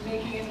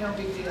making it no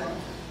big deal.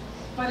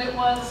 But it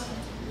was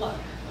luck,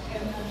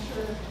 and I'm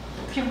sure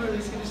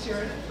Kimberly's going to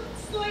share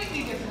a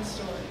slightly different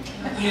story.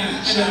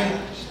 Yeah,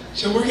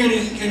 so we're going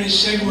to kind of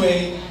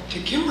segue to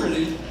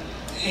Kimberly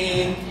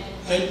and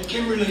let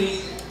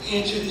Kimberly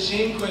answer the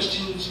same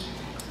questions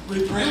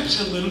with perhaps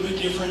a little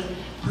bit different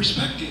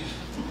perspective.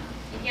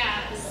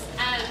 Yes.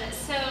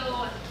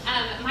 So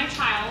my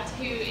child,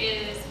 who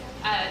is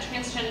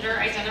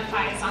mother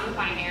identifies on the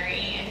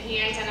binary, and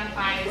he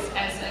identifies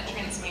as a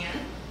trans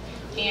man.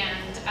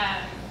 And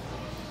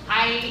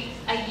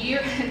a year,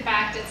 in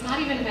fact, it's not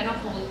even been a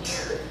whole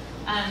year.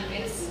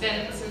 It's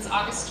been since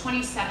August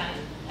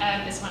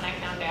 27th is when I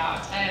found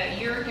out. A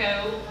year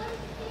ago,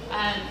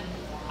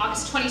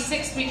 August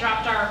 26th, we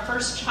dropped our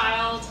first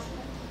child,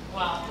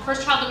 well, the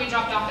first child that we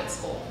dropped off at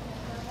school.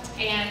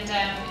 And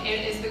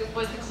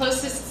was the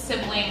closest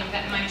sibling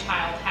that my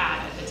child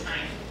had at the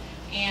time.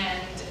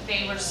 And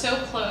they were so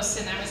close,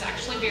 and I was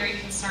actually very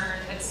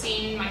concerned. I'd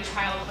seen my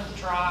child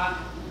withdraw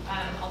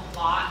a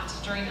lot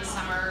during the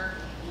summer.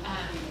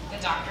 The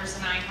doctors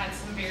and I had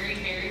some very,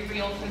 very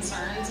real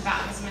concerns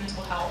about his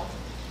mental health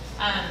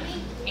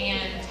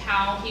and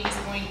how he was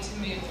going to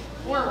move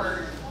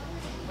forward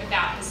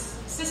without his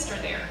sister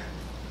there.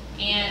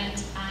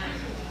 And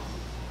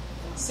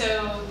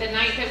so the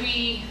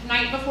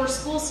night before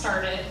school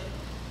started,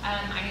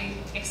 I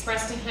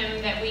expressed to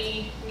him that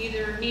we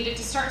either needed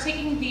to start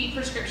taking the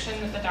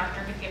prescription that the doctor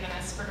had given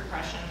us for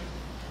depression,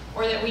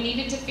 or that we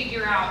needed to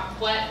figure out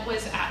what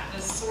was at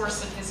the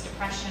source of his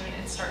depression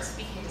and start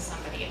speaking to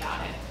somebody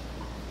about it.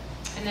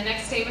 And the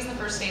next day was the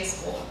first day of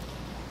school.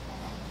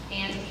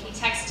 And he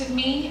texted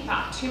me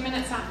about 2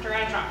 minutes after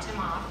I dropped him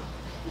off.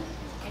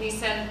 And he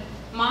said,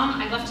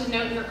 "Mom, I left a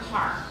note in your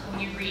car.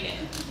 Will you read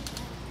it?"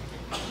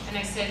 And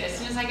I said, "As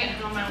soon as I get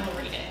home, I will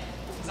read it,"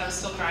 because I was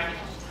still driving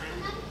at the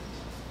time.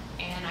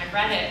 And I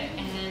read it,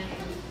 and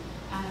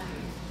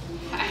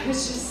I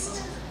was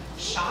just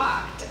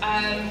shocked,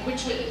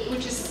 which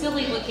is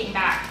silly looking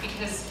back,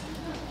 because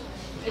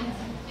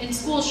in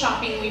school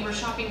shopping, we were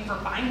shopping for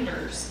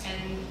binders,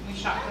 and we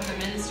shopped in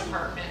the men's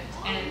department.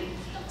 And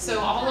so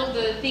all of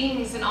the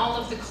things and all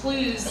of the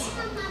clues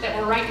that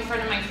were right in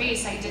front of my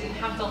face, I didn't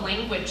have the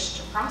language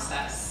to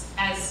process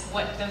as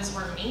what those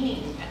were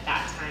meaning at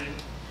that time,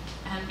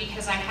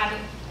 because it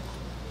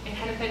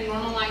hadn't been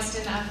normalized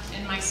enough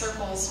in my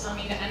circles for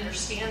me to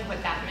understand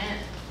what that meant.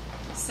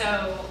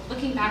 So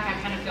looking back, I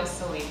kind of feel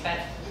silly, but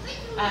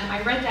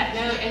I read that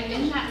note, and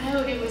in that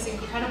note, it was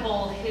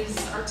incredible, his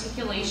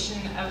articulation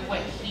of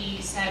what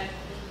he said.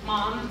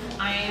 "Mom,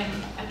 I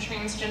am a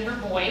transgender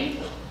boy,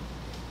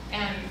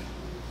 and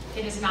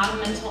it is not a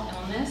mental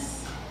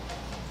illness.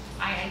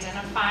 I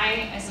identify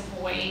as a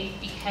boy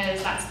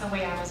because that's the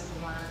way I was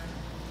born.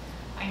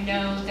 I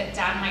know that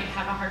Dad might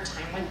have a hard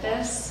time with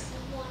this,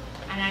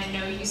 and I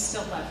know you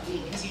still love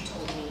me because you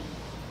told me.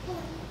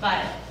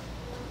 But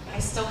I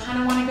still kind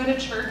of want to go to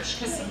church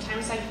because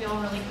sometimes I feel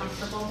really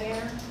comfortable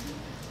there.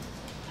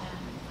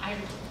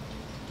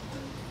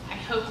 I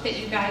hope that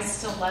you guys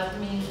still love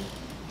me."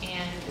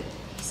 And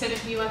he said a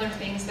few other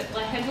things that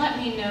had let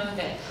me know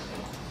that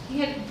he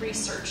had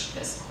researched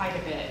this quite a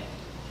bit,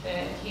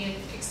 that he had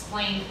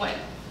explained what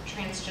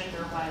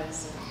transgender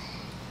was.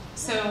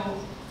 So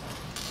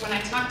when I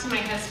talked to my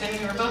husband,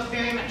 we were both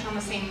very much on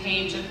the same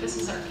page of, this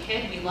is our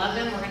kid, we love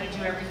him, we're going to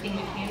do everything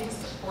we can to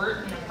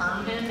support and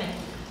affirm him and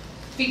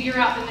figure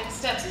out the next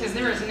steps, because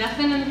there is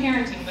nothing in the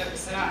parenting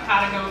books about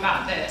how to go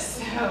about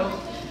this. So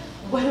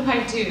what do I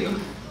do?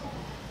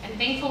 And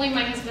thankfully,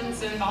 my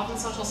husband's involved in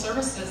social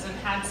services and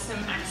had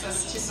some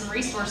access to some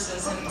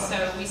resources, and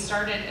so we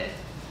started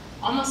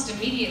almost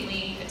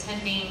immediately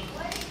attending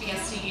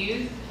BSC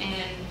Youth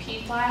and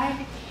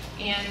PFLAG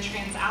and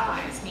Trans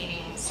Allies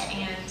meetings.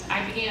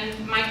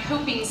 And my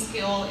coping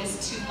skill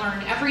is to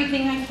learn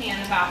everything I can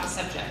about the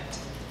subject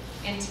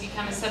and to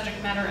become a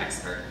subject matter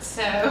expert.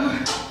 So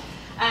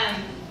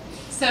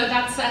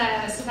that's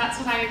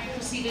what I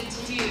proceeded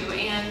to do.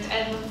 And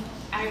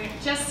I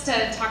just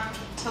talked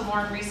to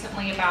Lauren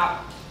recently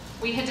about,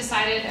 we had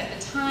decided at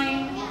the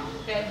time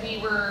that we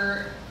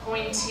were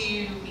going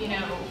to,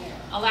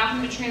 allow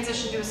him to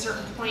transition to a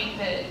certain point,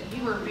 but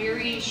we were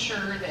very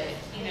sure that,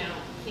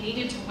 he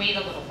needed to wait a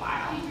little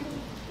while,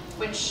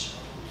 which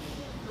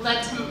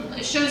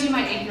it shows you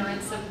my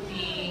ignorance of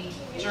the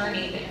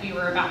journey that we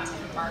were about to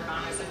embark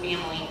on as a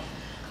family.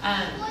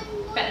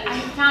 But I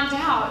found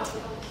out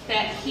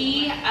that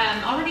he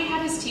already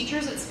had his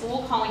teachers at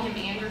school calling him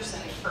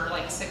Anderson for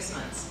like 6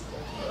 months.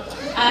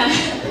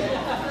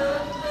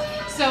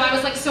 So I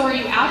was like, "So are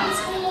you out of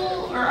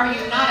school or are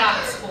you not out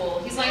of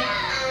school?" He's like,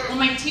 "Well,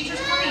 my teachers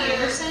call me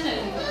Anderson,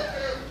 and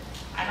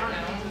I don't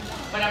know,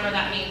 whatever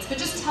that means, but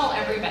just tell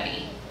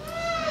everybody."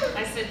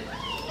 I said,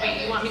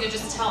 "Wait, you want me to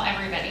just tell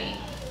everybody?"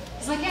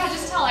 He's like, "Yeah,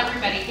 just tell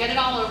everybody. Get it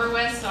all over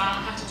with so I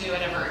don't have to do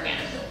it ever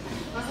again."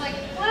 I was like,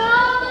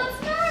 "Well,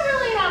 that's not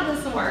really how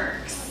this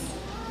works.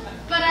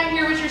 But I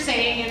hear what you're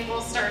saying, and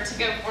we'll start to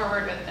go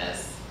forward with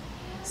this."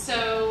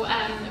 So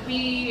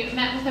we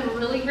met with a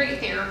really great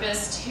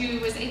therapist who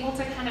was able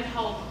to kind of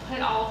help put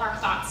all of our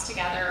thoughts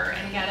together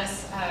and get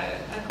us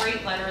a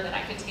great letter that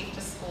I could take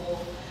to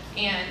school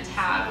and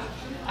have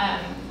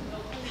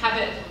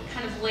it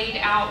kind of laid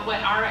out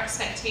what our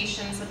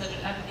expectations of the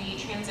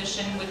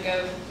transition would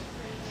go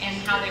and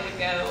how they would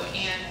go.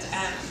 And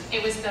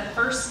it was the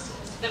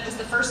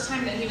first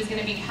time that he was going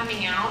to be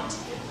coming out,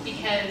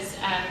 because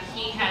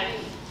he had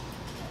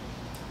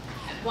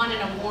won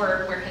an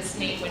award where his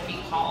name would be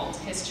called,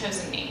 his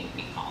chosen name would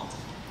be called.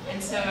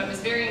 And so it was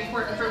very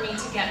important for me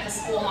to get the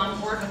school on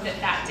board with it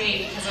that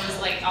day, because I was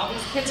like, all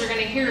these kids are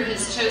going to hear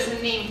his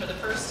chosen name for the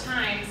first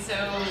time, so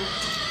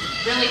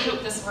really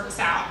hope this works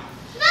out.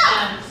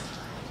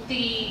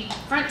 The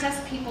front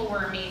desk people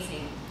were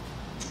amazing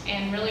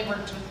and really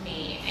worked with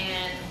me,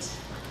 and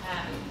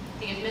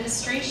the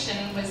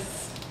administration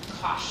was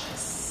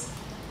cautious,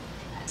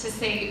 to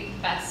say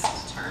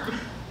best term,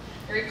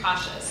 very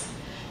cautious.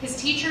 His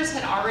teachers I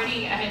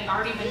had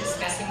already been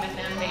discussing with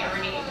them. They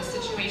already knew the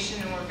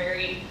situation and were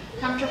very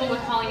comfortable with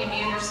calling him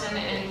Anderson,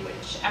 and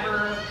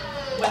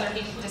whether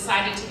he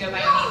decided to go by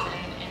Nathan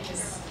in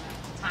his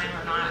time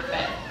or not.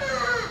 But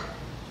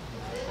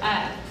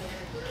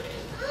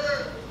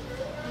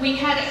we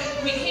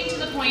came to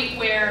the point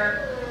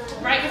where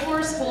right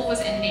before school was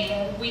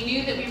ending, we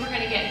knew that we were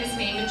going to get his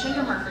name and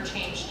gender marker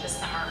changed this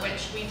summer,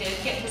 which we did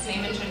get his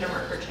name and gender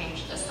marker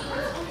changed this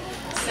summer.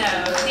 So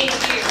thank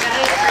you. That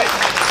is great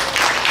news.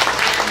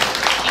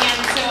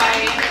 And so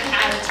I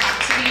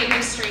talked to the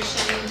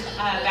administration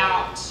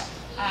about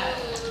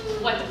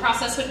what the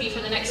process would be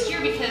for the next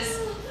year, because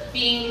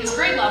being his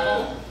grade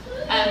level,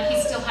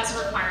 he still has a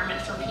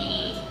requirement for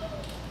PE.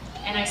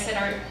 And I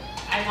said,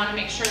 I want to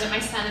make sure that my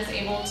son is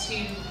able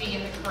to be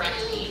in the correct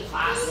PE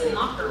class and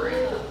locker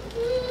room.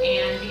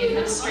 And the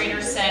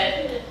administrator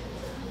said,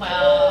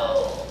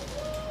 well,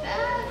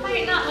 that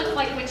might not look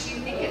like what you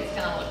think it's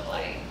going to look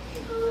like.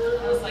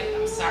 I was like,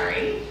 I'm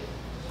sorry.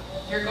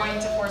 You're going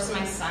to force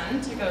my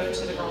son to go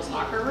to the girls'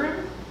 locker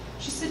room?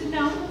 She said,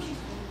 no.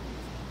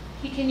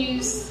 He can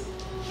use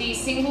the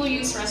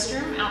single-use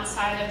restroom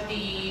outside of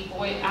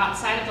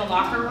the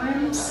locker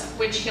rooms,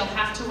 which he'll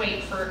have to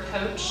wait for a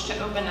coach to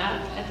open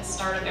up at the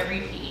start of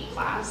every PE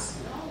class.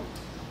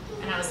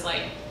 And I was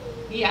like,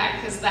 yeah,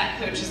 because that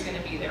coach is going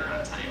to be there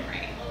on time,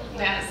 right?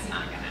 That's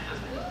not going to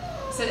happen.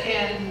 I said,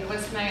 and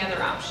what's my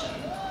other option?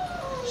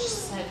 She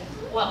said,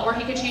 well, or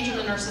he could change in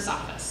the nurse's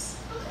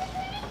office.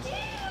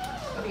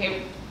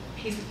 Okay,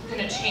 he's going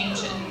to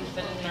change in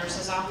the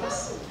nurse's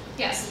office?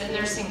 Yes, in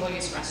their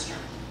single-use restroom.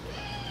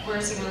 Where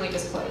is he going to leave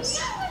his clothes?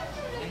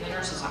 In the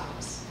nurse's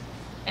office.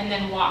 And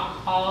then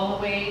walk all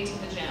the way to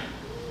the gym.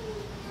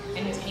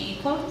 In his PE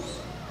clothes?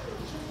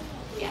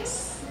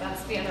 Yes,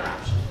 that's the other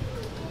option.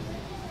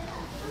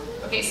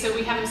 Okay, so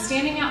we have him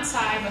standing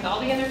outside with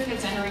all the other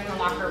kids entering the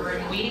locker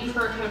room, waiting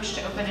for a coach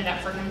to open it up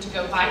for him to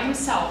go by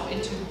himself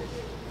into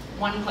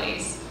one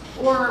place.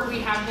 Or we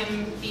have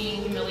him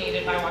being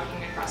humiliated by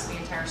walking across the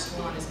entire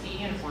school in his PE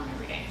uniform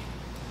every day.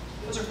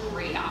 Those are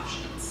great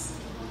options.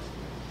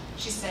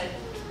 She said,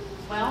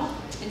 well,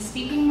 in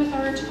speaking with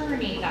our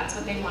attorney, that's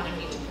what they wanted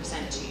me to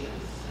present to you.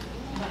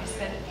 And I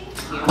said, thank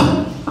you.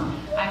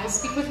 I will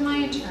speak with my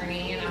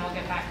attorney and I will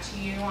get back to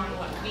you on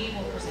what we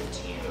will present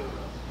to you.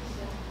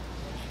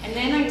 And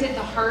then I did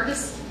the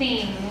hardest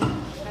thing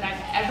that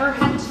I've ever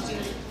had to do.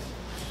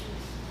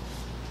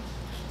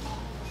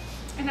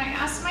 And I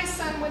asked my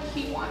son what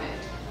he wanted,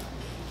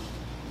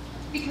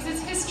 because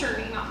it's his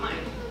journey, not mine.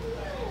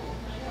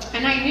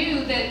 And I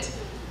knew that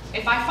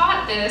if I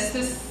fought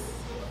this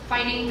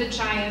fighting the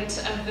giant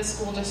of the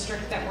school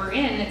district that we're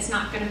in, it's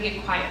not going to be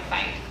a quiet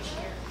fight.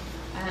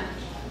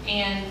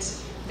 And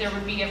there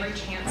would be every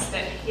chance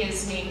that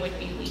his name would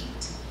be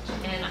leaked.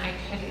 And I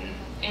couldn't.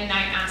 And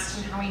I asked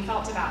him how he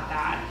felt about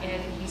that,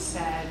 and he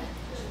said,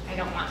 I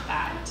don't want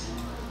that.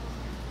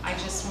 I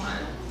just want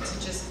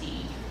to just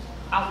be.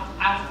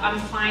 I'm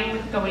fine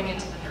with going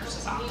into the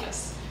nurse's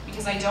office,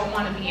 because I don't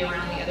want to be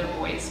around the other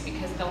boys,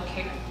 because they'll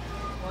kick.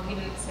 Well, he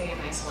didn't say a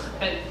nice word,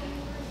 but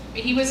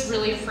he was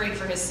really afraid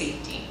for his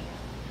safety.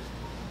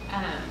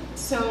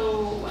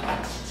 So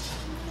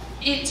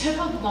it took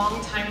a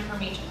long time for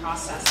me to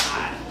process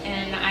that,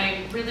 and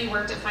I really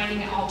worked at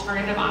finding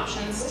alternative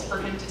options for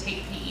him to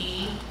take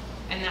PE,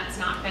 and that's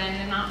not been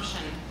an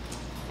option.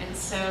 And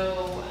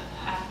so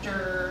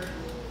after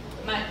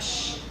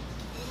much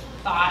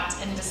thought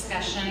and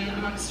discussion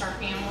amongst our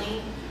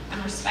family,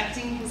 I'm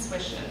respecting his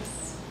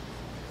wishes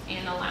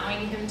and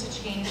allowing him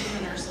to change in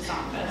the nurse's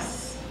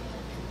office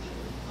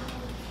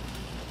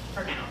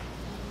for now,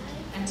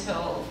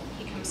 until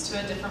he comes to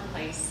a different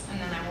place, and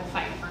then I will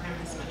fight for him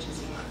as much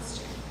as he wants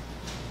to.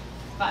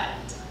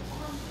 But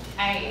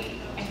I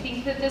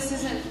think that this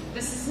is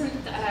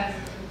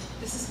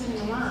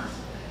the norm.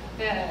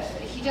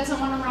 He doesn't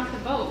want to rock the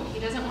boat. He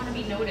doesn't want to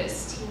be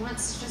noticed. He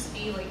wants to just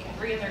be like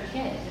every other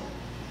kid.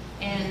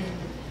 And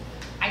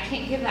I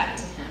can't give that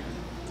to him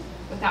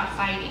without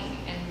fighting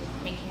and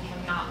making him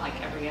not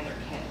like every other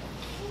kid.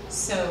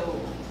 So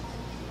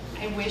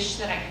I wish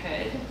that I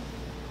could,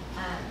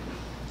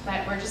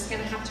 but we're just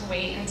going to have to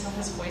wait until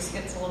his voice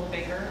gets a little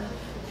bigger,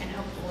 and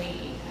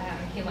hopefully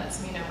he lets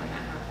me know when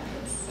that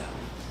happens. So.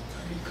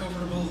 Are you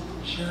comfortable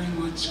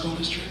sharing what school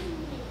district?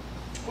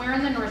 We're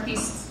in the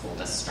Northeast School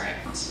District.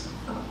 I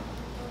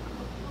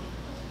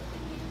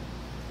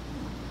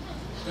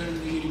don't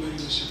think anybody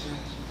was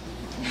surprised.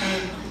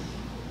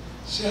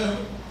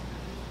 So,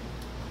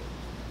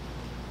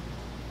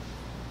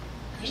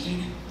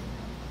 Christina?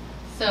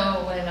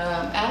 So when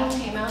Adam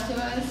came out to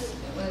us,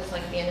 it was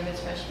like the end of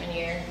his freshman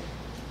year,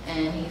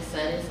 and he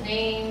said his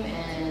name,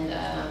 and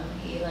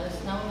he he let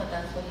us know that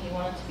that's what he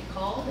wanted to be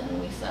called,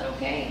 and we said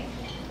okay.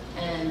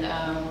 And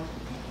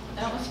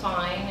that was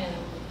fine. And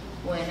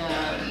when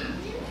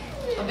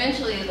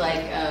eventually,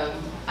 like,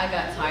 I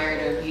got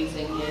tired of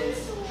using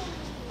his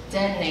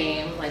dead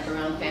name, like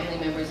around family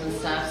members and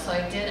stuff, so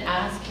I did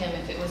ask him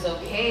if it was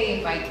okay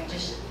if I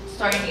just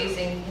started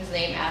using his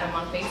name, Adam,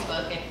 on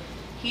Facebook, and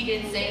he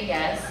did say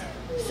yes.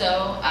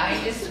 So I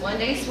just one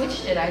day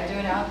switched it. I threw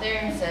it out there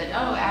and said,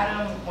 oh,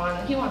 Adam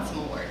he wants some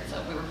awards, so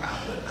we were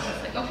proud of it. I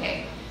was like,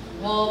 okay.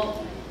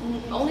 Well,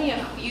 only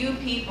a few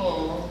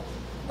people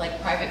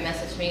like private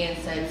messaged me and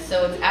said,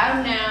 so it's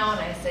Adam now?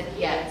 And I said,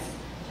 yes.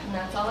 And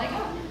that's all I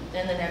got.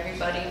 And then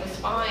everybody was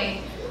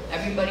fine.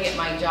 Everybody at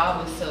my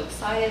job was so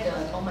excited. They're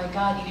like, oh my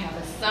God, you have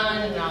a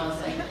son? And I was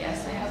like,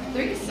 yes, I have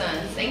 3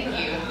 sons, thank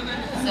you.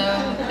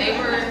 So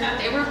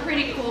they were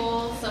pretty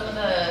cool. Some of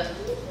the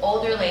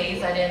older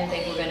ladies I didn't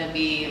think were gonna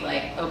be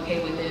like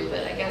okay with it,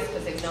 but I guess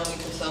because they've known me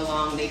for so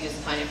long, they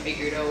just kind of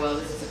figured, oh well,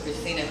 this is a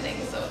Christina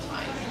thing, so it's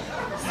fine.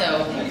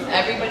 So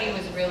everybody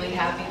was really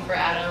happy for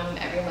Adam.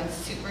 Everyone's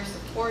super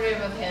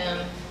supportive of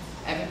him.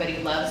 Everybody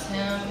loves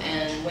him.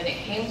 And when it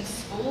came to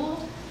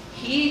school,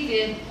 he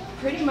did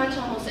pretty much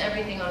almost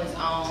everything on his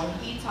own.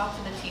 He talked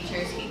to the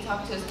teachers, he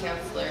talked to his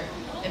counselor.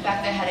 In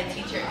fact, I had a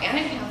teacher and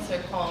a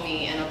counselor call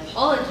me and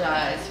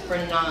apologize for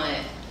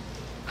not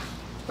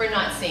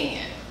seeing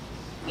it,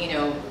 you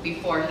know,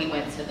 before he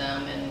went to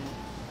them, and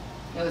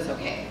it was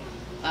okay.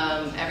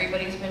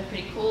 Everybody's been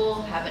pretty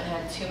cool, haven't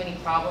had too many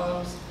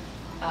problems.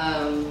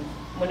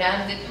 When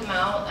Adam did come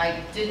out,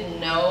 I didn't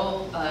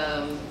know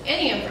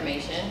any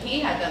information. He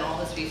had done all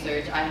this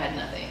research, I had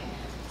nothing.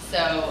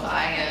 So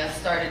I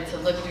started to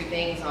look through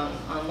things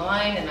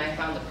online, and I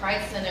found the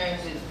Pride Center, and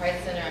through the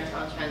Pride Center I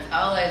found Trans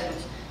Allies, which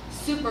is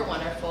super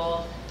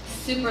wonderful,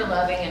 super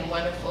loving and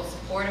wonderful,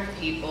 supportive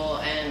people,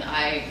 and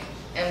I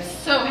am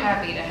so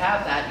happy to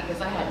have that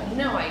because I had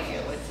no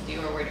idea what to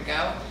do or where to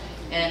go.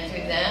 And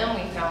through them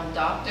we found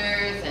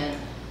doctors and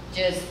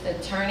just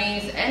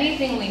attorneys,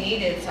 anything we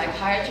needed,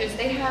 psychiatrists.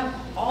 They have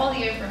all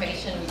the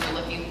information we were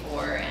looking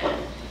for,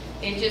 and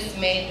it just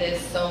made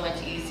this so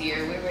much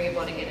easier. We were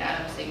able to get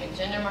Adam's statement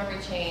gender marker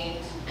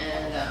changed,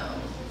 and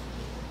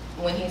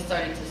when he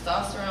started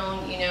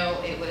testosterone, you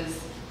know, it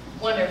was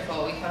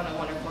wonderful. We found a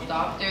wonderful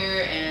doctor,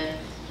 and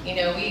you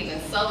know, we even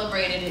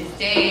celebrated his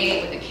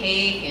day with a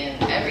cake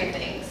and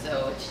everything.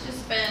 So it's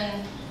just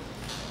been,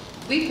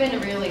 we've been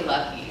really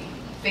lucky.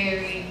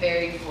 Very,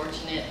 very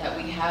fortunate that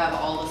we have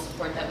all the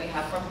support that we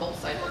have from both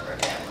sides of our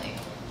family.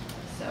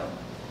 So,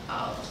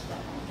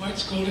 what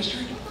school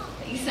district?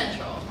 East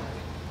Central.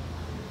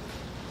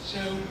 So,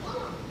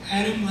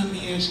 Adam, let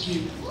me ask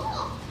you,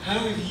 how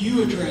have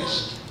you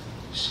addressed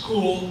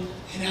school,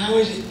 and how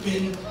has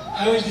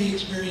the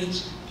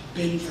experience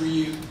been for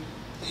you?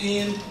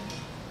 And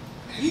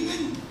have you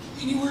been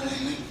anywhere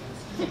lately?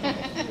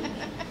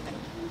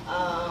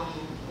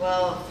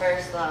 Well,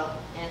 first I'll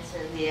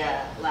answer the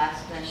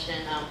last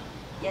question.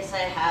 Yes, I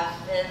have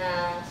been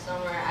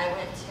somewhere. I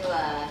went to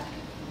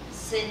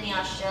Sydney,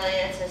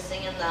 Australia to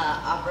sing in the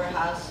Opera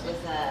House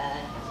with an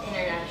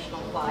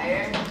international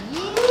choir.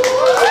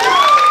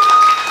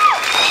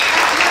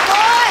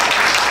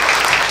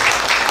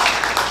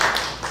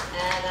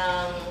 And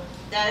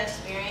that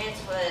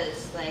experience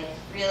was like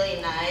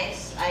really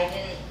nice. I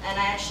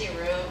actually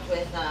roomed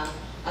with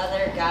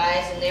other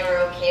guys, and they were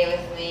okay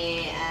with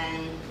me,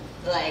 and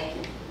like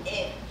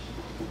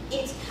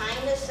it's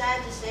kind of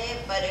sad to say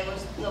it, but it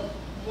was the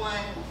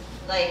one,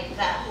 like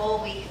that whole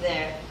week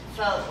there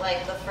felt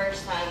like the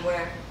first time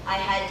where I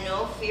had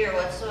no fear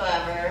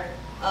whatsoever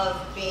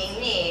of being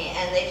me,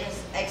 and they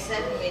just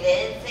accepted me. They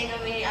didn't think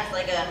of me as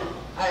like a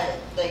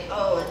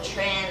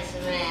trans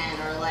man,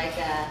 or like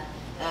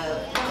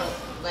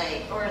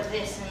or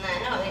this and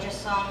that. No, they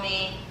just saw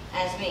me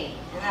as me,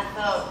 and that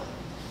felt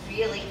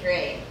really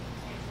great.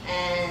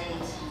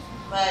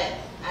 But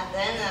at the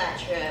end of that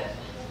trip,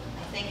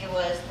 I think it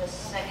was the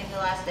second to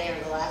last day or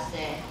the last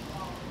day,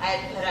 I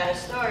had put out a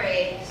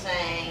story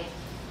saying,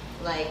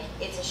 like,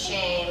 it's a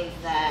shame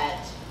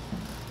that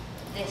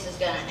this is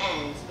going to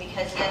end,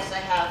 because yes, I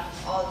have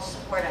all the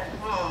support at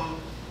home,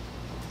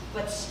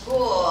 but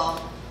school,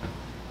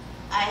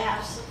 I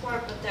have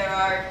support, but there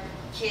are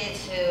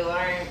kids who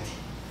aren't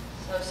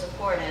so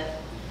supportive.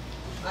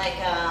 Like,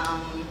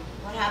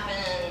 what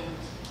happened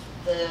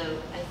the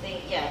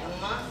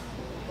month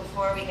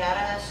before we got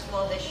out of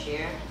school this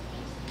year,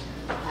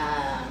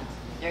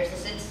 there's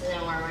this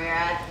incident where we were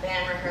at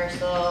band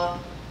rehearsal,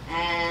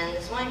 and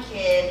this one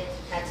kid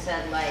had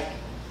said like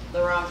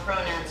the wrong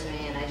pronoun to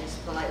me, and I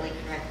just politely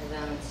corrected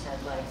them and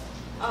said like,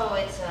 oh,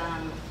 it's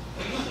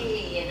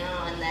he, you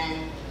know, and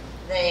then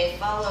they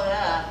followed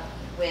up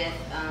with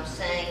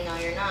saying, no,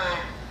 you're not,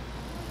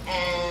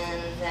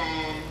 and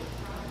then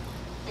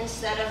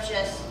instead of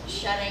just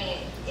shutting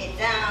it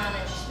down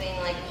and just being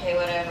like, okay,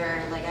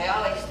 whatever, like I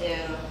always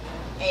do,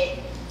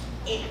 it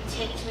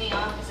ticked me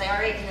off because I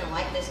already didn't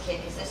like this kid,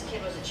 because this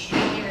kid was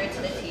extremely rude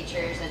to the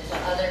teachers and to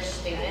other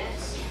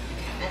students.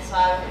 And so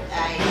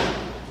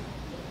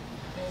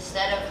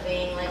instead of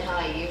being like how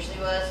I usually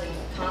was and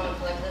calm and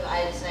collective,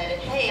 I decided,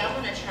 hey, I'm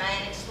going to try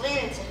and explain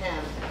it to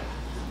him,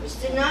 which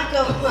did not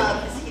go well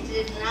because he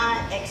did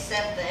not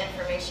accept the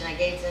information I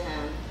gave to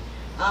him.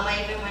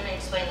 I even went and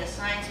explained the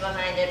science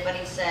behind it, but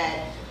he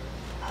said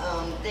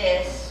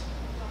this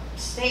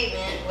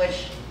statement,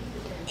 which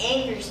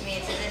angers me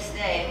to this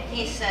day.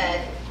 He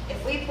said,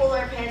 if we pull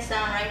our pants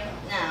down right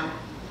now,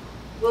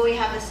 will we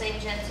have the same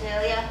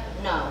genitalia?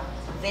 No.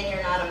 Then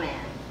you're not a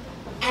man.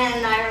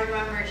 And I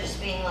remember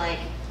just being like,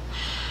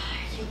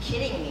 are you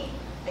kidding me?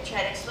 I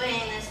tried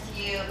explaining this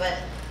to you,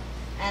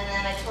 and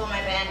then I told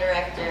my band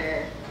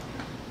director,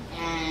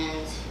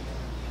 and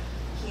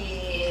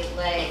he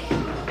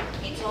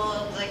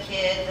told the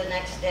kid the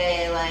next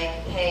day, like,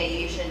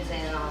 hey, you shouldn't say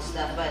that and all this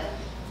stuff, but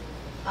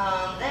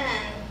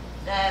then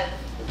that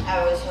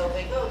I was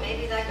hoping, oh,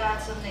 maybe that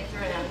got something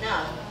through him.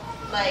 No,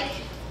 like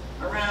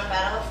around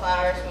Battle of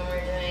Flowers when we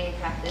were doing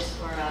practice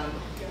for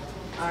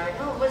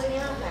no, it wasn't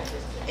even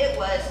practice. It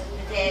was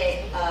the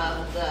day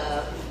of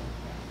the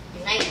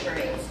night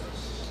parade.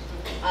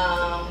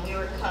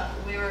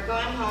 We were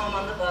going home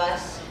on the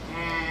bus,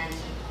 and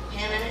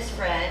him and his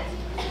friend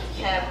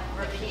kept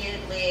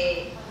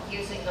repeatedly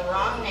using the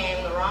wrong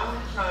name, the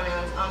wrong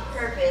pronouns on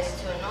purpose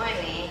to annoy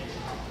me,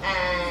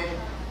 and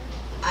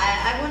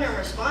I wouldn't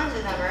respond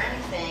to them or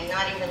anything,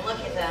 not even look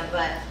at them,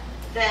 but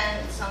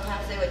then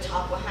sometimes they would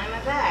talk behind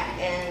my back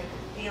and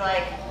be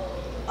like,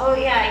 oh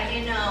yeah,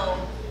 you know,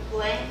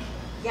 blank,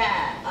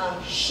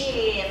 yeah,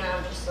 she, and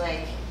I'm just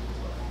like,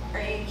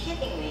 are you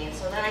kidding me? And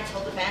so then I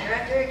told the band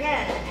director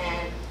again,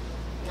 and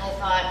I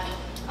thought,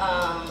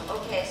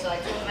 okay, so I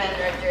told the band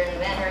director, and the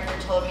band director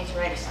told me to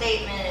write a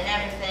statement and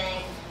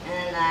everything, and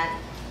then that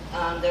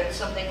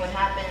something would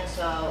happen,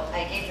 so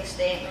I gave the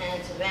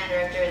statement to the band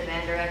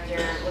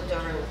director looked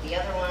over with the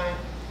other one,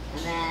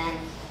 and then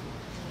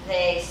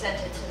they sent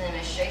it to the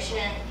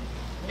administration.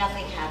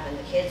 Nothing happened.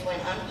 The kids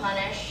went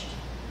unpunished.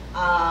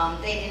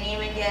 They didn't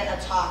even get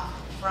a talk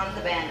from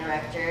the band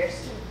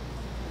directors,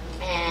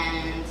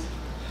 and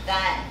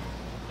that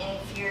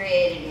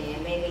infuriated me.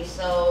 It made me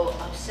so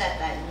upset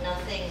that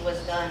nothing was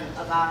done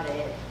about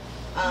it.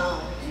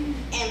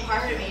 And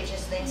part of me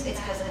just thinks it's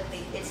because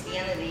it's the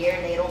end of the year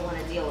and they don't want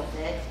to deal with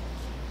it,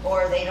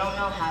 or they don't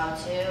know how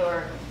to,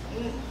 or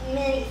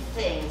many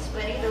things.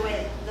 But either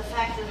way, the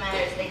fact of the matter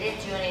is they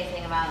didn't do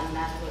anything about it, and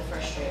that's what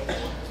frustrated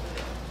me.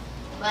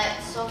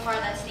 But so far,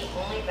 that's the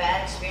only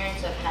bad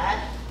experience I've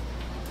had.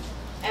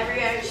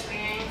 Every other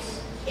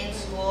experience in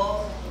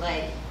school,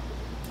 like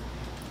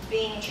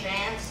being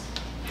trans,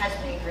 has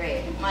been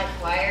great. My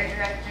choir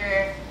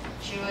director,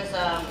 she was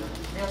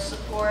real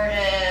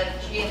supportive.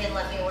 She even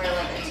let me wear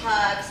like a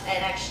tux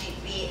and actually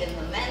be in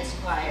the men's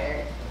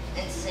choir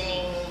and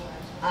sing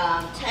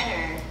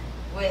tenor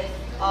with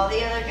all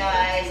the other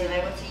guys. And I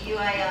went to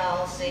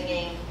UIL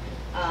singing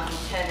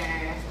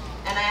tenor.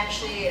 And I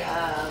actually,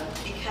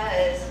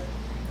 because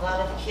a lot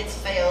of the kids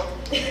failed,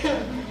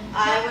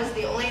 I was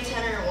the only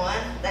tenor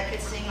one that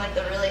could sing like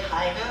the really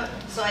high note.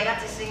 So I got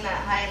to sing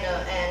that high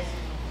note, and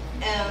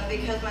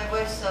because my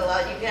voice is so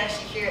loud, you can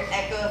actually hear it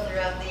echo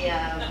throughout the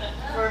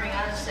Performing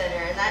Arts Center,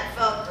 and that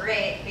felt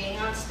great, being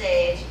on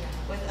stage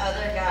with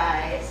other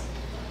guys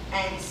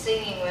and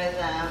singing with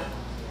them,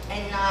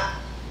 and not,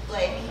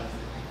 like,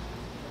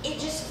 it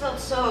just felt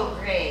so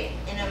great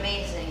and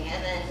amazing.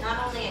 And then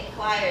not only in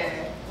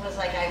choir was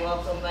like I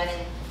welcome, but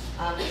in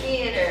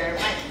theater,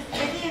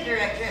 my theater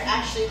director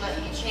actually let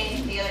me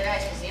change the other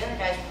guys, because the other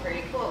guys were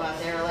pretty cool about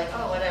it. They were like,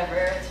 oh, whatever,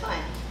 it's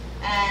fine.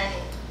 And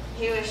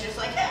he was just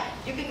like, yeah,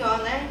 you can go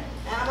in there.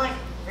 And I'm like,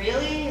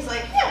 really? He's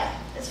like, yeah,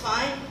 it's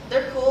fine.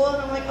 They're cool.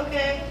 And I'm like,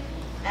 okay.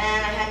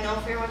 And I had no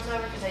fear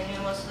whatsoever because I knew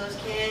most of those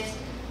kids.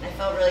 And I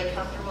felt really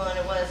comfortable, and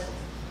it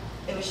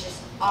was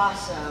just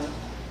awesome.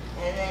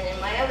 And then in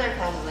my other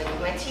classes, like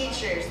with my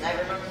teachers, I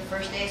remember the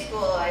first day of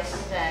school, I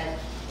said,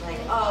 like,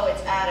 oh,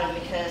 it's Adam,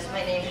 because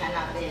my name had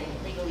not been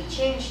legally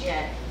changed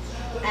yet.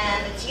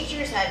 And the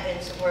teachers had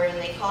been supportive,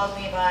 and they called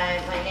me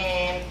by my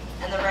name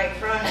and the right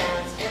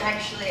pronouns. And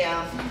actually,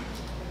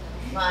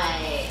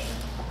 my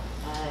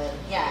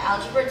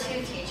Algebra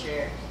 2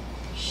 teacher,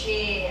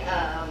 she,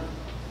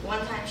 one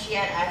time she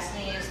had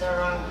accidentally used the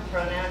wrong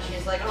pronoun. She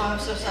was like, oh, I'm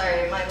so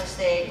sorry, my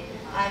mistake.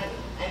 I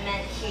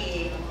meant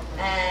he.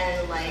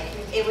 And like,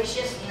 it was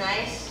just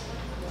nice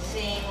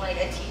seeing like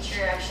a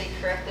teacher actually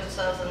correct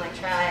themselves and like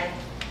try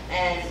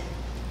and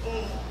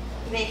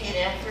make an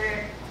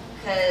effort,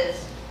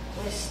 because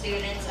with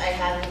students I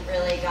haven't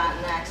really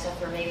gotten that except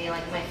for maybe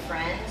like my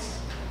friends.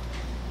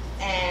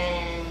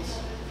 And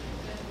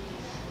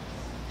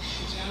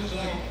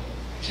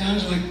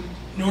sounds like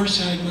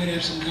Northside might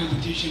have some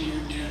competition here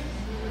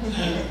in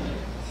town.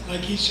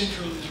 Like East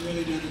Central has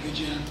really done a good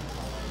job.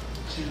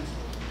 So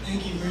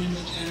thank you very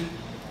much, Adam.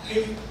 I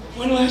have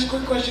one last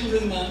quick question for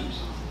the moms.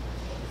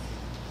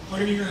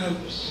 What are your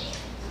hopes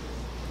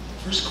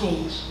for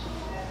schools,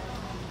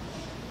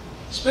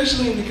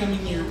 especially in the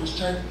coming year? We'll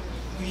start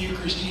with you,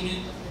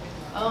 Christina.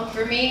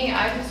 For me,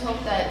 I just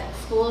hope that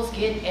schools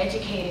get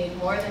educated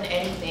more than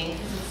anything,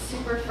 because it's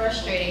super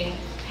frustrating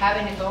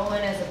having to go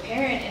in as a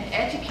parent and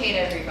educate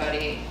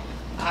everybody,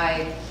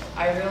 I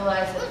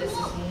realize that this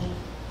is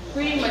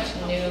pretty much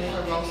new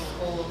for most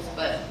schools,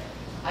 but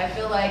I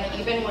feel like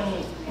even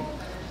when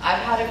I've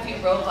had a few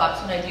roadblocks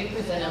when I do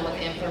present them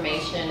with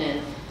information,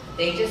 and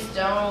they just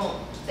don't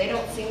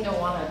seem to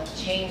want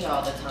to change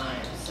all the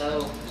time.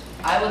 So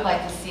I would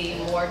like to see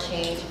more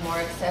change, more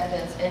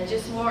acceptance, and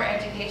just more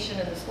education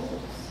in the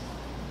schools.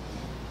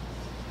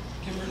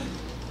 Kimberly?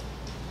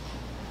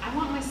 I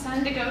want my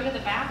son to go to the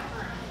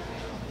bathroom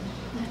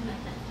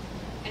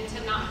and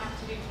to not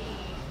have to do PE.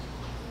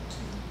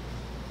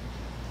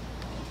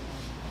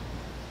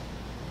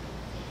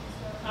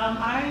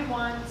 I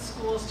want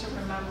schools to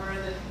remember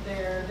that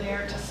they're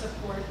there to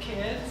support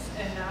kids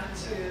and not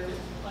to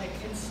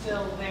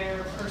instill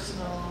their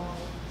personal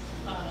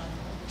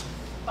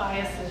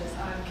biases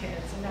on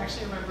kids, and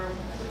actually remember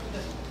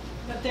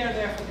that they're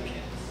there for the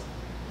kids.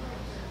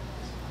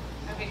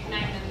 Okay, can I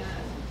amend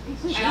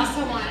that? I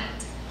also want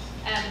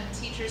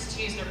teachers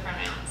to use their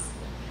pronouns.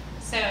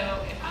 So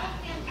if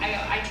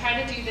I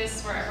try to do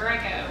this wherever I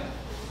go,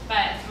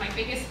 but my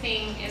biggest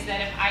thing is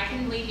that if I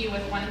can leave you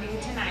with one thing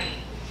tonight,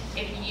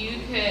 if you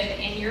could,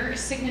 in your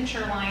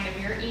signature line of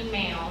your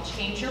email,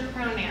 change your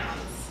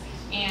pronouns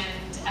and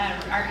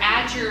or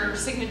add your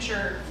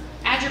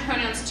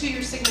pronouns to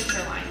your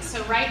signature line.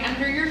 So right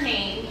under your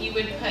name, you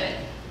would put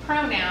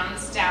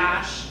pronouns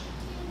dash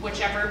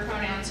whichever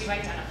pronouns you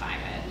identify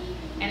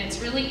with. And it's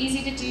really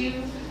easy to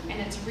do, and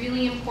it's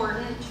really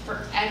important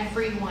for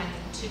everyone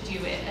to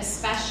do it,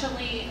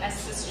 especially as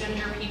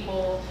cisgender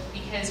people,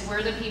 because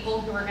we're the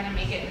people who are going to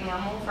make it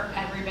normal for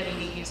everybody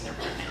to use their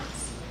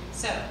pronouns.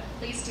 So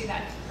please do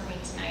that for me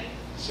tonight.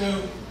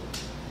 So,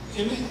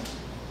 Emmett?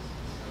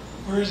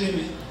 Where's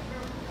Emmett?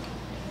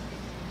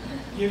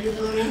 You have your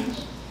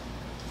pronouns?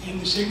 And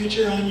the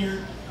signature on your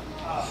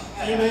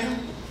email?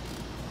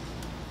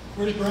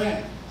 Where's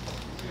Brad?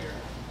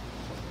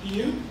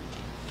 You?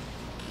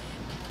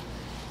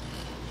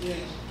 Yes.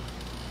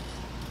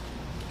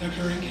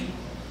 Dr. Rankin?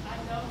 I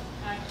don't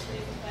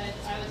actually, but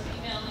I was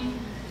emailing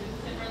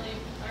Kimberly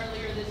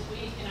earlier this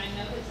week, and I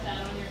noticed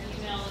that on your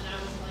email, and I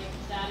was like,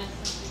 that is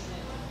something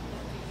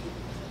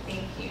that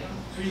Thank you.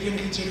 Are you going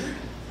to consider it?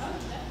 Oh,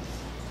 yes.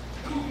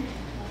 Cool.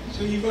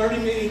 So you've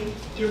already made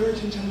a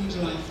difference in someone's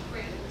life.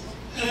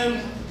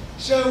 Great.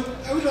 So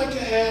I would like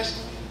to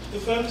ask the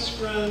folks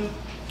from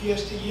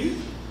Fiesta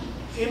Youth,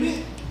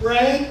 Emmett,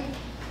 Brad,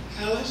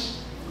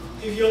 Alice,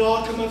 if you'll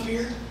all come up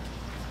here,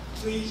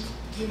 please.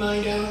 Do you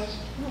mind, Alice?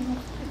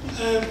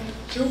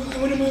 So I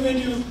want to move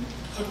into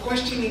a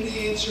question and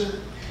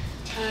answer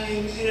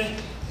time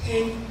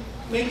and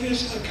make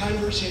this a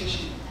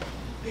conversation.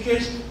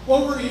 Because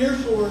what we're here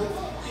for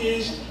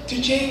is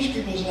to change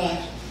people's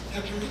lives.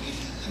 Dr. Ricky,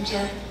 I'm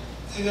sorry,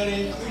 I thought I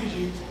included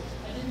you.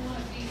 I didn't want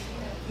to be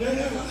No.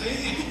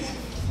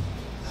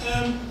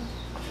 And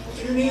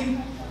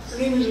her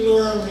name is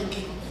Laura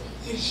Rinkin.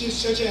 It's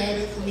just such a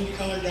habit for me to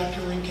call her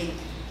Dr. Rinkin.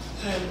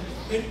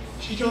 But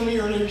she told me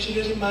earlier she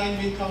doesn't mind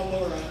being called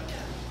Laura.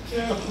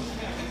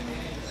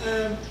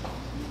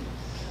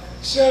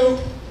 So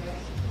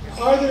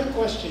are there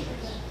questions?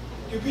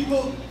 Do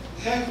people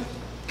have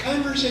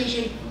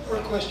conversation or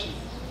questions?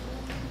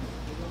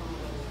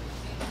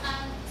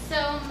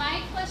 So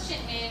my question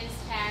is,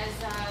 as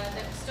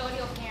the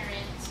custodial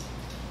parent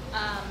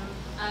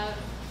of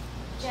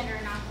gender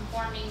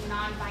nonconforming,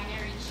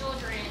 non-binary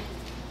children,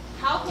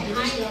 how can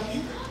I stop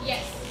you?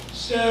 Yes.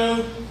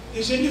 So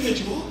this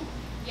individual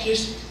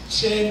just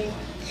said,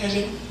 as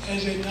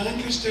a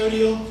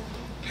non-custodial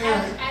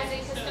parent,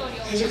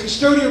 as a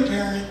custodial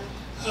parent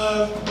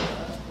of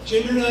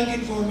gender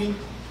nonconforming,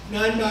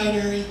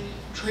 non-binary,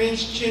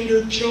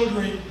 transgender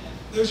children,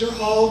 those are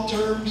all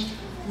terms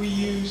we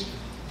use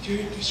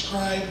to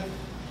describe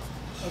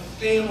a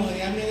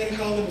family. I'm not going to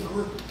call them a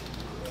group,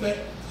 but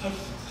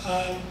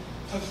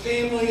a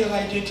family of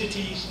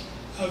identities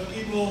of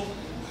people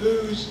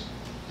whose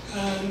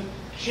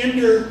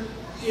gender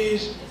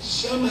is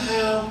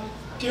somehow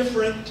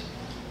different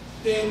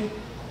than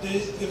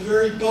the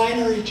very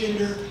binary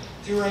gender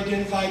they were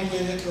identified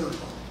with at birth.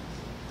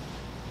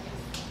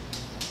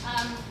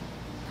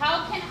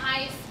 How can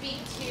I speak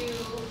to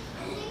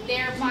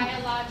their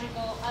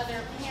biological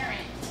other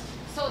parent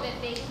so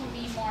that they can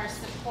be more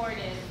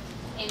supportive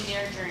in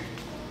their journey?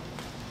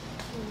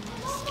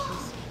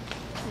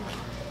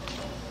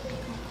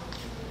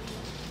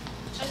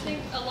 I think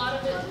a lot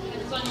of it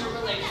depends on your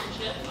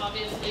relationship,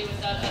 obviously,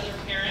 with that other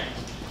parent.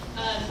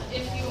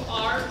 If you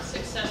are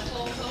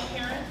successful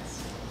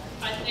co-parents,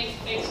 I think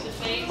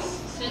face-to-face,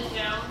 sit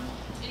down,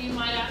 and you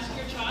might ask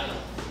your child,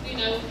 you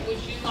know,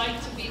 would you like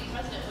to be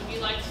present? Would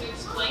you like to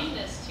explain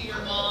this to your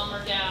mom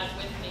or dad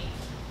with me?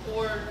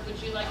 Or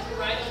would you like to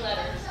write a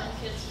letter? Some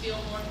kids feel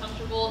more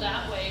comfortable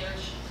that way, or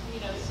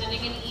sending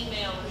an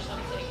email or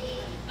something.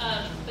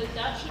 But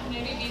that should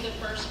maybe be the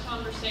first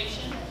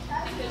conversation,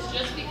 because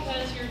just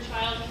because your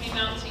child came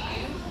out to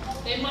you,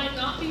 they might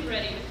not be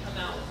ready to come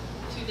out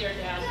to their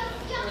dad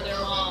or their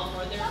mom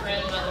or their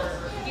grandmother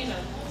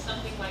or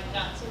something like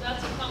that. So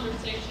that's a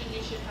conversation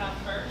you should have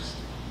first.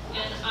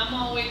 And I'm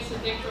always a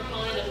big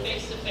proponent of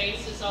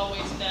face-to-face is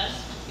always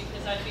best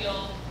because I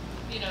feel,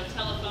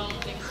 telephone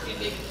things can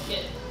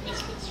get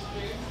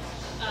misconstrued.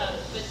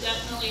 But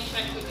definitely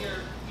check with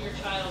your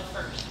child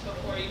first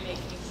before you make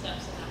any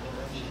steps in that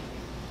direction.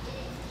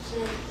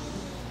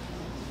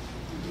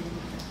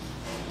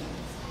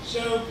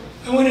 So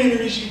I want to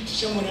introduce you to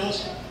someone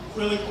else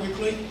really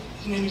quickly.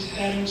 His name is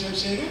Adam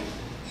Zoseda.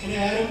 And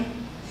Adam,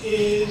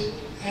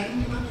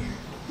 come up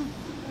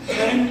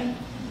here.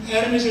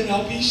 Adam is an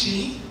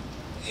LPC,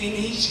 and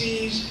he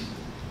sees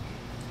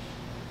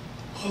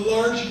a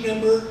large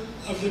number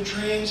of the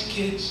trans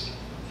kids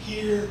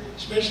here,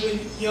 especially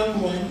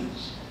young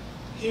ones,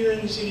 here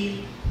in the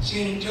city of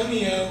San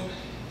Antonio.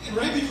 And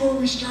right before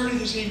we started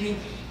this evening,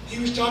 he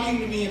was talking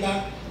to me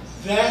about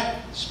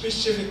that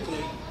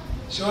specifically.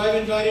 So I've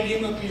invited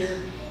him up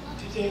here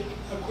to take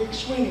a quick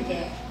swing at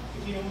that,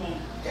 if you don't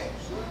mind. Okay.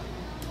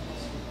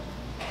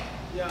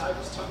 Yeah, I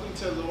was talking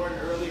to Lauren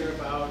earlier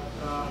about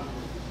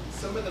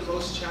some of the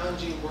most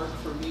challenging work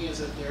for me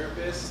as a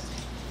therapist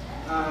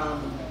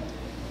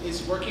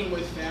is working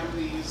with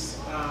families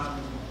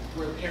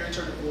where parents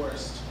are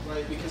divorced,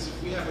 right? Because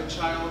if we have a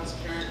child's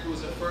parent who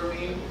is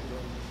affirming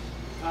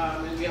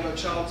and we have a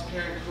child's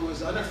parent who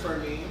is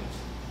unaffirming,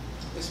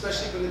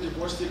 especially when the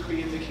divorce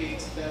decree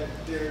indicates that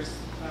there's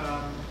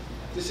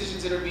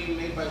decisions that are being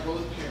made by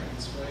both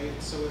parents,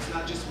 right? So it's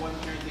not just one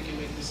parent that can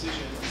make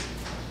decisions.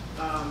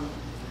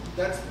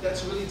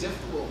 That's really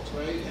difficult,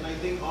 right? And I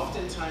think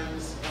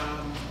oftentimes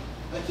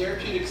a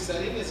therapeutic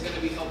setting is going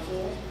to be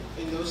helpful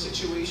in those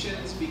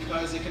situations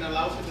because it can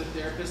allow for the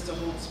therapist to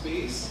hold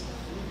space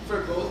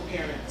for both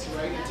parents,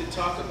 right? And to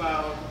talk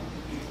about,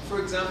 for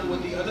example,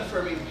 with the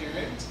unaffirming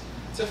parent,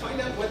 to find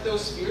out what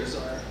those fears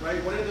are,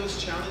 right? What are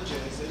those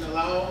challenges? And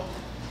allow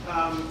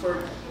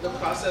for the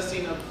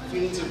processing of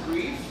feelings of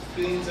grief,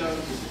 feelings of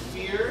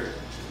fear,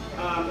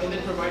 and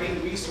then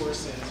providing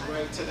resources,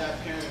 right, to that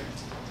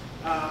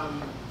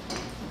parent.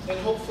 And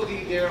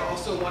hopefully they're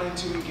also wanting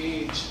to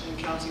engage in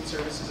counseling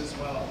services as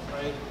well,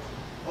 right?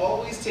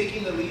 Always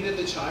taking the lead of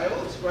the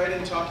child, right,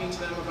 and talking to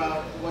them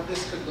about what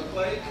this could look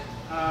like.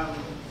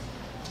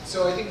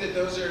 So I think that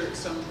those are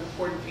some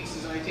important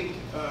pieces, and I think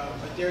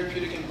a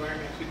therapeutic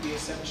environment could be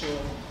essential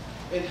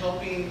in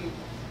helping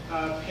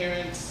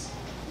parents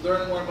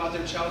learn more about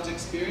their child's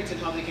experience and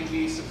how they can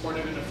be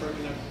supportive and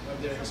affirming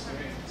of their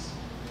experience.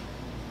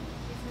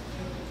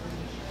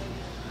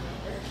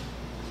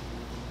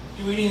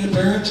 Do any of the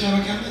parents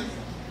have a comment?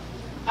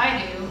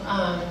 I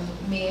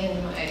do. Me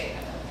and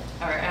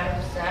our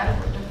Adam's dad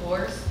were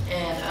divorced,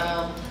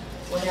 and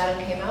when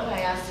Adam came out,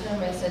 I asked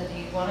him, I said, do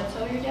you want to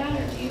tell your dad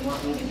or do you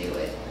want me to do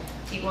it?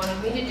 He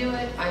wanted me to do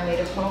it. I made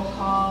a phone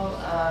call.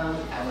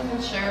 I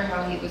wasn't sure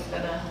how he was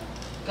going to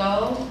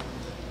go.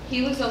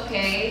 He was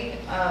okay.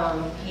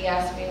 He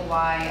asked me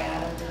why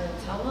Adam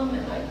didn't tell him,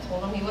 and I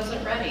told him he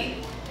wasn't ready.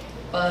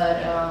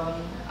 But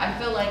I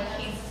feel like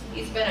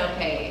he's been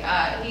okay.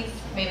 He's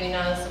maybe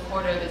not as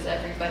supportive as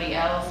everybody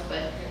else,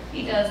 but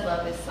he does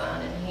love his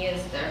son, and he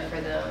is there for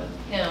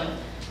him.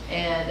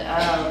 And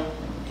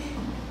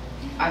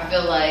I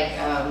feel like,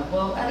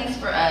 well, at least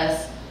for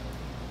us,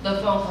 the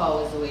phone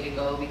call was the way to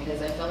go,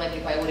 because I feel like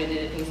if I would have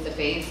did it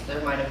face-to-face,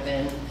 there might have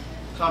been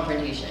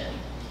confrontation.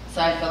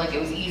 So I felt like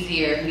it was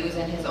easier. He was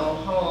in his own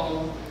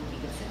home. He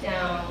could sit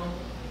down,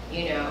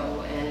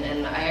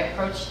 and I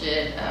approached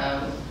it.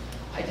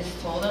 I just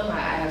told him,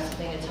 I have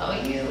something to tell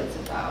you. It's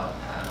about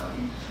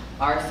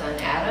our son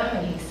Adam.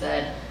 And he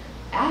said,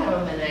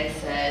 Adam? And I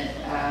said,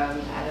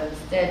 Adam's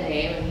dead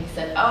name. And he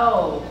said,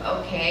 oh,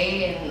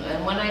 okay.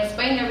 And when I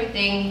explained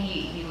everything,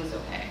 he was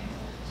okay.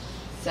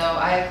 So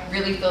I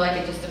really feel like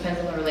it just depends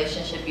on the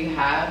relationship you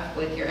have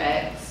with your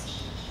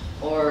ex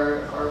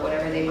or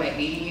whatever they might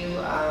be to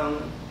you.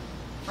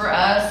 For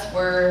us,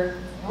 we're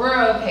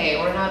okay.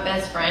 We're not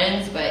best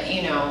friends, but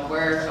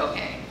we're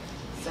okay.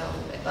 So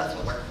that's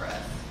what worked for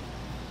us.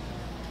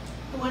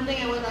 The one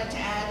thing I would like to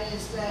add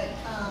is that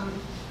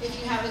if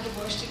you have a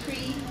divorce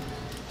decree,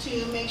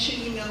 to make sure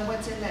you know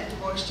what's in that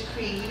divorce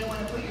decree. You don't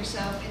want to put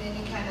yourself in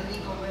any kind of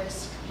legal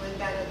risk with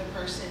that other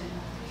person.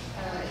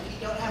 If you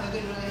don't have a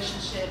good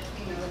relationship,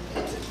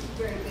 it's a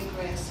very big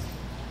risk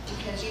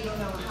because you don't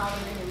know how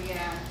they're going to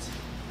react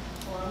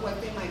or what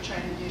they might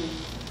try to do.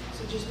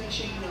 So just make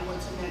sure you know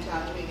what's in that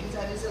document because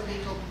that is a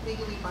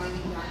legally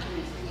binding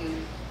document for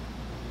you.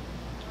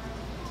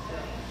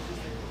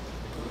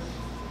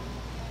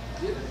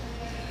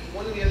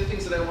 One of the other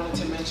things that I wanted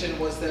to mention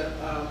was that,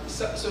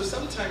 so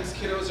sometimes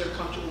kiddos are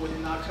comfortable with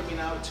not coming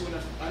out to an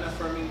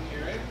unaffirming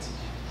parent.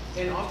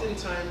 And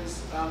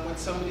oftentimes, when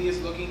somebody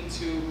is looking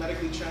to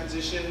medically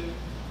transition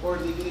or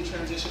legally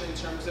transition in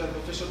terms of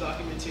official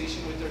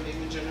documentation with their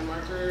name and gender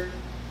marker,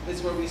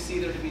 is where we see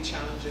there to be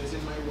challenges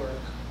in my work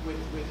with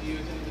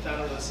youth and with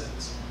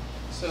adolescents.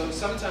 So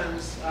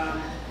sometimes,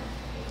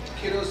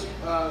 kiddos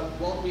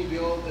won't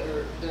reveal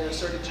their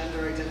asserted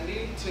gender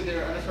identity to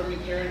their unaffirming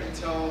parent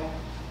until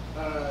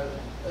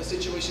a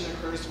situation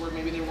occurs where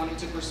maybe they're wanting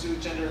to pursue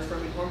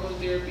gender-affirming hormone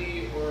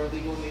therapy or a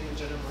legal name and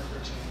gender marker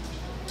change.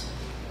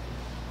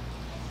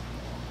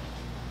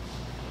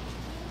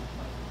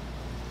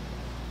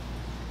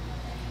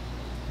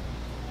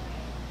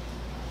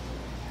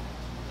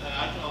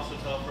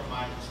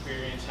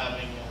 experience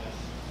having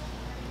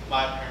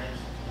my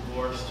parents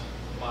divorced,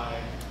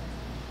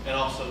 and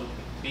also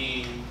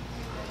being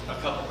a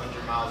couple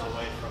hundred miles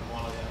away from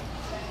one of them.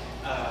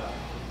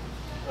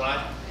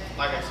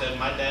 Like I said,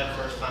 my dad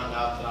first found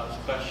out that I was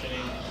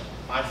questioning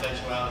my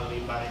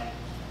sexuality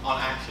on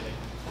accident.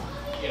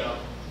 You know,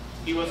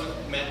 he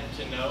wasn't meant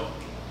to know.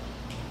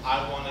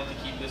 I wanted to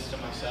keep this to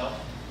myself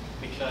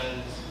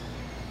because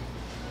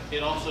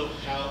it also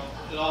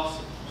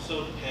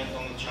depends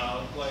on the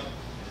child. Like,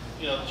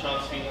 you know, the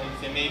child's feelings.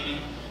 They may be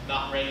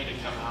not ready to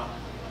come out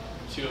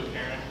to a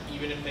parent,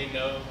 even if they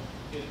know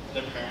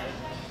their parent,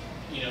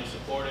 you know,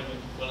 supportive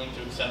and willing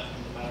to accept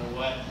them no matter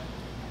what.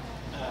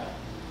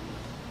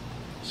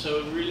 So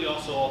it really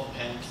also all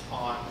depends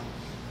on,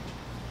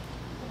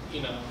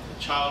 you know, the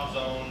child's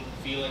own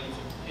feelings,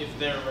 if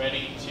they're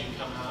ready to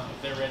come out,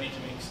 if they're ready to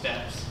make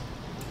steps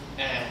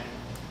and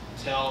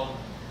tell,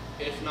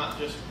 if not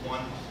just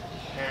one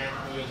parent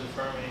who is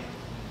affirming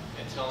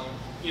and telling,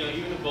 you know,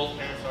 even if both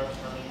parents are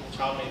affirming, the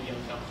child may be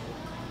uncomfortable.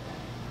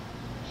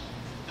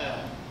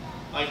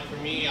 Like for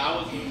me, I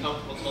wasn't even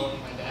comfortable telling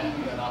my dad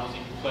that I was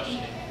even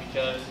questioning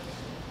because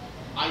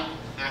I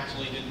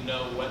actually didn't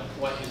know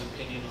what his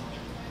opinion on it,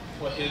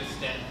 what his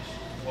stance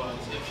was,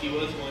 if he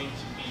was going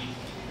to be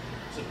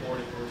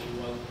supportive or if he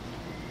wasn't.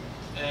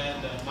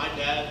 And my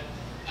dad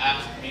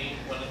asked me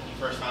when he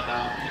first found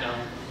out, you know,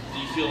 do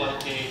you feel like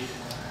a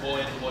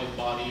boy in a boy's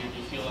body or do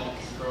you feel like a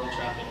girl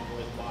trapped in a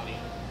boy's body?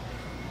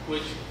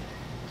 Which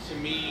to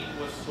me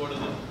was sort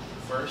of the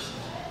first,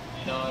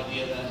 you know,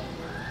 idea that,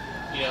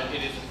 you know,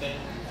 it is a thing.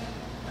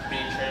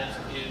 Being trans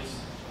is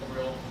a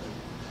real,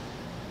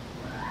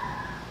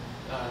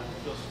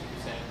 feels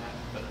stupid saying that,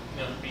 but,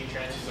 you know, being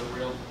trans is a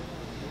real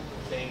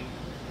thing.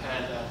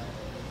 And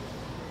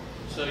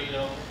so, you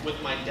know, with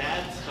my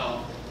dad's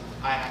help,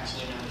 I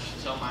actually managed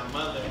to tell my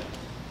mother,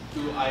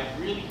 who I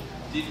really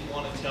didn't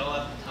want to tell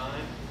at the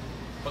time,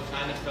 but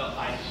kind of felt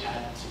I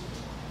had to,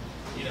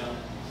 you know.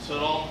 So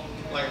it all,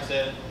 like I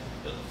said,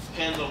 it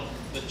depends on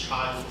the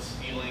child's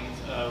feelings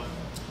of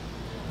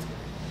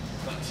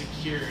like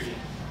security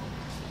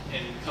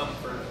and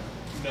comfort,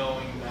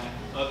 knowing that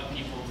other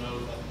people know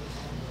that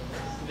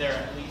they're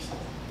at least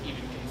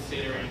even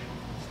considering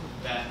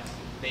that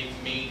they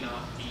may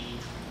not be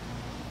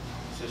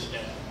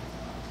cisgender.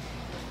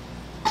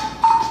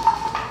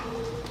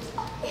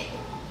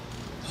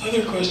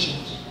 Other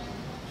questions?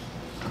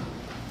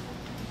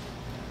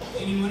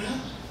 Anyone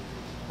else?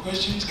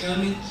 Questions,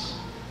 comments?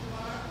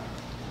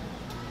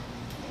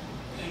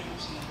 I don't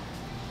see.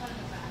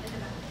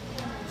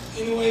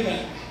 In the way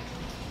back.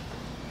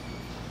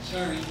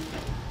 Sorry. I would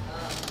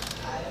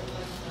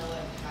like to know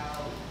like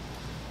how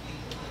you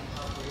can like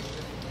help raise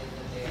the kids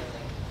that they are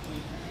like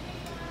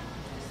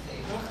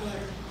Walk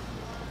ladder.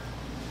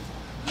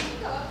 You can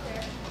go up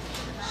there.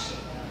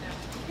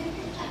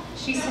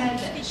 She said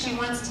that she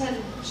wants to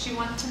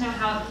know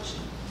how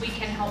we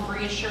can help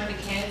reassure the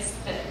kids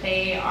that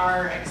they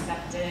are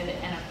accepted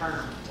and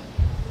affirmed.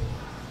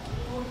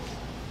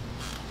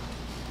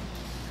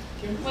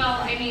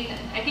 Well, I mean,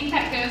 I think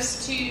that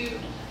goes to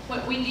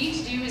what we need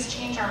to do is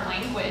change our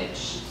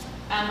language.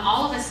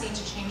 All of us need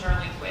to change our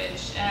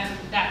language.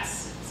 That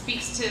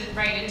speaks to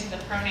right into the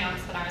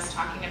pronouns that I was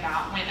talking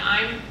about. When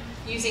I'm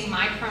using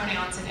my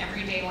pronouns in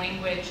everyday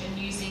language and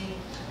using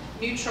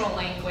neutral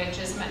language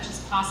as much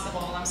as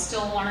possible, I'm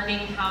still learning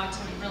how to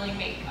really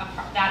make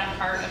that a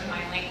part of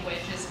my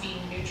language as being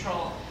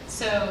neutral,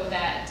 so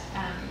that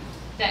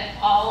that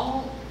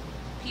all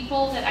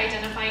people that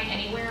identify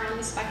anywhere on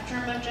the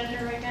spectrum of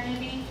gender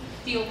identity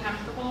feel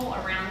comfortable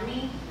around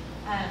me.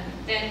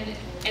 And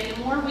the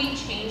more we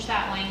change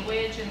that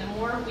language, and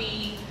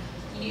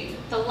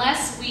the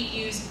less we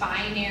use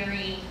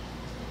binary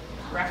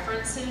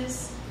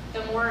references,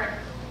 the more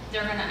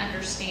they're going to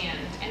understand.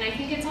 And I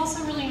think it's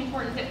also really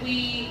important that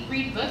we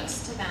read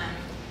books to them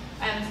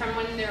from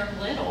when they're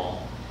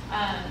little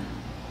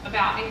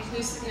about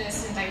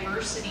inclusiveness and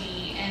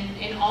diversity and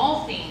in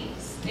all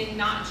things, and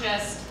not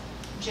just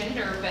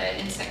gender, but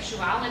in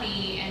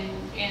sexuality and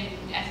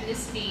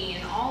ethnicity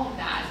and all of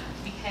that,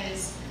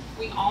 because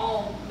we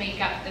all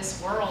make up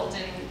this world,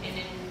 and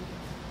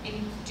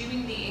in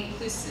doing the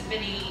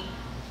inclusivity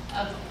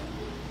of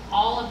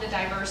all of the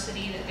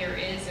diversity that there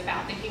is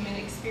about the human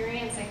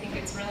experience, I think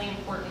it's really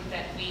important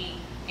that we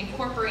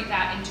incorporate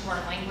that into our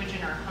language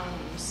in our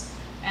homes.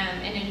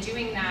 And in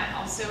doing that,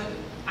 also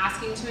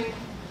asking to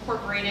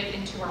incorporate it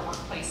into our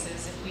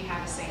workplaces if we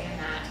have a say in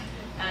that,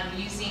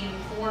 using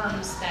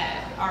forms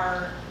that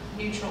are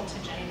neutral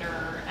to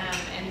gender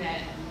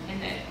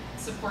and that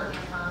support and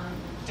affirm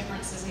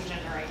differences in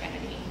gender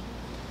identity.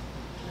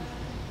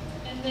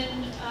 And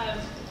then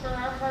for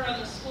our part on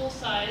the school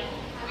side,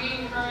 we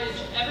encourage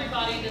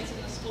everybody that's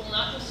in the school,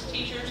 not just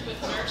teachers, but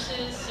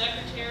nurses,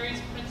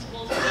 secretaries,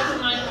 principals, whoever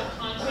might have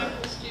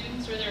contact with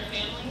students or their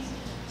families,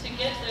 to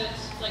get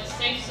those like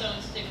safe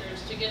zone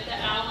stickers, to get the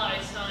ally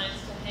signs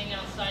to hang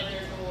outside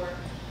their door.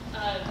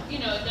 You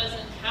know, it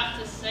doesn't have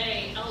to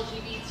say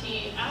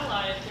LGBT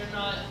ally if they're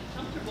not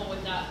comfortable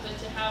with that, but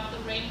to have the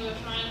rainbow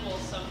triangle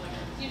somewhere.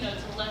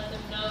 to let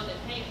them know that,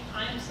 hey,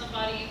 I'm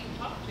somebody you can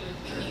talk to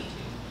if you need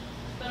to.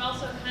 But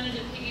also kind of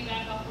to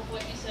piggyback off of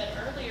what you said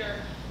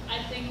earlier,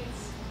 I think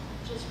it's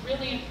just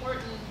really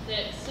important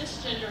that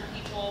cisgender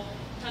people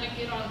kind of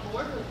get on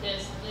board with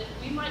this, that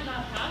we might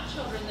not have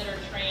children that are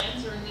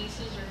trans or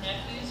nieces or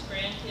nephews,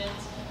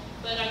 grandkids,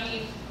 but I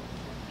mean,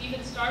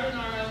 even start in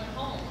our own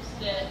homes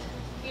that,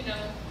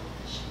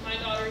 my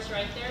daughter's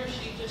right there,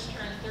 she just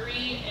turned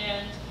 3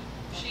 and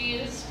she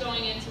is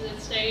going into the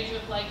stage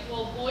of like,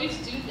 well, boys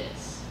do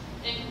this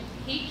and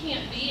he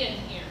can't be in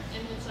here.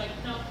 And it's like,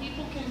 no,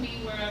 people can be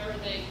wherever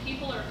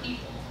people are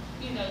people,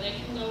 they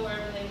can go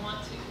wherever they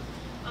want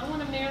to. I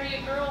want to marry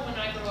a girl when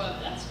I grow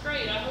up. That's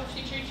great. I hope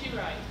she treats you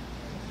right.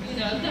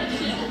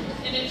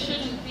 And it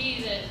shouldn't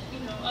be that,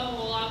 oh,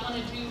 well, I want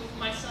to do,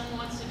 my son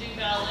wants to do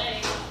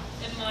ballet,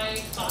 and my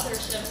father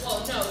said,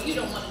 well, no, you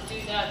don't want to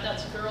do that,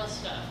 that's girl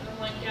stuff. And I'm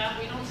like, yeah,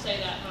 we don't say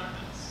that in our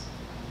house.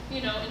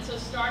 And so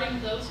starting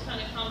those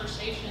kind of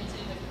conversations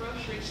in the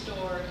grocery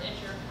store, at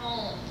your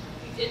home,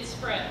 it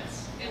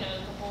spreads, the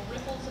whole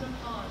ripples in a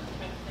pond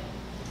type thing.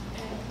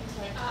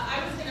 And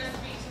I was going to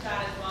speak to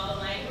that as well,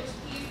 the language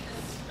piece,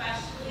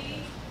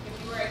 especially if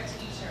you were a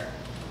teacher.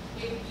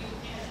 If you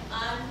can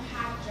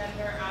unpack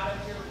gender out of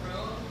your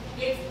room,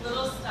 it's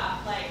little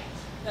stuff like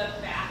the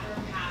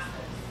bathroom passes.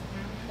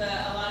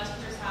 A lot of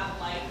teachers have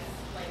lights,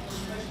 like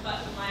little push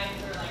button lights,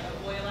 or like a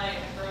boy light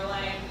and a girl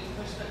light. And you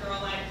push the girl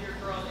light if you're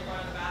a girl and you're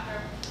going to the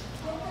bathroom.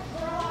 Get the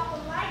girl off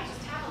the light,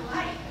 just have a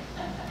light.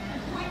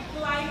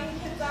 Quit lighting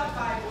kids up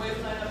by boys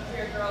light up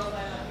here, girls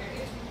light up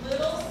here. It's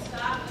little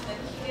stuff and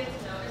the kids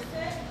notice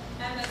it.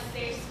 And the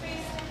safe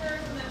space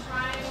stickers and the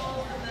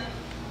triangles and the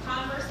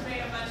Converse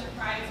made a bunch of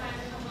pride signs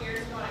a couple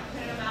years ago, and I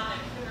printed them out and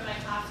I put them in my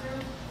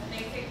classroom, and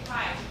they say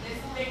pride this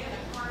big in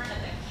the corner,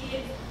 and the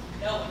kids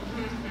know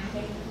it.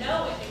 They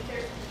know it. If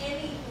there's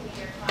anything in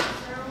your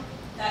classroom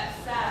that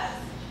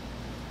says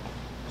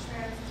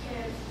trans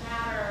kids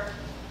matter,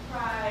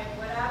 pride,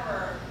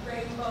 whatever,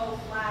 rainbow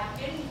flag,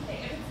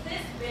 anything, if it's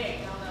this big,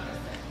 they'll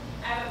notice it.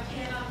 I have a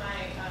pin on my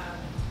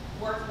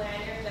work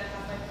lanyard that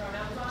has my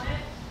pronouns on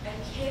it, and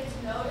kids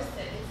notice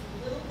it.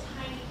 It's little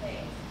tiny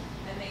things,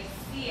 and they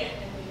see it,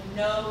 and they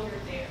know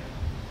you're there.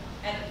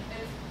 And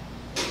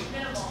it's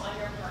minimal on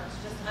your part to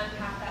just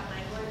unpack that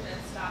language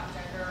and stop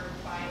gender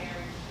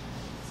binary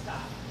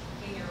stuff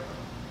in your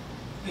room.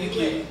 Thank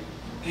you.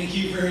 Thank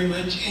you very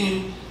much.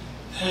 And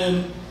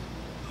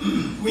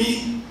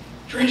we,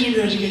 Transgender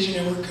Education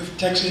Network of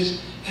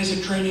Texas, has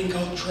a training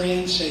called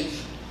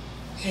TransSafe.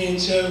 And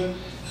so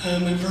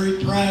I'm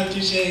very proud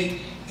to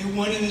say that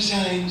one of the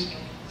signs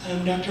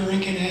Dr.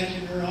 Rankin has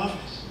in her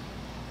office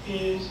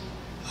is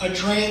a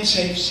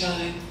TransSafe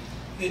sign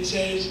that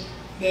says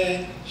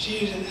that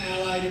she is an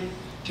ally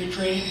to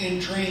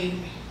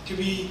train to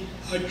be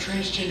a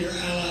transgender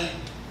ally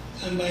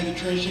by the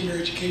Transgender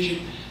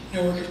Education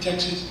Network of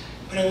Texas.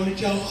 But I want to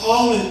tell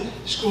all the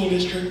school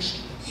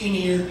districts in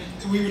here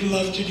that we would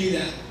love to do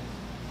that.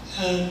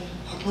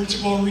 A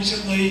principal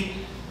recently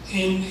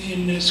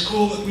in a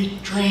school that we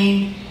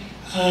trained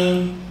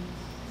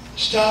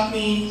stopped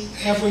me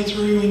halfway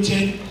through and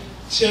said,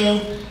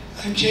 so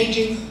I'm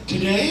changing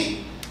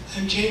today,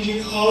 I'm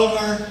changing all of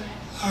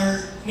our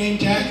name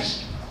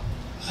tags,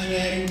 I'm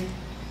adding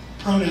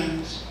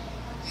pronouns.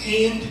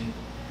 And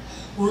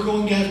we're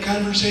going to have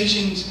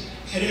conversations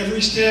at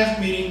every staff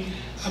meeting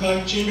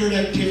about gendered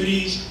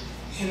activities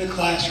in the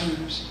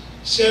classrooms.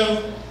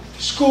 So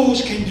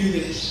schools can do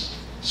this.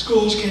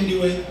 Schools can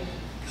do it.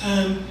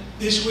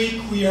 This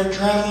week we are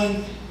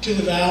traveling to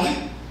the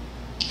Valley,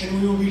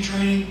 and we will be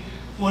training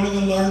one of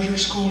the larger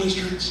school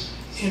districts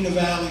in the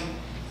Valley.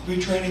 We'll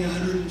be training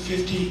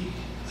 150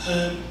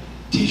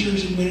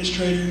 teachers,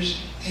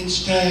 administrators, and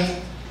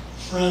staff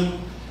from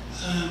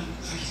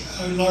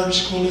a large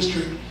school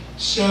district.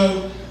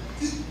 So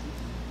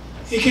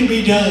it can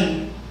be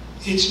done.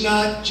 It's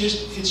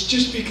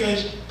just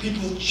because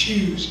people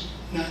choose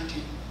not to.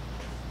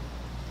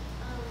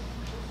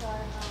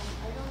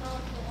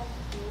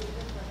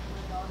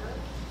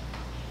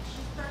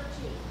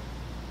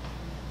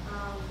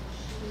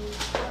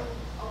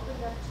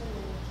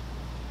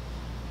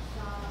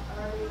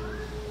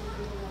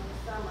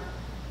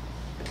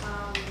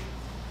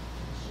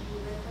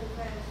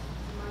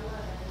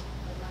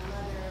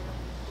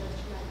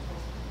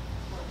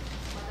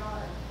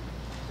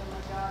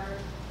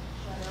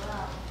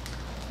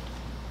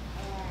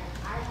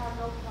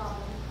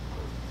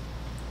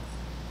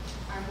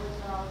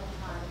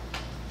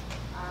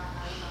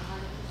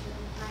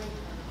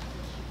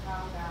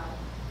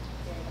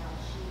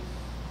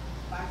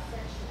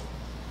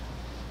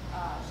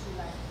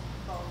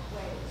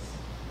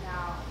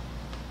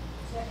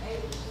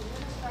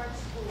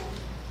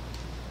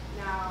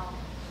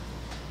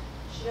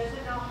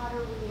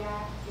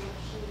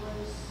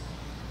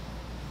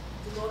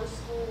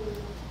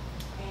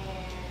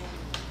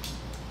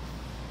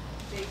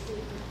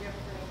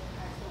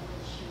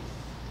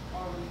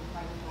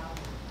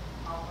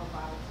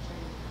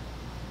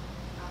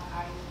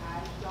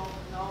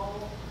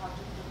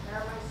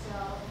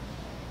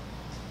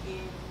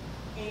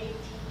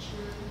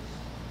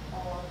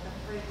 or the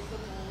principal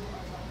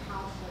or the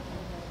counselor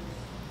because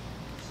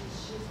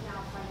she's now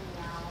finding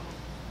out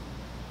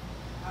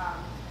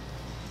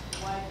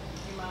what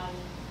am I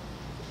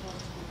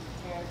supposed to be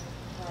prepared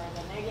for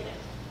the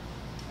negative.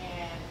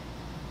 And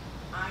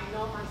I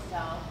know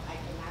myself,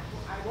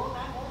 I will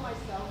not hold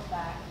myself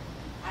back.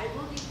 I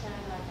will defend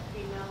like a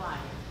female lion.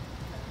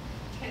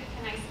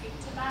 Can I speak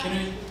to that?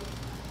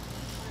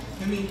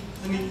 Let me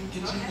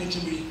get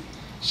somebody.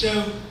 So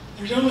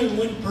there's only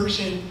one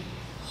person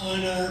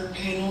on our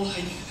panel,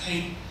 I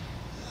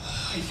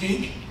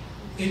think,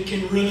 that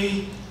can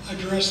really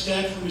address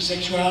that from a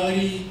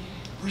sexuality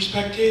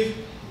perspective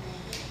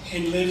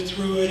and live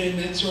through it and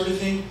that sort of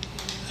thing.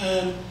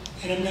 And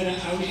I'm going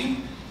to out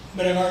him,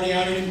 but I've already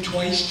outed him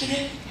twice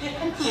today.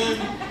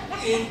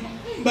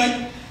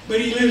 But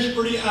he lives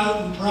pretty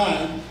out and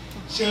proud.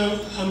 So,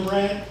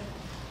 Brad,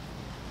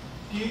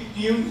 do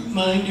you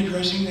mind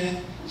addressing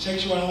that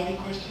sexuality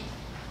question?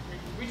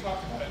 We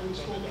talked about it a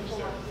little bit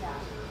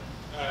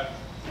upstairs.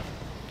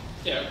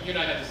 Yeah, you and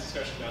I had this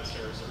discussion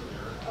downstairs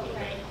earlier a little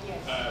bit.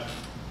 Yes.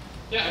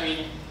 Yeah, I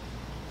mean,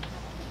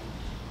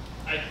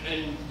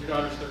 and your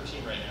daughter's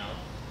 13 right now,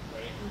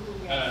 right?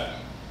 Mm-hmm,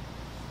 yes.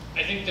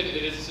 I think that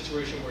it is a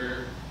situation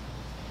where,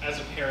 as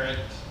a parent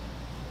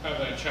of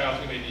a child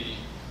who may be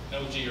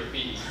LG or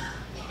B,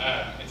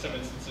 in some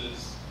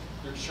instances,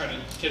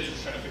 kids are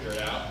just trying to figure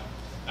it out.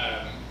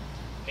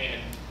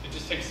 And it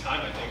just takes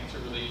time, I think, to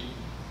really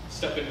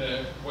step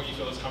into what you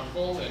feel is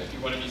comfortable. And if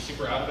you want to be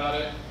super out about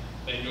it,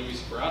 then you'll be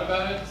super out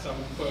about it. Some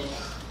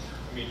folks,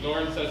 I mean,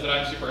 Lauren says that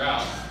I'm super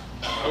out.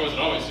 I wasn't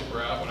always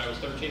super out. When I was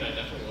 13, I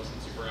definitely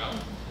wasn't super out.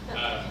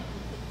 I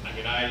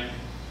mean,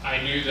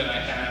 I knew that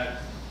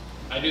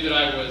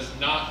I was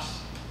not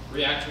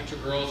reacting to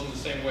girls in the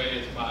same way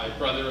as my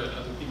brother and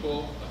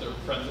other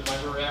friends of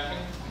mine were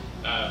reacting.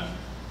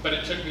 But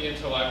it took me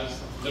until I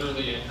was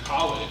literally in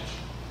college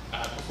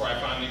before I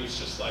finally was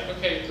just like,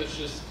 okay, let's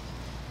just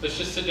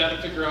sit down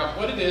and figure out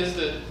what it is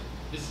that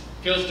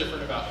feels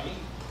different about me,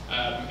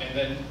 and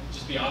then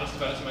just be honest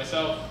about it to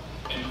myself.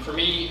 And for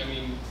me, I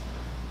mean,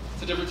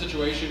 it's a different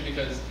situation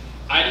because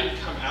I didn't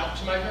come out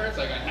to my parents;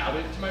 I got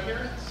outed to my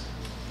parents.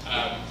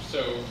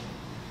 So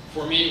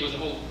for me, it was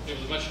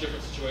a much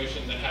different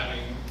situation than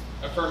having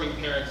affirming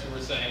parents who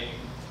were saying,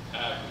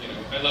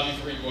 I love you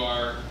for who you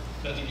are.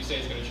 Nothing you say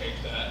is going to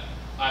change that.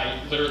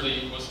 I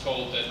literally was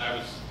told that I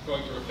was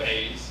going through a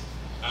phase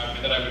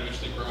and that I would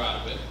eventually grow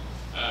out of it.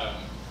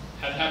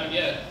 Hadn't happened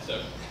yet,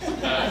 so.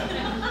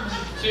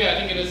 So yeah, I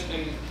think it is,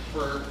 and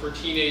for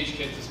teenage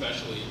kids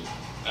especially,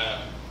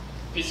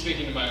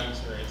 speaking to my own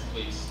experience at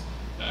least,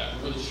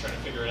 we're really just trying to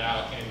figure it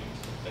out, and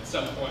at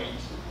some point,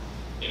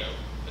 we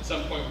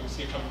just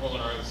get comfortable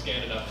in our own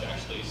skin enough to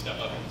actually step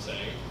up and say,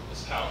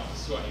 this is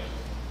who I am.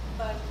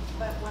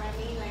 But what I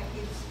mean, like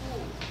in school,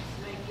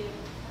 like if,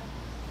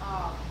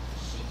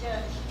 she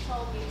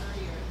told me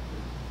earlier,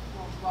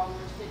 while we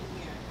were sitting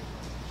here,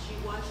 she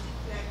wants to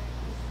check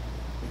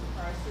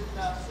her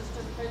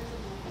assistant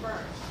principal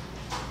first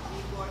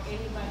before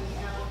anybody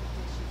else,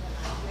 because she's a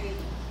nice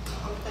lady.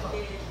 But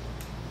then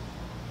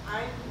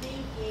I'm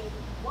thinking,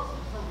 what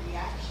would her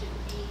reaction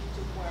be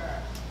to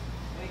where,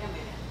 wait a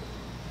minute,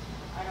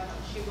 I don't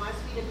know, she wants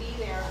me to be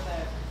there,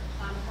 but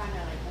I'm kind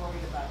of like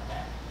worried about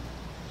that.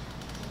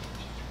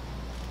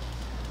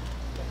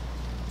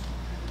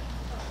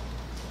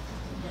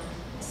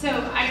 So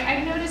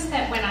I've noticed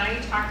that when I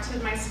talk to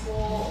my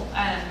school,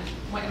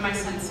 my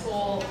son's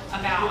school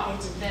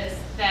about this,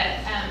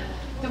 that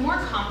the more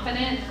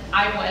confident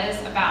I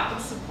was about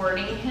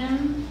supporting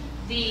him,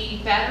 the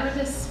better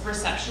this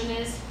reception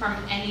is from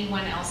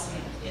anyone else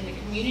in the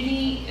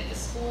community, at the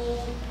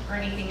school, or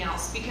anything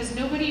else, because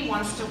nobody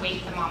wants to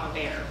wake the mama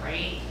bear,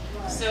 right?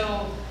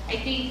 So I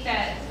think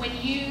that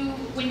if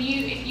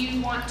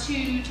you want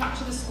to talk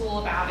to the school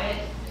about it,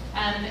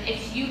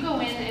 if you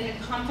go in a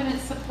confident,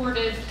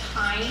 supportive,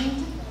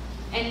 kind,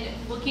 and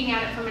looking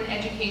at it from an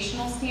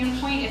educational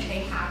standpoint, if they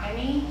have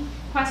any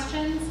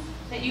questions,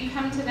 that you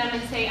come to them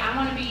and say, I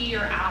want to be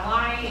your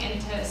ally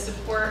and to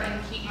support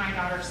and keep my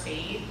daughter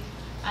safe.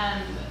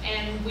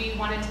 And we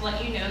wanted to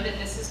let you know that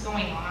this is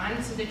going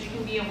on so that you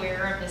can be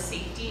aware of the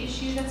safety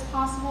issue that's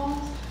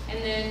possible,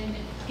 and then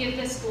give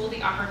the school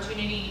the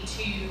opportunity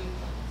to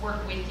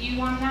work with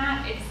you on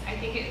that. I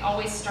think it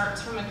always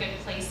starts from a good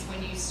place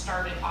when you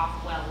started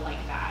off well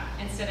like that,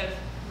 instead of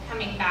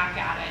coming back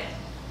at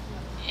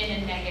it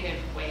in a negative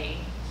way.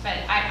 But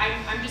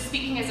I'm just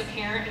speaking as a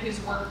parent who's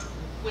worked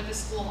with the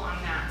school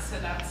on that, so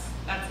that's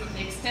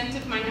the extent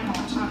of my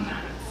knowledge on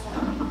that.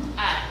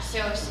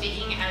 So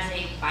speaking as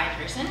a bi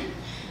person,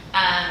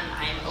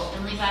 I'm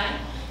openly bi,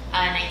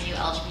 and I do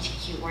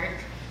LGBTQ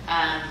work.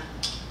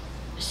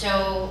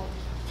 So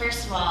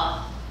first of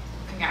all,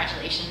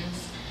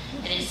 congratulations.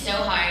 It is so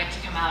hard to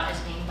come out as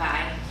being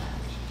bi.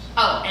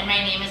 Oh, and my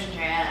name is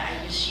Andrea.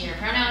 I use she, her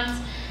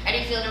pronouns. I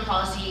do field and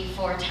policy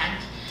for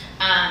Tent.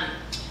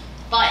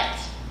 But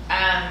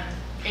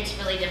it's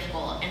really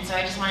difficult. And so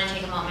I just want to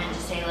take a moment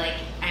to say, like,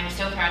 I'm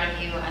so proud of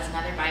you as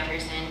another bi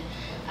person.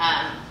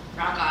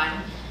 Rock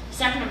on.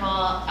 Second of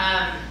all,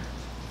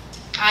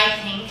 I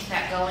think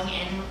that going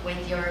in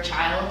with your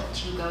child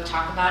to go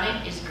talk about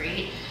it is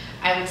great.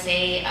 I would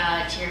say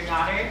to your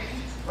daughter,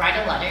 write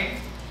a letter.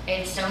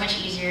 It's so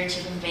much easier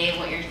to convey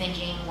what you're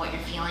thinking, what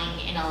you're feeling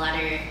in a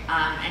letter,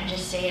 and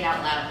just say it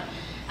out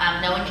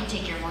loud. No one can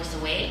take your voice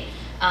away.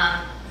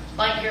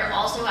 But you're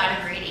also at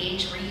a great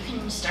age where you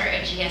can start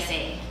a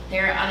GSA.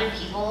 There are other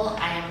people,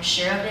 I am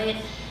sure of it,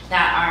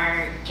 that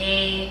are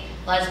gay,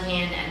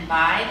 lesbian, and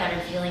bi that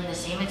are feeling the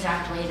same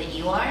exact way that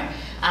you are,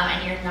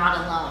 and you're not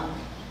alone.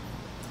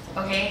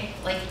 Okay?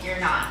 Like, you're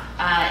not.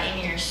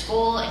 In your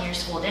school, in your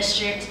school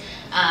district,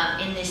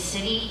 in this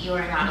city, you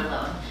are not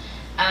alone.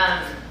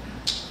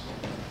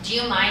 Do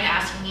you mind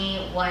asking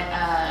me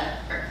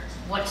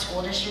what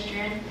school district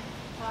you're in? You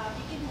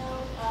can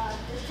know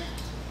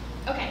district.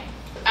 Okay.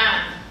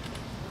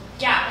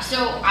 Yeah,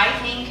 so I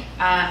think,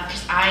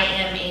 because I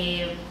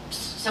am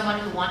someone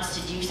who wants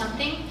to do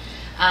something,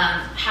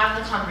 have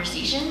the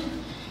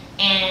conversation,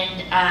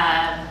 and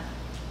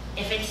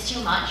if it's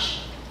too much,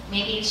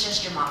 maybe it's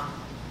just your mom,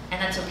 and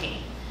that's okay.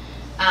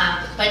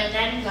 But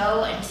then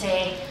go and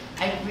say,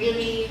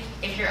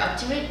 if you're up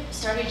to it,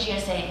 start a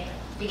GSA,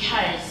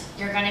 because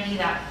you're gonna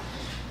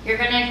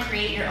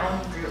create your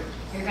own group,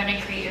 you're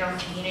gonna create your own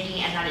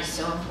community, and that is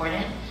so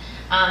important.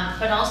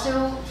 But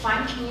also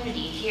find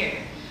community here.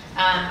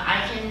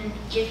 I can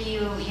give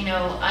you,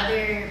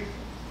 other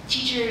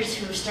teachers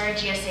who started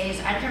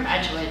GSAs. I'm from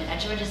Edgewood.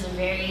 Edgewood is a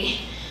very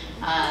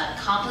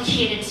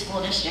complicated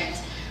school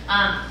district,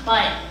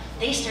 but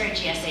they started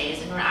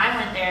GSAs, and when I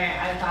went there,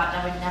 I thought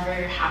that would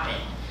never happen.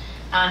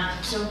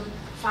 So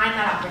find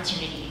that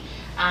opportunity.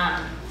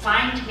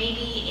 Find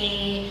maybe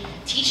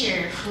a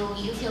teacher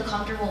who you feel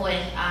comfortable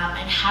with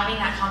and having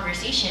that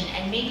conversation,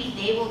 and maybe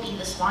they will be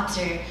the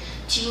sponsor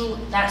to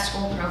that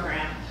school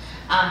program.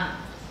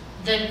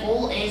 The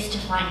goal is to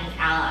find an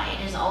ally.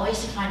 It is always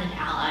to find an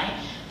ally,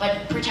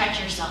 but protect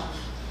yourself.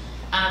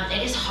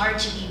 It is hard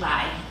to be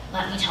bi,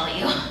 let me tell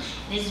you.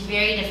 It is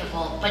very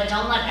difficult, but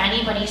don't let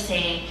anybody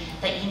say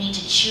that you need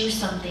to choose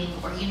something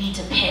or you need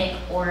to pick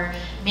or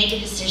make a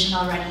decision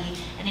already,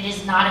 and it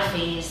is not a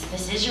phase.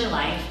 This is your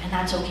life, and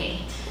that's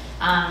okay.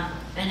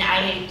 And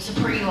I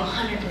support you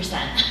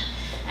 100%.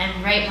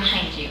 I'm right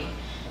behind you.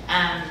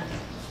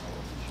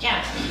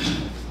 Yeah.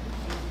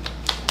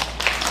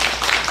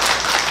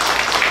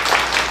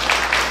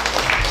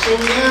 So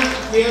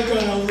we have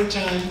gone over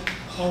time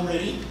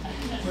already.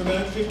 We're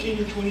about 15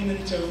 or 20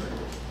 minutes over.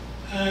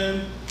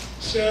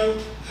 So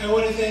I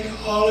want to thank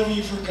all of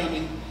you for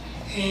coming.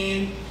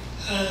 And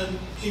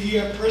if you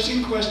have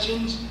pressing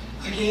questions,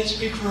 I can't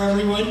speak for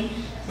everyone,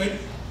 but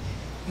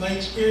my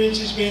experience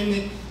has been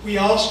that we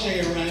all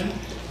stay around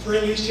for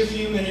at least a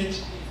few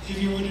minutes.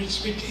 If you want to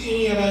speak to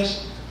any of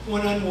us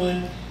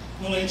one-on-one,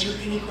 we'll answer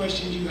any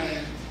questions you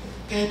have.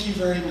 Thank you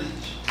very much.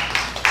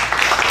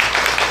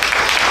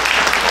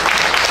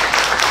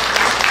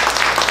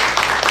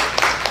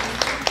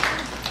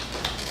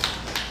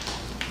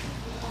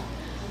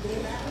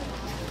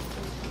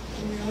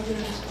 Can we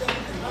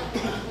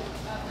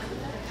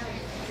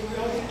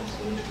all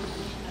get